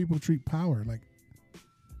that's how people treat Power. Like,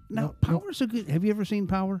 Power's a good. Have you ever seen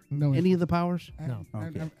Power? No. Any of the Powers? No.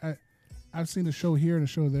 Okay. I've seen a show here and a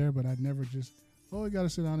show there, but I'd never just, you got to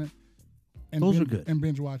sit on it. And Those are good. And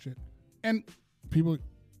binge watch it. And people,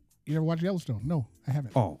 you ever watch Yellowstone? No, I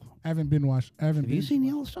haven't. Oh. I haven't been watched. Have you seen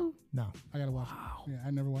Yellowstone? No. I got to watch it. Yeah,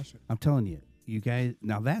 I never watched it. I'm telling you, you guys,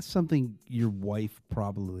 now that's something your wife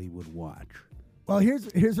probably would watch. Well,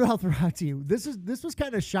 here's what I'll throw out to you. This was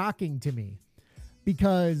kind of shocking to me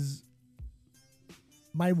because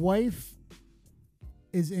my wife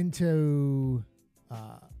is into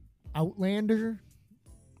Outlander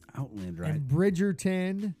and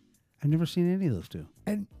Bridgerton. I've never seen any of those two.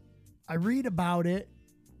 And I read about it.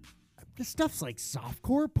 This stuff's like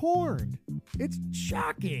softcore porn. It's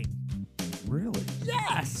shocking. Really?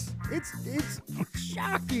 Yes. It's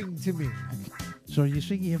shocking to me. So you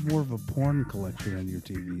think you have more of a porn collection on your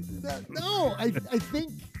TV than No, I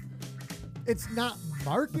think it's not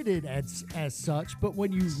marketed as such, but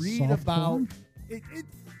when you read Soft about porn? it,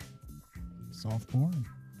 Soft porn.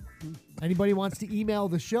 Anybody wants to email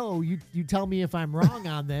the show, you tell me if I'm wrong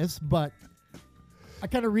on this, but I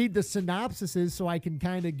kind of read the synopsises so I can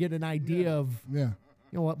kind of get an idea of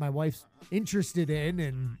what my wife's interested in,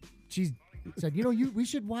 and she said, we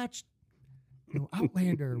should watch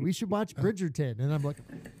Outlander. We should watch Bridgerton, and I'm like,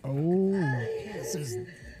 this is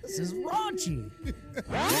raunchy.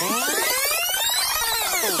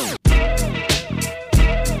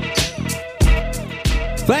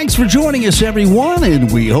 Thanks for joining us, everyone,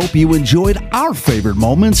 and we hope you enjoyed our favorite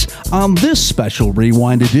moments on this special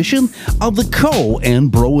Rewind edition of the Co and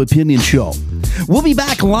Bro Opinion Show. We'll be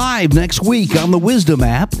back live next week on the Wisdom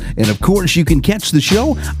app, and of course, you can catch the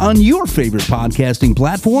show on your favorite podcasting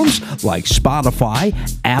platforms like Spotify,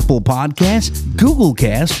 Apple Podcasts, Google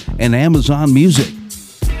Cast, and Amazon Music.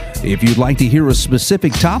 If you'd like to hear a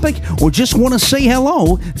specific topic or just want to say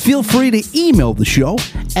hello, feel free to email the show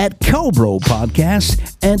at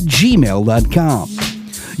cobropodcast@gmail.com.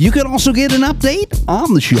 You can also get an update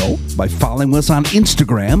on the show by following us on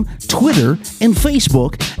Instagram, Twitter, and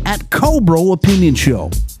Facebook at Cobro Opinion Show.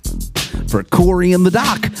 For Corey and the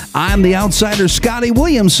Doc, I'm the outsider Scotty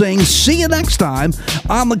Williams saying see you next time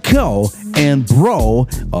on the Co and Bro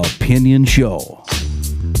Opinion Show.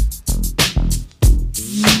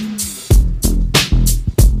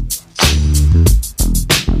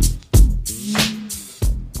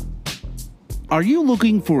 Are you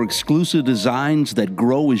looking for exclusive designs that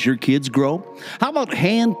grow as your kids grow? How about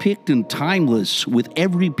hand-picked and timeless with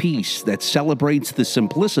every piece that celebrates the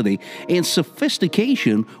simplicity and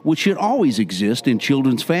sophistication which should always exist in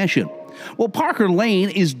children's fashion? Well, Parker Lane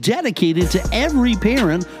is dedicated to every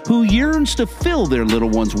parent who yearns to fill their little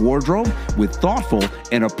one's wardrobe with thoughtful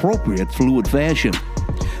and appropriate fluid fashion.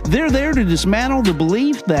 They're there to dismantle the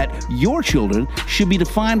belief that your children should be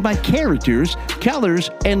defined by characters, colors,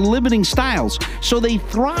 and limiting styles, so they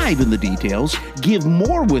thrive in the details, give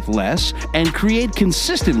more with less, and create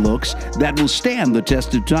consistent looks that will stand the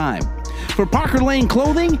test of time. For Parker Lane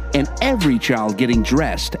Clothing and every child getting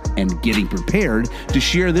dressed and getting prepared to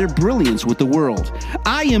share their brilliance with the world.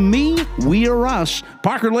 I am me, we are us.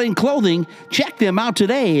 Parker Lane Clothing. Check them out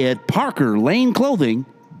today at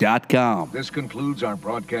parkerlaneclothing.com. This concludes our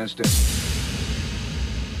broadcast.